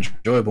 It's an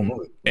enjoyable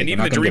movie. Like, and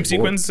even the dream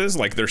sequences,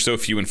 like they're so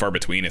few and far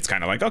between. It's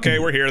kind of like, okay,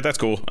 we're here. That's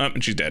cool.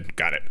 And she's dead.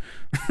 Got it.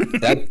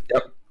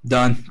 Yep,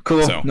 done.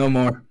 Cool. So, no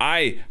more.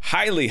 I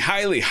highly,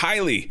 highly,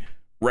 highly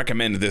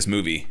recommend this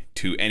movie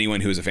to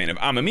anyone who is a fan of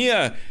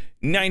Amamiya,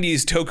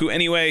 90s toku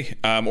anyway,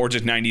 or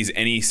just 90s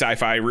any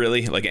sci-fi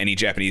really, like any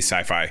Japanese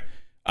sci-fi.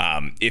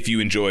 If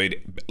you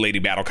enjoyed Lady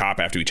Battle Cop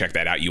after we check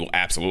that out, you will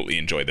absolutely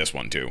enjoy this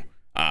one too.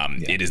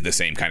 It is the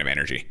same kind of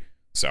energy.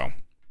 So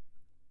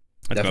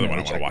that's another one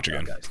I want to watch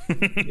again.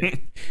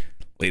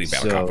 Lady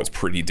Battle Cop was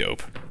pretty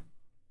dope.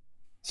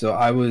 So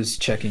I was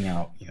checking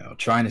out,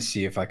 trying to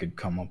see if I could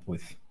come up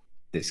with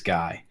this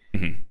guy.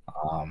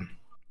 Mm-hmm.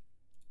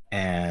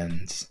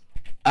 And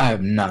I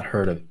have not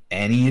heard of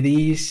any of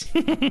these.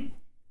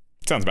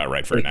 Sounds about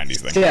right for a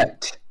 90s thing.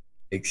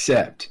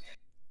 Except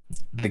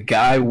the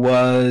guy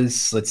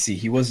was, let's see,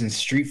 he was in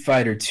Street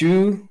Fighter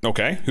 2.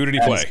 Okay. Who did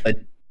he play?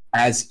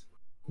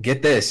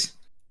 Get this,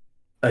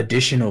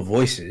 additional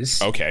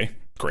voices. Okay,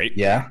 great.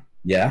 Yeah.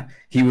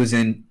 He was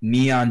in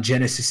Neon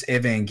Genesis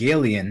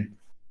Evangelion,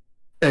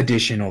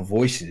 additional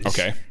voices.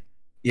 Okay.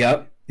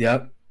 Yep.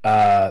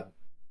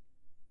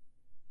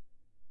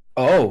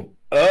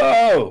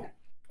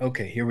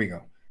 Okay, here we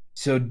go.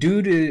 So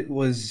dude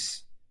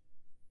was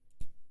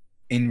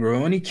in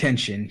Rurouni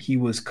Kenshin. He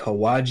was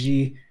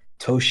Kawaji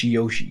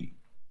Toshiyoshi.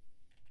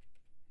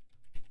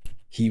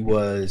 He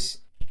was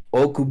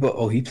Okubo.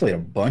 Oh, he played a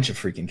bunch of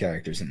freaking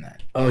characters in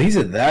that. Oh, he's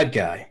that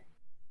guy.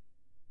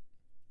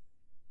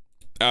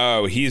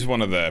 Oh, he's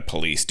one of the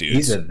police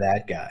dudes. He's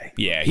that guy.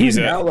 Yeah, he's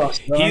an outlaw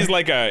star. He's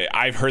like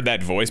I've heard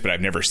that voice, but I've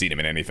never seen him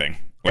in anything.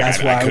 Like,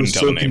 That's why I was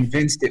so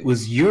convinced it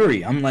was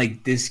Yuri. I'm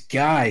like, this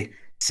guy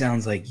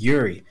sounds like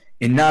Yuri.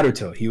 In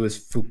Naruto, he was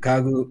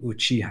Fukagu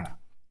Uchiha.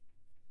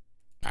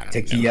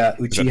 Tekiya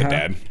Uchiha. Is that the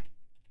dad?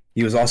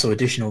 He was also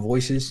additional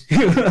voices.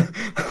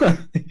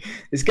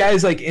 This guy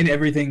is like in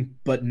everything,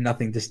 but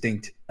nothing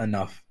distinct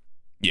enough.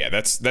 Yeah,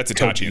 that's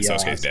Itachi and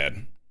Sasuke's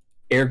dad.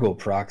 Ergo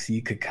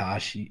Proxy,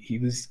 Kakashi. He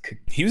was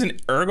in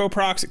Ergo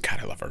Proxy.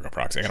 God, I love Ergo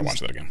Proxy. I gotta watch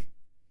that again.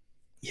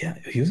 Yeah,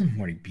 he was in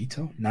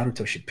Moribito,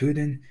 Naruto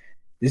Shippuden.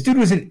 This dude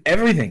was in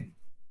everything,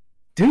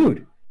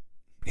 dude.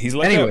 He's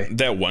like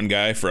that one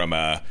guy from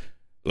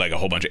like a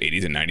whole bunch of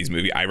 80s and 90s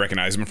movie. I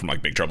recognize him from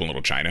like Big Trouble in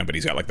Little China, but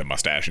he's got like the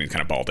mustache and he's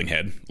kind of balding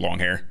head, long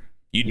hair.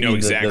 You know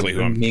exactly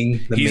who I'm.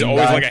 He's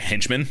always guy. Like a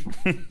henchman.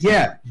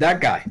 Yeah,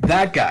 that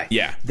guy.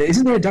 Yeah.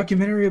 Isn't there a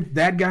documentary of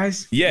bad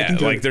guys? Yeah,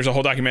 like there's a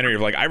whole documentary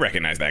of like I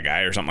recognize that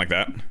guy or something like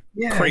that.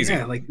 Yeah, crazy.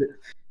 Yeah, like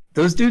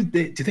those dudes.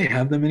 Do they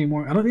have them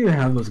anymore? I don't think they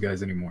have those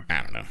guys anymore.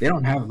 I don't know. They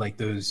don't have like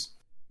those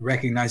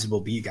recognizable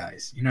B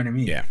guys. You know what I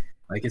mean? Yeah.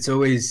 Like it's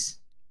always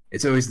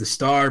the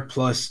star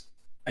plus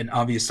an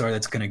obvious star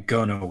that's gonna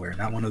go nowhere.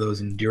 Not one of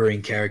those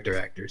enduring character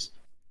actors.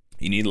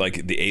 You need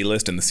like the A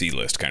list and the C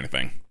list kind of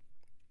thing.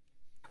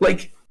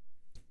 Like,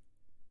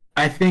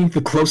 I think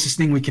the closest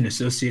thing we can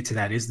associate to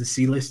that is the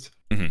C-list.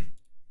 Mm-hmm.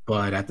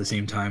 But at the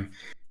same time,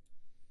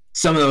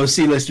 some of those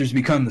C-listers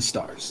become the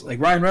stars. Like,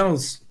 Ryan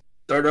Reynolds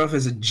started off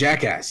as a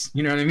jackass.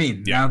 You know what I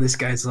mean? Yeah. Now this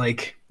guy's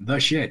like the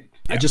shit.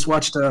 Yeah. I just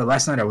watched,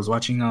 last night I was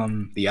watching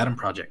The Adam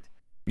Project.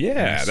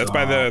 Yeah, that's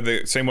by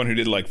the same one who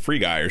did like Free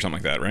Guy or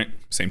something like that, right?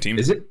 Same team?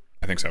 Is it?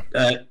 I think so.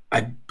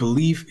 I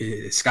believe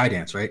it's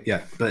Skydance, right?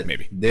 Yeah, but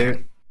maybe.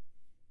 The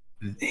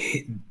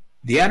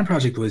Adam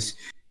Project was...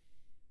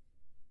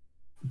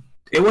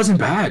 It wasn't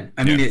bad.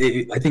 I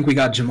mean, I think we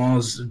got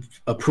Jamal's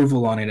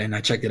approval on it, and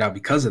I checked it out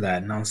because of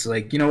that. And I was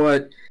like, you know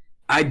what?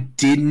 I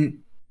didn't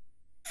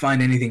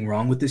find anything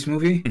wrong with this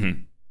movie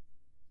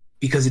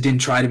because it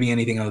didn't try to be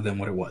anything other than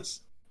what it was.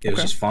 It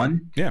was just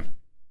fun. Yeah.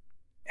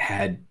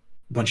 Had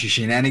a bunch of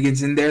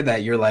shenanigans in there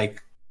that you're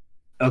like,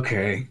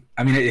 okay.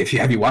 I mean,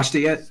 have you watched it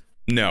yet?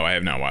 No, I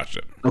have not watched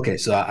it. Okay,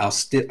 so I'll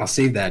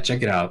save that.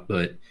 Check it out.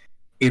 But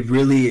it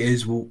really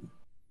is an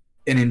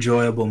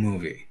enjoyable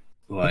movie.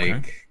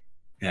 Like.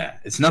 Yeah,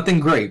 it's nothing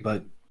great,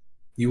 but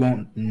you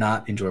won't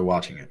not enjoy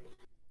watching it.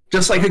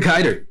 Just like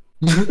Hokkaido.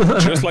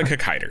 Just like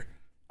Hokkaido.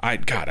 I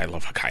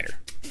love Hokkaido.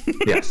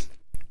 Yes.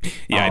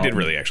 Yeah, I did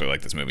really actually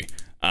like this movie.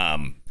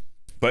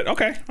 But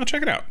okay, I'll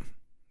check it out.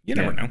 You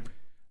never know.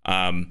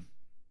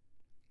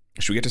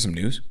 Should we get to some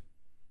news?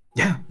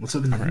 Yeah, what's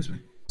up in the news,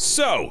 man?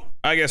 So,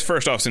 I guess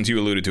first off, since you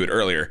alluded to it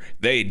earlier,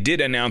 they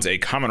did announce a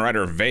Kamen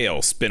Rider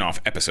Veil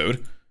spin-off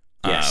episode.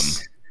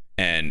 Yes.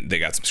 And they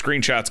got some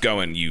screenshots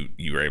going. You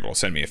were able to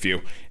send me a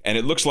few. And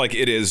it looks like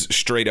it is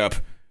straight up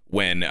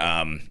when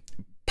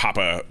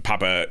Papa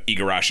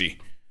Igarashi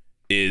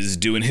is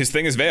doing his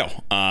thing as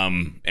Veil.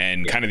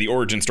 And kind of the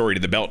origin story to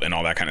the belt and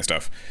all that kind of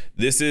stuff.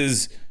 This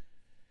is...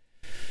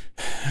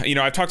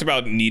 I've talked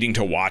about needing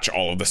to watch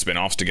all of the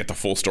spinoffs to get the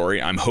full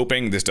story. I'm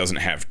hoping this doesn't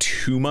have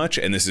too much.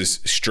 And this is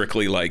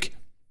strictly like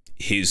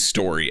his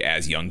story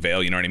as young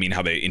Veil. You know what I mean?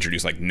 How they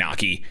introduce like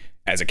Naki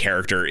as a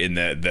character in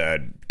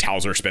the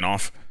Towser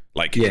spinoff.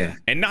 Like, yeah.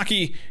 And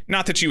Naki,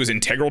 not that she was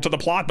integral to the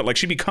plot, but like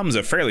she becomes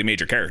a fairly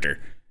major character.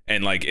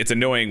 And like, it's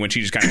annoying when she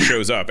just kind of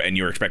shows up and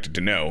you're expected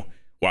to know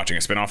watching a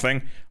spinoff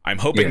thing. I'm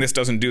hoping this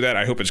doesn't do that.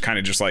 I hope it's kind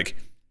of just like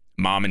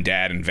Mom and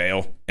Dad and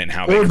Vale and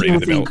how they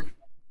created the belt.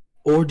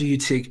 Or do you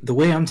take the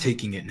way I'm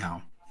taking it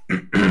now?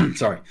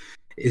 Sorry,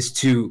 is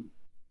to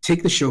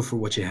take the show for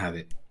what you have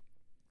it,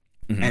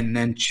 and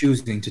then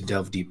choosing to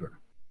delve deeper.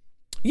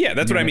 Yeah,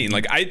 that's what I mean.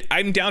 Like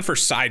I'm down for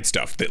side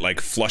stuff that like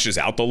flushes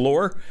out the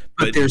lore,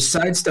 but there's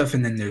side stuff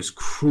and then there's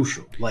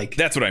crucial. Like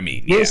that's what I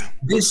mean.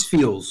 This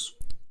feels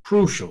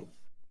crucial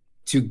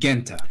to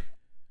Genta.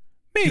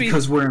 Maybe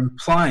because we're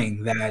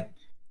implying that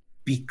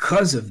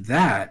because of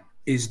that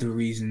is the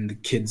reason the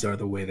kids are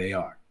the way they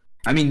are.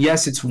 I mean,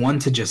 yes, it's one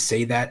to just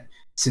say that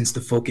since the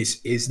focus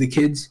is the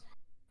kids,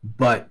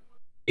 but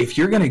if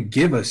you're going to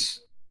give us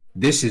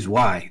this is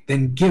why,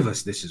 then give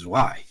us this is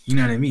why. You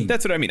know what I mean?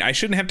 That's what I mean. I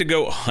shouldn't have to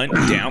go hunt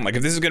down. Like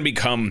if this is going to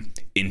become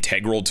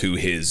integral to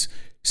his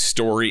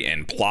story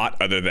and plot,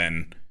 other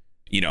than,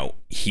 you know,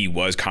 he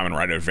was Kamen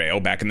Rider Vale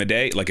back in the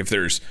day. Like if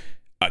there's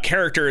a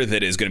character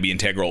that is going to be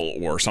integral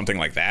or something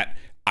like that,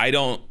 I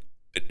don't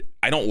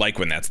like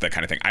when that's that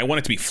kind of thing. I want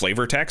it to be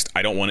flavor text.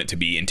 I don't want it to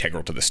be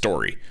integral to the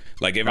story.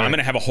 Like if I'm going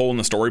to have a hole in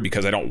the story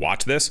because I don't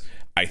watch this,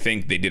 I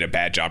think they did a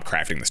bad job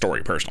crafting the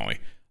story personally.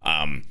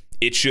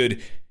 It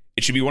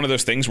should be one of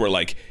those things where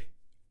like,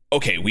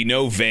 okay, we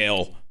know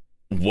Vale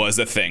was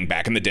a thing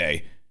back in the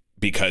day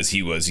because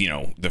he was, you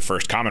know, the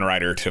first Kamen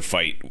Rider to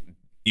fight,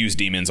 use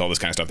demons, all this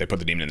kind of stuff. They put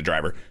the demon in the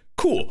driver.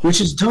 Cool. Which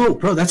is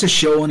dope, bro. That's a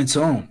show on its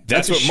own.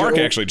 That's what Mark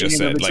actually just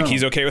said. Like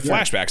he's okay with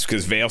flashbacks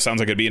because Vale sounds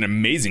like it'd be an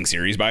amazing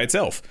series by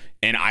itself.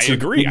 And I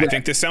agree. I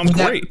think this sounds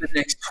great. The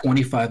next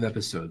 25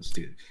 episodes,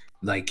 dude.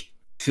 Like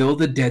fill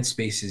the dead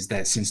spaces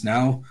that since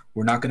now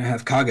we're not going to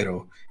have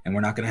Kagero and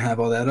we're not going to have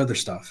all that other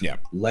stuff. Yeah.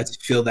 Let's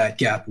fill that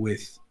gap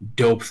with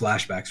dope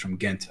flashbacks from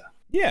Genta.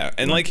 Yeah.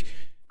 And like,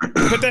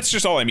 but that's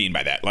just all I mean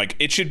by that. Like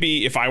it should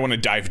be, if I want to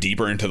dive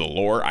deeper into the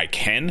lore, I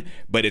can,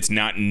 but it's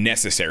not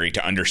necessary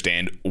to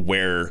understand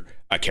where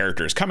a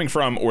character is coming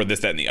from or this,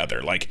 that, and the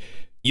other. Like,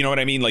 you know what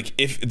I mean? Like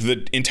if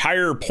the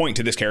entire point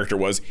to this character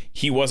was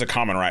he was a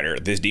Kamen Rider,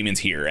 this demon's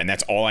here, and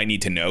that's all I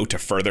need to know to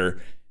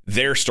further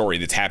their story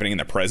that's happening in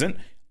the present,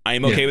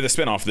 I'm okay with a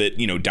spinoff that,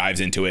 you know, dives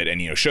into it and,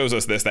 you know, shows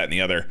us this, that, and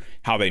the other,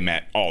 how they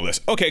met, all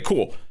this. Okay,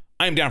 cool.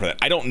 I'm down for that.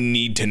 I don't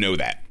need to know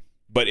that.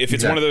 But if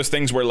it's one of those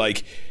things where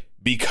like,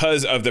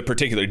 because of the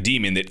particular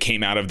demon that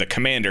came out of the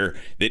commander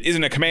that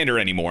isn't a commander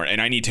anymore, and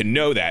I need to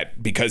know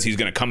that because he's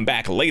going to come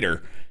back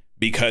later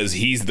because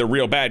he's the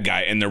real bad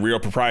guy and the real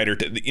proprietor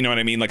to, you know what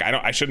I mean? Like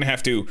I shouldn't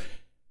have to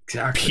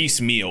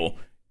piecemeal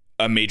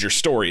a major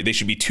story. They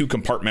should be two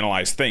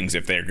compartmentalized things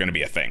if they're going to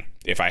be a thing.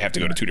 If I have to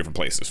go to two different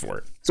places for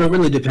it. So it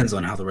really depends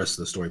on how the rest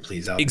of the story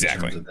plays out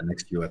exactly in terms of the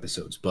next few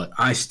episodes. But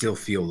I still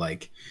feel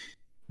like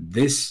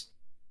this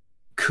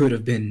could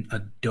have been a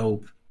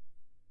dope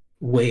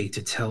way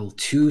to tell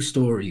two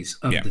stories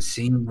of the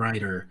same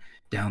writer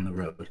down the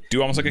road.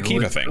 Do almost like a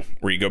Kiva thing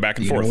where you go back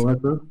and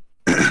forth.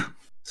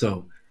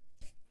 So,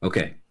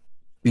 okay.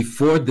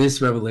 Before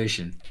this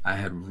revelation, I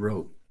had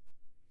wrote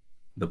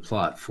the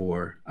plot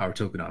for our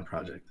Tokudon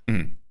project.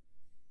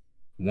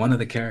 One of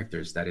the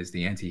characters that is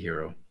the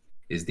anti-hero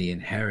is the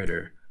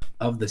inheritor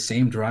of the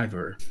same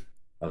driver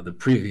of the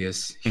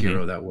previous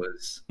hero that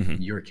was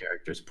your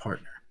character's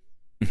partner.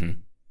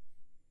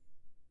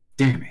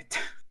 Damn it.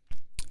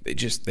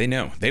 They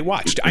know. They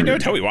watched. I know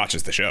Toei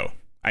watches the show.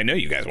 I know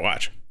you guys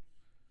watch.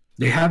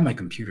 They have my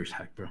computers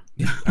hacked, bro.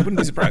 I wouldn't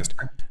be surprised.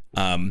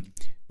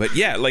 But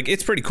yeah, like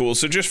it's pretty cool.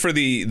 So just for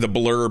the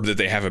blurb that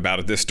they have about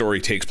it, this story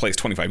takes place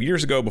 25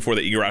 years ago before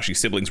the Igarashi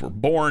siblings were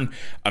born.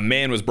 A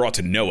man was brought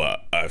to NOAA,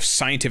 a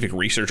scientific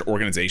research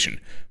organization,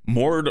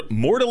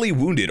 mortally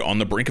wounded on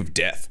the brink of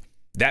death.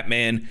 That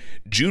man,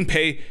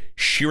 Junpei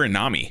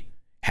Shiranami,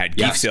 had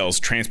geek cells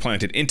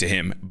transplanted into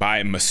him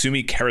by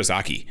Masumi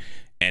Karazaki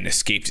and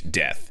escaped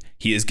death.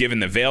 He is given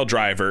the Veil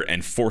driver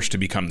and forced to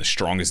become the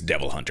strongest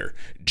devil hunter,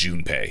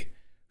 Junpei,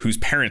 whose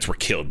parents were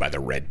killed by the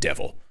Red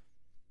Devil.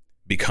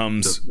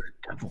 Becomes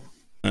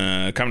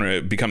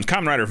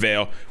Kamen Rider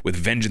Vale with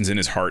vengeance in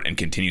his heart and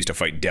continues to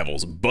fight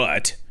devils.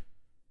 But,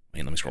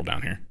 let me scroll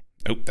down here.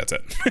 Oh, that's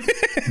it.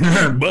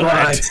 But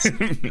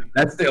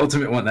that's the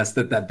ultimate one. That's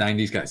that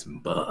 90s guys.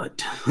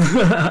 But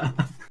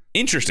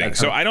interesting.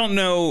 So I don't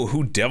know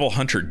who Devil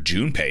Hunter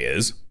Junpei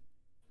is.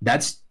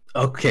 That's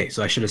okay.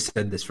 So I should have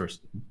said this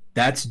first.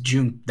 That's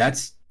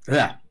Junpei.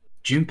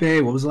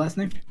 What was the last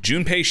name?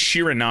 Junpei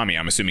Shiranami,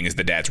 I'm assuming, is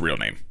the dad's real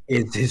name.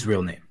 It's his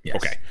real name. Yes.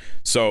 Okay.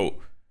 So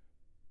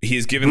he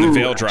is given the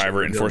Veil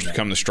driver and forced to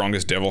become the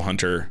strongest devil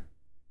hunter,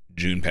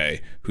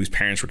 Junpei, whose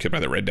parents were killed by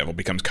the Red Devil,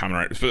 becomes Kamen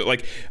Rider. But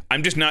like,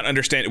 I'm just not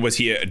understanding. Was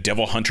he a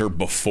devil hunter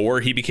before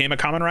he became a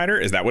Kamen Rider?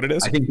 Is that what it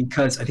is? I think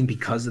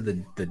because of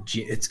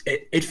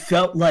it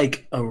felt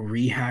like a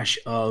rehash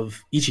of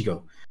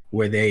Ichigo,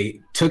 where they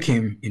took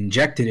him,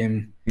 injected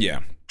him,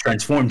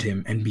 transformed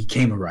him, and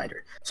became a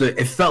rider. So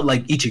it felt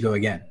like Ichigo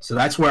again. So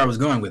that's where I was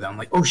going with it. I'm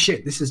like, oh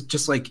shit, this is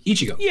just like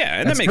Ichigo. Yeah,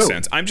 and that makes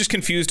sense. I'm just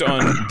confused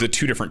on the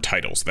two different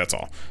titles. That's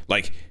all.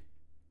 Like,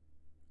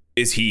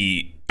 is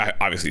he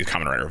obviously a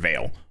Kamen Rider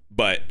Veil,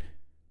 but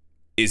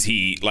is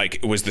he like,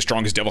 was the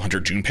strongest Devil Hunter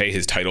Junpei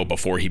his title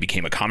before he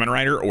became a Kamen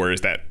Rider, or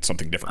is that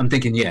something different? I'm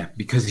thinking, yeah,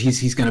 because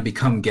he's going to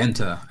become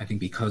Genta, I think,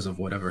 because of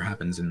whatever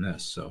happens in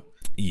this. So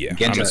yeah,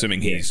 Genta, I'm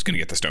assuming he's going to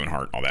get the Stone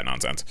Heart, all that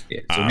nonsense.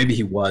 Yeah, so maybe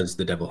he was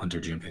the Devil Hunter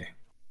Junpei,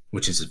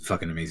 which is a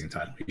fucking amazing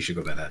title. You should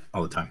go by that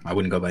all the time. I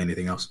wouldn't go by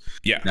anything else.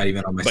 Yeah, not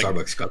even on my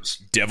Starbucks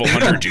cups. Devil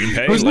Hunter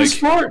Junpei. Who's like,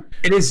 sport?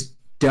 It is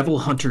Devil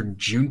Hunter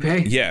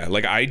Junpei. Yeah,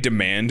 like I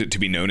demand to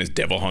be known as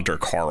Devil Hunter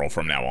Carl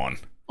from now on.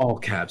 All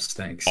caps,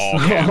 thanks. All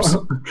caps.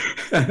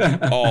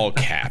 All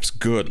caps.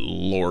 Good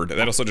Lord.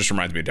 That also just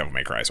reminds me of Devil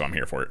May Cry, so I'm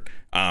here for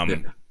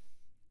it.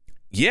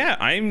 Yeah,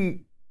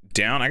 I'm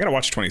down. I got to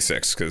watch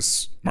 26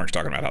 because Mark's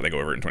talking about how they go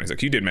over it in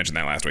 26. You did mention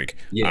that last week.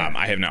 Yeah.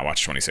 I have not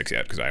watched 26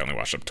 yet because I only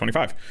watched up to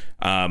 25.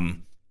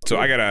 So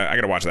I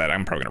gotta watch that.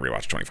 I'm probably going to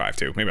rewatch 25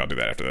 too. Maybe I'll do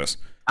that after this.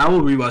 I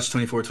will rewatch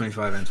 24,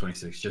 25, and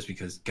 26 just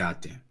because,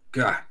 goddamn.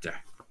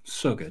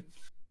 So good.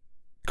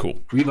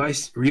 Cool.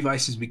 Revice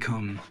has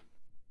become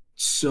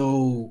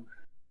so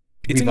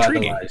it's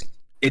revitalized.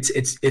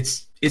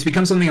 Intriguing. It's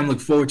become something I'm looking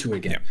forward to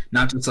again. Yeah.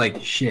 Not just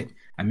like, shit,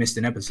 I missed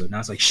an episode.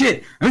 Now it's like,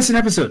 shit, I missed an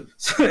episode.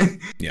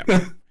 Yeah.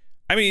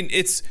 I mean,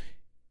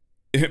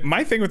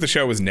 my thing with the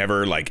show was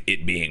never like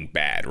it being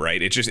bad,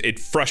 right? It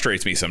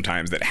frustrates me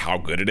sometimes that how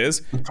good it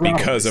is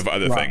because of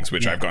other things,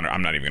 which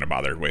I'm not even going to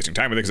bother wasting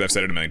time with it because I've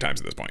said it a million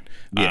times at this point.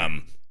 Yeah.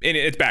 And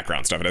it's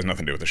background stuff. It has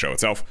nothing to do with the show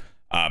itself,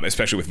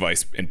 especially with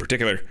Vice in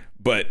particular.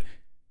 But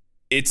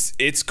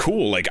it's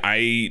cool. Like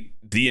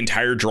the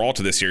entire draw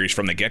to this series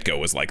from the get-go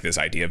was like this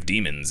idea of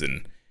demons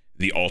and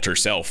the alter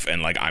self,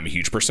 and like I'm a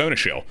huge Persona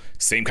shill.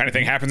 Same kind of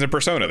thing happens in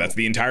Persona. That's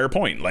the entire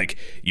point. Like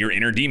your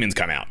inner demons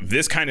come out.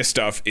 This kind of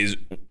stuff is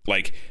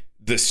like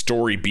the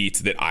story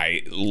beats that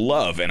I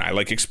love and I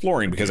like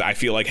exploring because I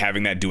feel like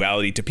having that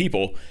duality to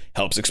people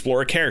helps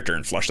explore a character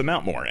and flush them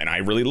out more. And I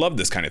really love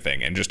this kind of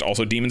thing. And just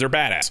also demons are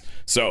badass.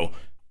 So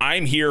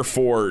I'm here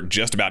for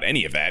just about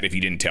any of that. If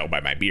you didn't tell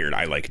by my beard,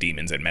 I like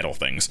demons and metal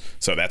things.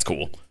 So that's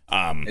cool.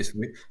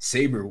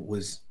 Saber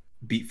was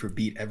beat for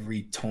beat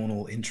every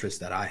tonal interest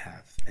that I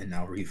have, and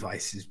now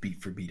Revice is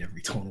beat for beat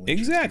every tonal interest.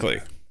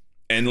 Exactly.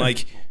 And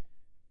like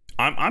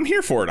I'm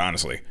here for it,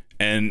 honestly.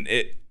 And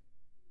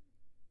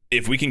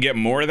if we can get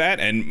more of that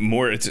and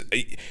more,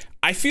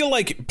 I feel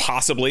like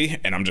possibly,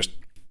 and I'm just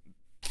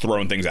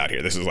throwing things out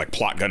here, this is like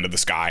plot gun to the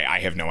sky, I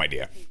have no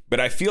idea, but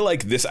I feel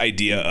like this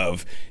idea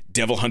of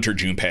Devil Hunter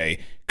Junpei,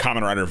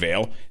 Kamen Rider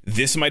Veil,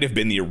 this might have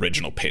been the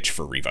original pitch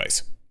for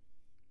Revice.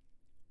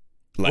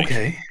 Like,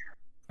 okay,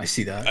 I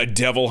see that. A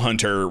Devil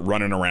Hunter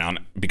running around,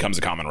 becomes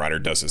a Kamen Rider,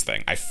 does his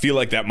thing. I feel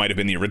like that might have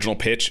been the original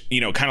pitch.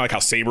 You know, kind of like how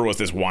Saber was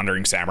this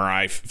wandering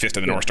samurai, Fist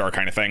of the North Star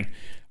kind of thing.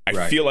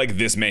 I feel like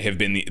this may have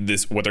been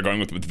what they're going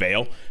with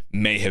Veil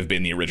may have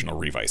been the original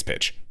Revice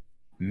pitch.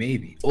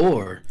 Maybe.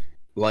 Or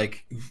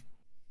like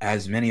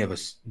as many of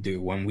us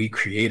do when we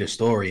create a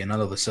story and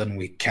all of a sudden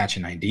we catch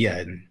an idea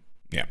and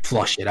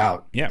flush it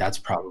out. Yeah. That's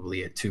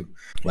probably it too.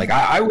 Like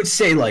I would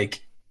say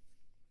like,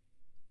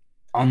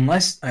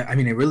 unless, I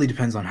mean, it really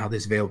depends on how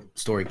this Veil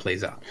story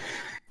plays out.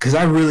 Because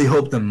I really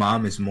hope the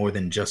mom is more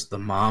than just the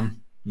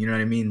mom. You know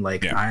what I mean?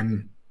 Like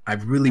I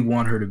really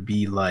want her to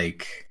be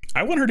like,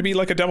 I want her to be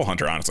like a Devil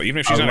Hunter, honestly, even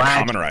if she's not a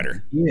Kamen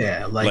Rider.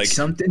 Yeah, like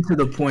something to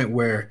the point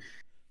where,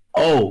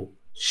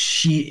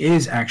 she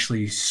is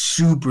actually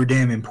super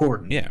damn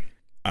important. Yeah.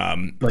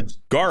 But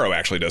Garo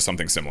actually does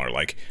something similar.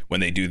 Like when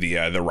they do the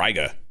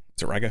Raiga.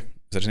 Is it Raiga? Is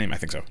that his name? I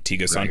think so.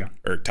 Tiga's son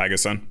or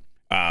Taiga's son.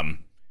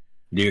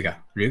 Ryuga.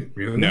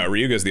 No,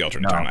 Ryuga is the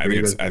alternate timeline.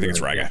 I think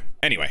it's Raiga.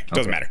 Anyway, it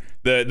doesn't matter.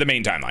 The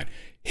main timeline.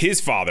 His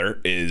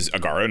father is a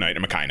Garo Knight, a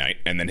Makai Knight,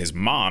 and then his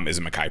mom is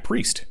a Makai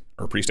priest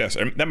or priestess.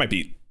 That might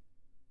be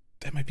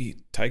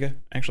Taiga,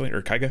 actually,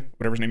 or Kaiga,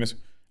 whatever his name is.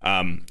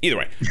 Either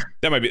way,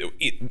 that might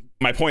be.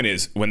 My point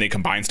is, when they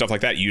combine stuff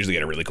like that, you usually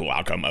get a really cool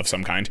outcome of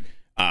some kind.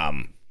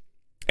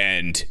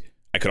 And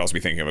I could also be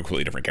thinking of a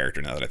completely different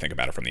character now that I think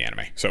about it from the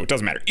anime. So it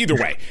doesn't matter. Either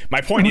way,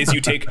 my point is,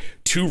 you take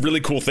two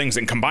really cool things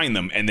and combine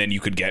them, and then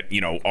you could get,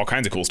 all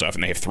kinds of cool stuff.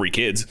 And they have 3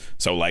 kids,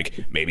 so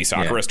like maybe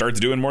Sakura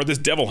starts doing more of this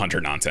Devil Hunter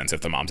nonsense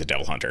if the mom's a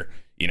Devil Hunter.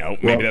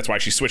 Maybe that's why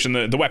she's switching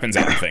the weapons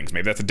out and things.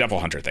 Maybe that's a Devil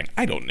Hunter thing.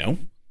 I don't know.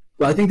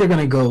 Well, I think they're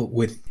gonna go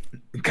with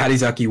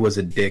Karizaki was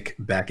a dick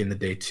back in the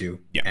day too,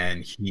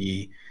 and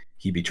he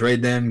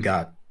betrayed them,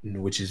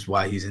 which is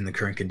why he's in the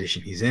current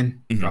condition he's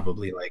in. Mm-hmm.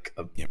 Probably like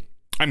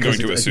I'm going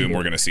to assume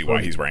we're gonna see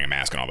why he's wearing a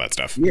mask and all that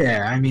stuff.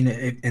 Yeah, I mean,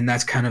 and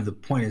that's kind of the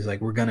point. Is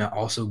like we're gonna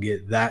also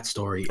get that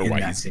story in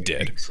that same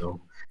thing. So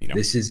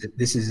this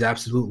is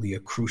absolutely a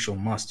crucial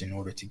must in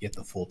order to get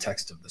the full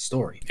text of the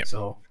story. Yep.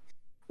 So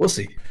we'll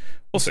see.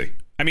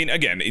 I mean,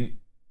 again,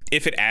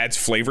 if it adds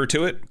flavor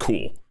to it,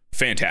 cool.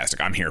 Fantastic.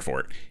 I'm here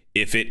for it.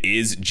 If it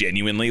is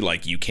genuinely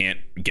like you can't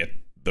get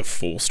the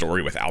full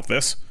story without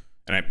this,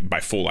 and by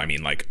full I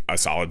mean like a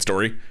solid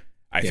story,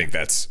 I think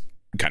that's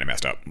kind of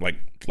messed up. Like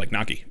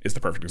Naki is the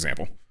perfect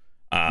example.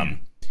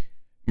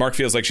 Mark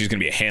feels like she's going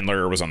to be a handler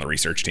or was on the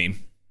research team.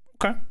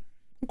 Okay.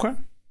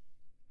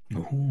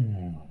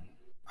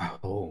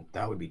 Oh,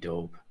 that would be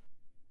dope.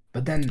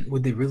 But then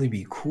would they really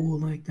be cool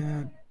like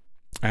that?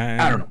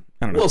 I don't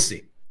know. We'll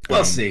see.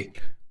 We'll see.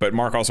 But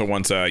Mark also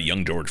wants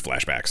young George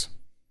flashbacks.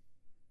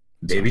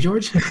 Baby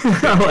George?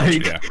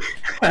 Like... Yeah.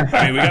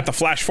 I mean, we got the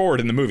flash forward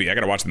in the movie. I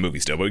got to watch the movie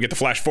still, but we get the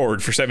flash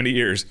forward for 70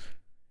 years.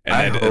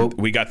 And then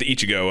we got the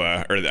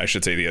Ichigo, or I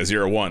should say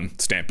the 01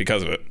 stamp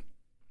because of it.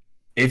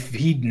 If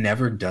he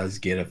never does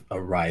get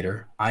a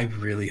rider, I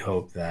really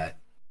hope that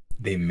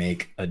they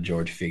make a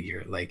George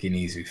figure, like an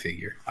Izu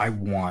figure. I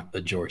want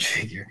a George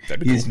figure.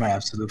 He's my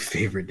absolute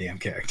favorite damn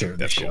character in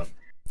the show. Cool.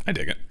 I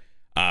dig it.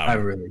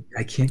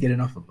 I can't get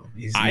enough of him.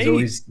 He's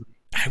always...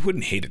 I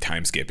wouldn't hate a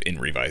time skip in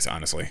Revise,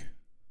 honestly.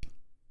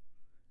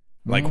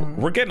 Like,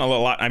 we're getting a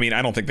lot. I mean,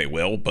 I don't think they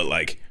will, but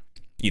like,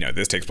 you know,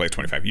 this takes place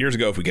 25 years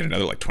ago. If we get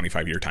another like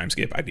 25-year time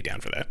skip, I'd be down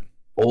for that.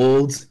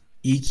 Old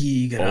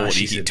Iki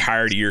Igarashi.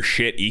 Tired of your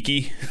shit,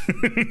 Iki.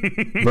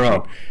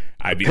 Bro,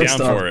 I'd be down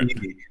for it.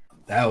 Iki.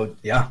 That would,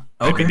 yeah.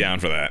 Okay. I'd be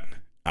down for that.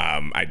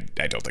 I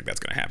don't think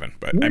that's gonna happen,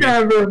 but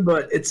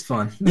but it's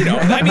fun. You know,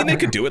 I mean, they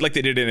could do it like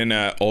they did it in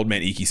Old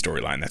Man Iki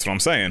storyline. That's what I'm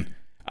saying.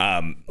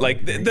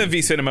 Like the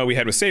V Cinema we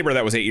had with Saber,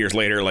 that was 8 years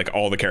later. Like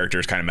all the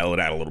characters kind of mellowed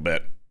out a little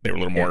bit. They were a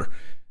little more,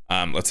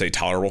 let's say,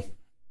 tolerable.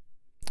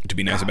 To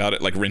be nice about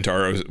it, like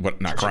Rintaro was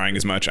not crying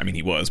as much. I mean,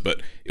 he was,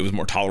 but it was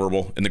more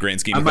tolerable in the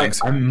grand scheme of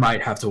things. I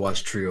might have to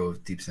watch Trio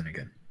of Deep Sin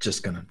again.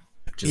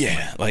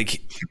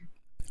 Like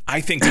I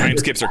think time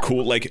skips are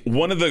cool. Like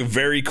one of the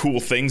very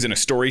cool things in a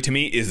story to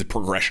me is the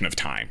progression of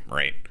time,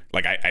 right?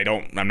 Like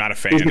I'm not a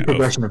fan of the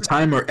progression of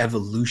time or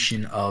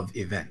evolution of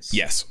events.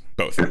 Yes,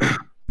 both.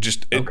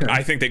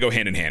 I think they go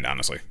hand in hand,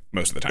 honestly,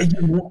 most of the time.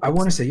 I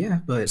want to say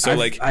but so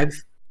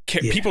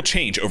people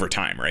change over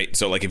time, right?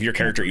 So like if your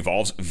character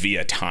evolves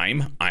via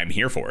time, I'm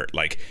here for it.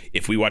 Like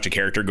if we watch a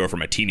character go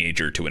from a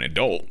teenager to an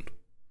adult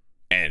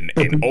and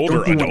an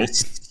older adult, want to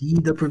see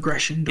the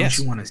progression? Don't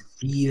you want to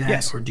see that?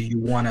 Yes. Or do you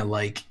want to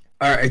like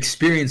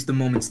experience the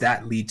moments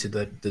that lead to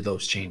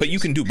those changes? But you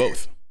can do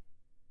both,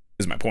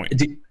 is my point.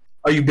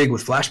 Are you big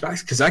with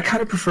flashbacks? Because I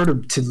kind of prefer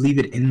to leave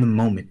it in the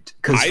moment.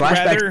 I'd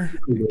rather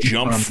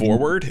jump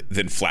forward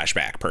than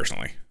flashback,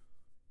 personally.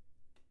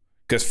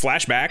 Because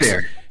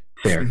flashbacks...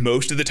 Fair.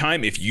 Most of the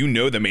time, if you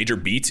know the major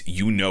beats,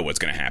 you know what's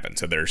going to happen.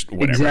 So there's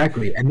whatever.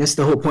 Exactly. And that's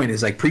the whole point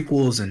is like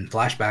prequels and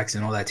flashbacks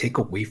and all that take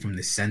away from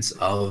the sense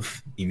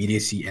of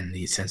immediacy and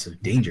the sense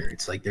of danger.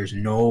 It's like there's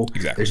no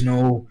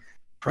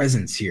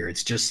presence here.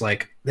 It's just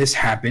like this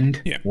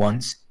happened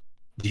once.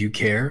 Do you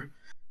care?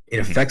 It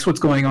affects what's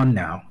going on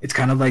now. It's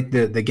kind of like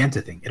the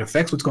Genta thing. It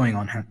affects what's going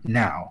on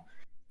now,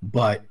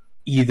 but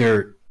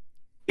either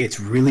it's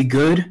really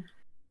good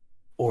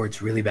or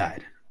it's really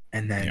bad.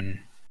 And then...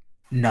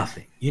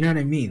 nothing. You know what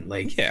I mean?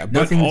 Like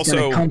nothing's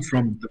gonna come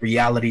from the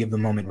reality of the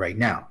moment right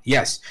now.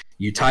 Yes,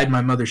 you tied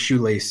my mother's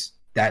shoelace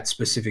that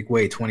specific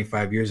way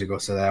 25 years ago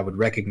so that I would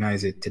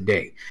recognize it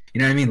today. You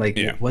know what I mean? Like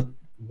what?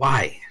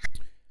 Why?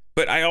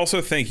 But I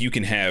also think you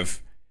can have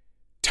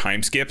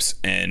time skips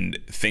and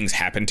things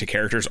happen to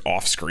characters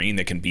off screen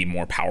that can be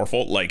more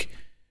powerful, like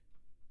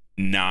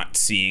not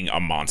seeing a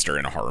monster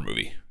in a horror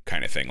movie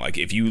kind of thing. Like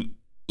if you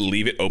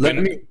leave it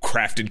open,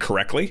 crafted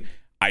correctly,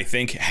 I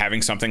think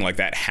having something like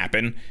that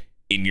happen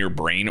in your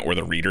brain or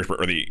the reader's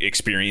or the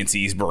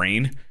experiencee's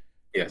brain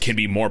can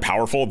be more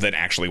powerful than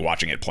actually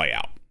watching it play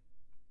out.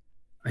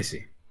 I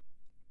see.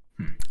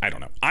 I don't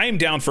know. I am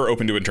down for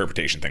open to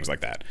interpretation, things like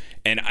that.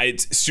 And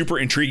it's super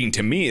intriguing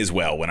to me as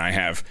well when I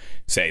have,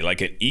 say, like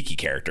an Iki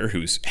character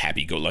who's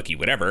happy-go-lucky,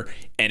 whatever.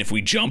 And if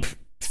we jump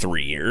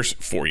 3 years,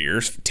 4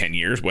 years, 10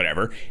 years,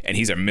 whatever, and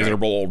he's a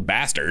miserable old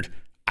bastard,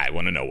 I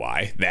want to know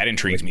why. That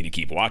intrigues me to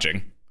keep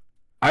watching.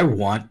 I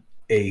want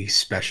a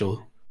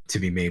special to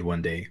be made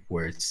one day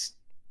where it's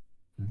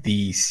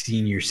the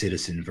senior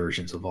citizen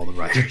versions of all the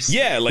writers.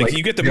 Yeah, like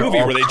you get the movie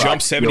where they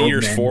jump 70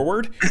 years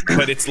forward,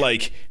 but it's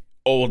like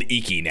old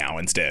Iki now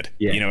instead.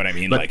 Yeah. You know what I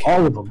mean? But like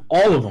all of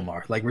them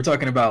are. Like we're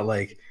talking about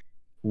like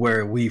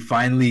where we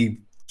finally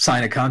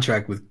sign a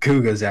contract with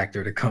Kuga's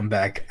actor to come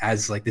back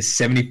as like this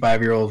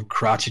 75-year-old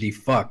crotchety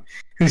fuck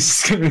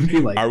who's gonna be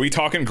like. Are we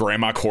talking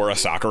Grandma Korra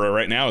Sakura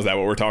right now? Is that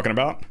what we're talking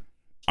about?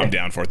 I'm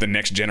down for it. The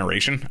next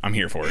generation, I'm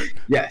here for it.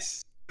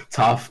 Yes.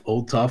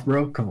 Old tough,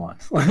 bro. Come on.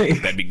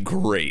 That'd be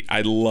great.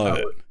 I love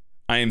it.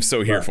 I am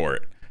so here for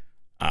it.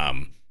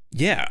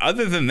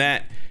 Other than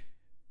that,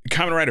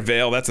 Kamen Rider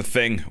Veil, that's a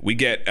thing. We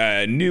get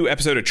a new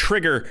episode of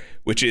Trigger,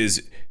 which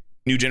is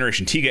New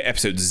Generation Tiga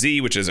episode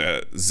Z, which is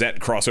a Zet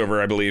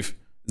crossover, I believe.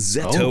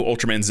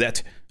 Ultraman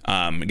Zet.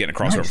 Getting a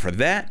crossover for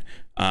that.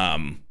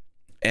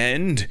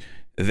 And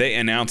they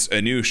announce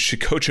a new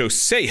Shikocho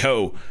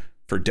Seiho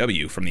for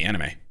W from the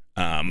anime.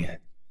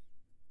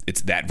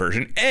 It's that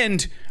version.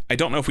 And I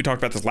don't know if we talked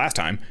about this last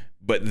time,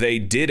 but they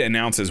did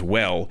announce as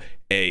well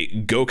a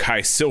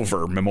Gokai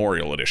Silver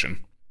Memorial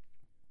Edition.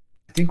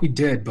 I think we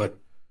did, but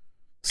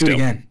do it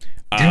again.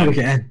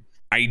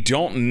 I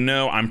don't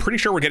know. I'm pretty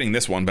sure we're getting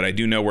this one, but I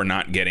do know we're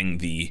not getting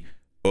the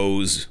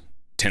O's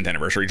 10th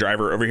anniversary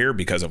driver over here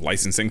because of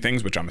licensing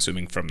things, which I'm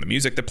assuming from the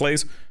music that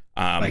plays.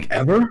 Like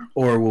ever?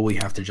 Or will we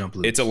have to jump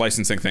loops? It's a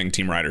licensing thing.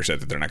 Team Rider said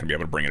that they're not going to be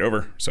able to bring it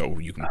over, so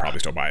you can probably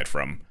still buy it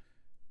from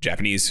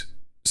Japanese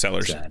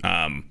sellers.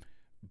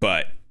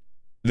 But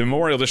the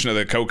Memorial Edition of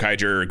the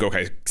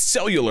Gokai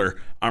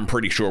Cellular, I'm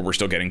pretty sure we're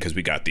still getting because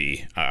we got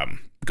the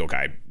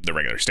Gokai, the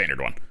regular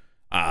standard one.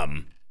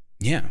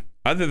 Yeah.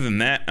 Other than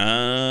that,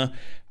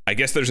 I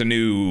guess there's a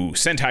new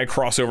Sentai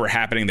crossover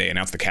happening. They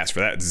announced the cast for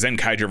that.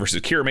 Zenkaiger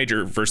versus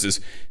Kiramager versus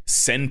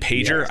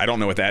Senpager. Yes. I don't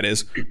know what that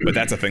is, but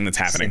that's a thing that's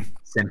happening.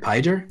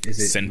 Senpager? Is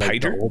it Senpager?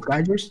 Like the old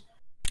Gaigers?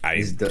 I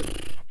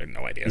have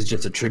no idea. Is it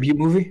just a tribute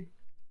movie?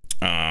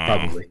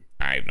 Probably.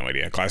 I have no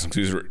idea. Classic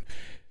News.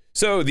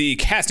 So the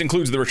cast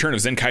includes the return of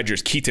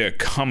Zenkaiger's Kita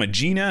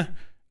Kamajina,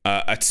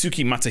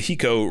 Atsuki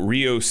Matsuhiko,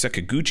 Ryo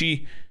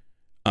Sakaguchi,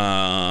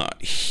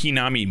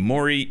 Hinami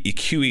Mori,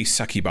 Ikui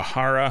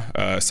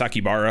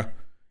Sakibara,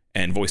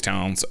 and voice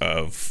talents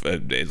of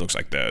it looks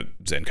like the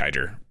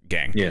Zenkaiger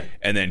gang. Yeah.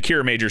 And then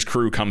Kiramager's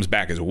crew comes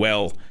back as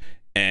well,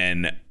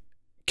 and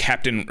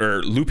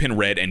Lupin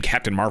Red and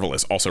Captain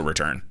Marvelous also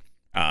return.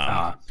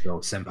 So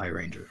Senpai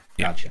Ranger.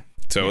 Gotcha. Yeah.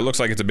 So it looks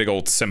like it's a big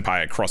old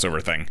Senpai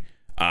crossover thing.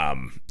 I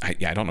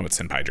don't know what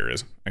Senpaiger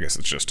is. I guess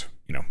it's just,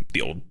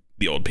 the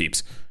old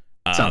peeps.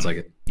 Sounds like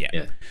it.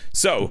 Yeah.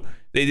 So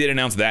they did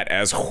announce that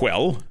as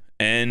well.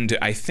 And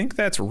I think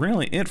that's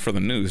really it for the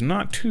news.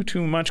 Not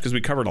too much because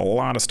we covered a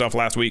lot of stuff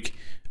last week.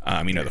 The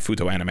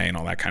Futo anime and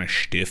all that kind of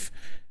shtiff.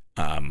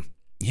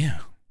 Yeah.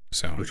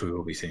 So which we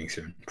will be seeing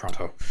soon,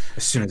 pronto,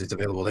 as soon as it's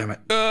available. Damn it.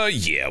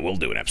 Yeah, we'll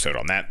do an episode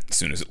on that as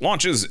soon as it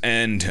launches.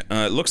 And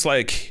it looks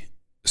like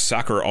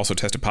Sakura also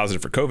tested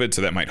positive for COVID,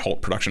 so that might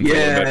halt production for a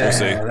little bit. We'll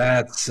see.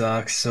 That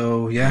sucks.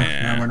 So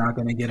now we're not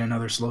going to get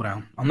another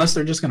slowdown unless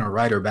they're just going to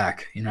ride her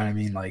back. You know what I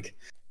mean? Like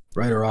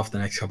write her off the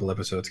next couple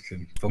episodes.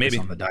 Can focus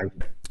on the diet.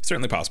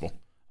 Certainly possible.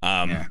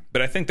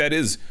 But I think that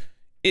is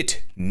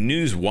it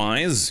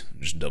news-wise.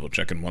 Just double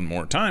checking one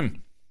more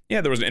time. Yeah,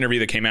 there was an interview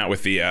that came out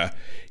with the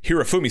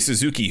Hirofumi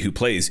Suzuki, who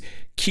plays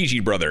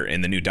Kiji brother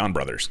in the new Dawn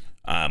Brothers,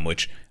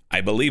 which I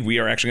believe we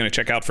are actually going to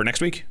check out for next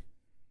week.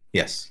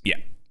 Yes. Yeah,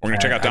 we're going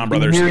to check out Dawn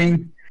Brothers.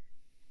 Hearing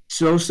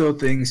so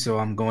things, so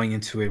I'm going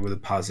into it with a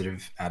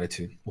positive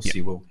attitude. We'll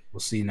see. We'll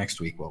see next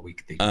week what we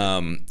think.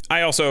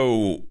 I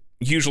also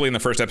usually in the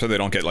first episode they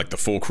don't get like the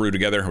full crew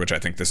together, which I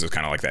think this is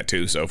kind of like that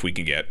too. So if we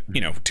can get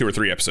 2 or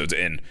 3 episodes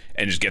in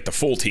and just get the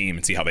full team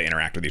and see how they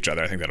interact with each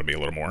other, I think that'll be a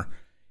little more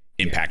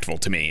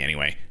impactful to me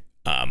anyway.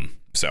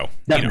 So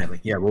definitely,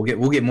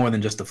 we'll get more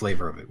than just the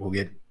flavor of it. We'll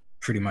get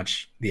pretty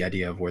much the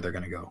idea of where they're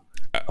gonna go.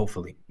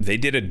 Hopefully, they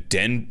did a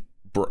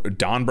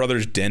Dawn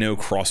Brothers Den-O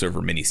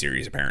crossover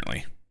miniseries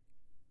apparently.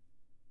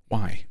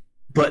 Why?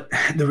 But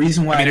the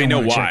reason why I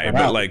know why,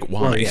 but like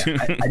why? Well,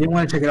 I didn't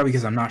want to check it out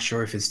because I'm not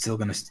sure if it's still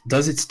gonna.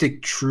 Does it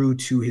stick true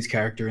to his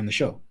character in the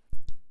show?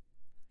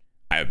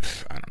 I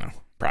don't know.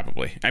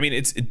 Probably. I mean,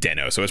 it's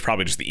Den-O, so it's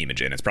probably just the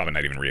Imogen. It's probably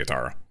not even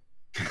Ryotaro.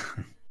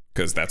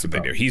 Because that's what they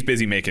do. He's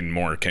busy making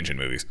more Kenshin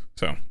movies,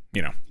 so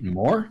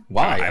more.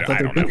 Why? I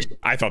don't know.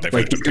 I thought they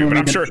finished them too,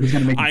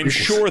 but I'm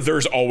sure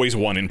there's always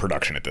one in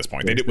production at this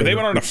point. They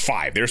went on to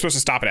 5. They were supposed to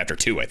stop it after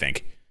 2, I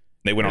think.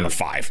 They went on to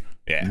 5.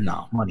 Yeah.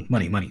 No, money. I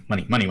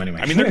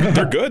mean,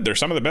 they're good. They're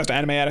some of the best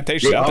anime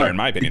adaptations out there, in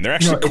my opinion. They're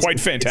actually quite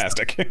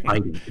fantastic.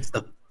 It's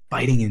the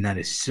fighting in that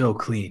is so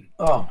clean.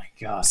 Oh my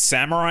god.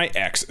 Samurai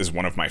X is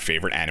one of my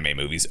favorite anime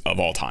movies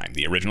of all time.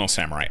 The original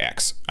Samurai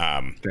X.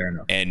 Fair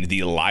enough. And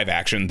the live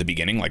action, the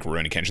beginning, like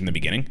Rurouni Kenshin, the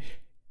beginning,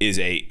 is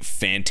a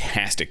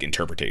fantastic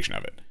interpretation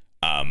of it.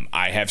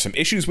 I have some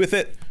issues with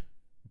it,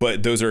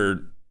 but those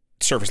are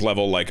surface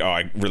level, like,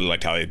 I really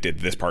liked how they did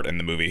this part in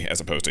the movie as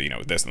opposed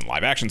to, this in the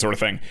live action sort of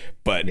thing.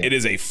 But it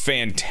is a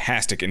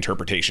fantastic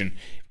interpretation.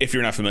 If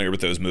you're not familiar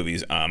with those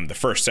movies, the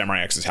first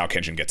Samurai X is how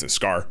Kenshin gets his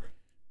scar.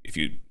 If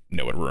you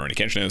know what Rurouni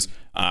Kenshin is,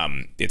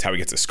 it's how he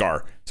gets his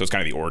scar. So it's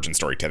kind of the origin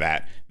story to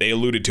that. They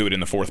alluded to it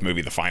in the 4th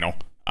movie, the final,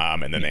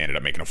 and then they ended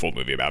up making a full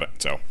movie about it.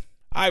 So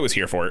I was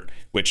here for it,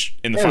 which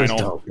in the final,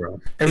 dope,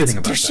 bro. Everything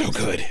about they're so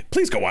good.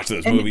 Please go watch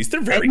those movies.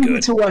 They're very good. You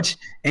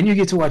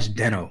get to watch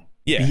Den-O.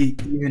 Yeah. Be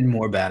even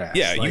more badass.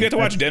 Yeah, you get to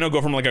watch Den-O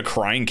go from like a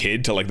crying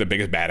kid to like the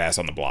biggest badass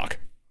on the block.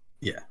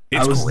 Yeah.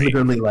 I was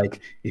literally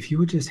like, if he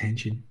would just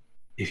henshin.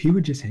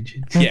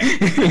 Yeah.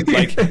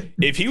 Like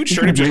if he would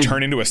straight up just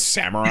turn into a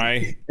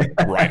samurai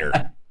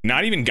rider,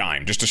 not even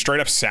Gaim, just a straight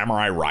up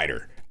samurai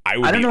rider, I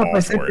don't know if I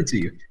sent it to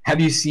you. Have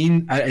you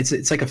seen?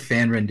 It's like a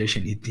fan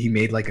rendition. He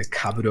made like a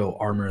Kabuto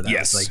armor that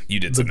was like you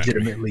did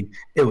legitimately.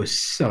 It was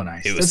so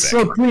nice. It was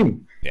so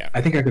clean. Yeah.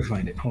 I think I could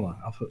find it. Hold on.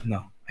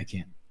 No, I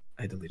can't.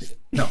 I deleted it.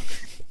 No.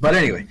 But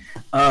anyway,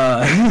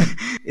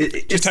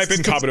 just type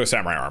in Kabuto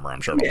samurai armor. I'm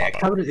sure it'll pop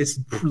up. Kabuto, it's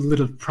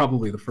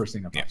probably the first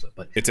thing that pops up.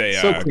 But it's a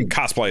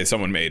cosplay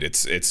someone made.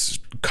 It's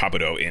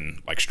Kabuto in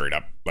like straight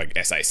up like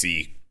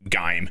SIC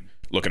Gaim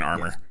looking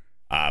armor.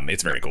 Yeah.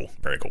 It's very cool.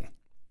 Very cool.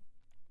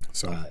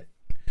 So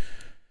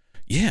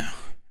yeah,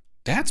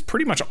 that's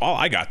pretty much all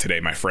I got today,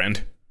 my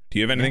friend. Do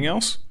you have anything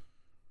else?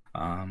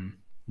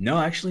 No,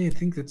 actually, I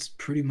think that's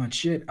pretty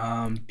much it.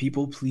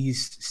 People,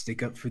 please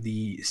stick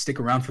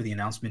around for the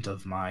announcement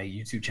of my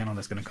YouTube channel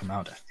that's going to come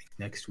out, I think,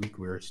 next week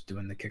we're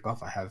doing the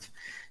kickoff. I have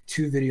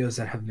 2 videos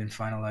that have been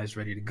finalized,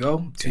 ready to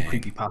go. 2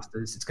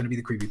 creepypastas. It's going to be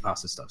the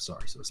creepypasta stuff.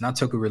 Sorry, so it's not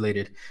Toku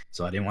related.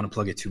 So I didn't want to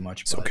plug it too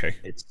much. It's okay.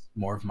 It's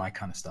more of my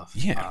kind of stuff.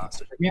 Yeah.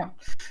 So check me out.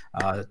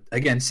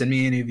 Again, send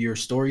me any of your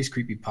stories,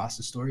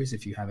 creepypasta stories.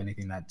 If you have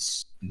anything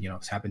that's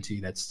has happened to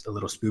you that's a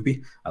little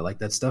spoopy, I like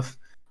that stuff.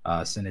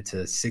 Send it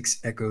to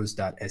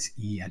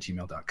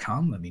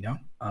 6echoes.se@gmail.com. Let me know.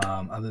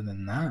 Other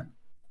than that,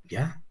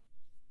 yeah.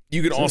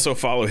 You can also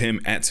follow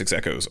him at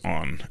 6echoes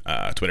on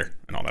Twitter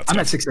and all that stuff. I'm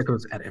at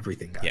 6echoes at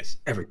everything, guys. Yeah.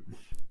 Everything.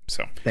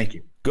 So thank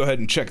you. Go ahead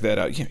and check that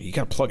out. Yeah, you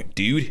got to plug it,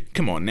 dude.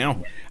 Come on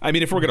now. I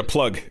mean, if we're going to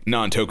plug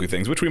non-Toku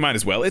things, which we might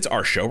as well, it's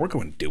our show. We're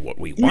going to do what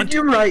we want.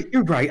 You're right.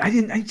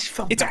 I just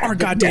felt it's bad, our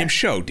goddamn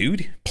show,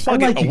 dude.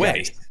 Plug it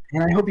away.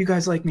 And I hope you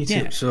guys like me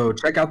too. So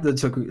check out the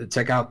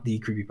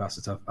creepypasta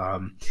stuff.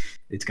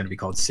 It's going to be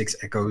called 6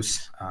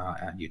 Echoes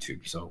at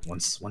YouTube. So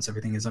once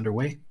everything is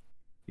underway,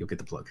 you'll get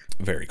the plug.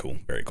 Very cool.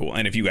 Very cool.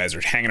 And if you guys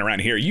are hanging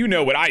around here, you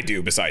know what I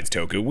do besides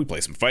Toku. We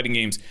play some fighting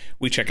games.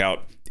 We check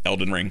out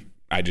Elden Ring.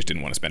 I just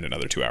didn't want to spend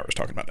another 2 hours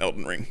talking about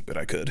Elden Ring, but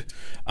I could.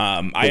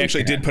 I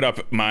actually did put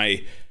up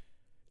my...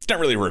 It's not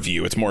really a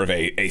review. It's more of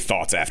a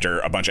thoughts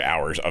after a bunch of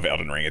hours of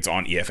Elden Ring. It's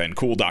on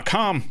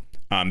efncool.com.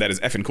 That is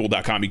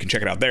efncool.com. You can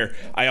check it out there.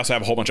 I also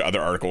have a whole bunch of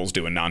other articles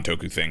doing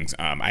non-Toku things.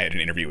 I had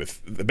an interview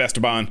with the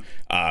Esteban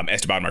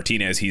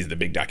Martinez. He's the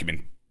big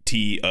documentor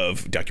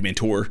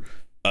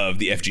of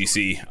the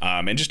FGC,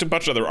 and just a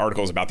bunch of other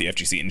articles about the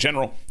FGC in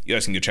general. You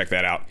guys can go check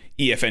that out.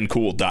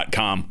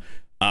 efncool.com.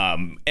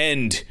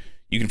 And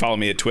you can follow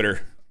me at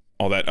Twitter,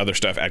 all that other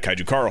stuff at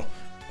Kaiju Carl.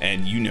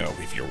 And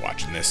if you're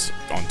watching this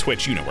on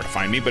Twitch, you know where to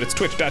find me, but it's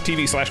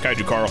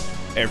twitch.tv/Kaiju Carl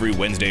every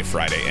Wednesday,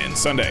 Friday, and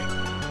Sunday.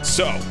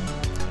 So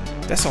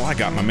that's all I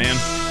got, my man.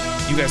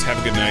 You guys have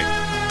a good night.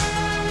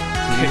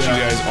 Catch you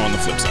guys on the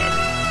flip side.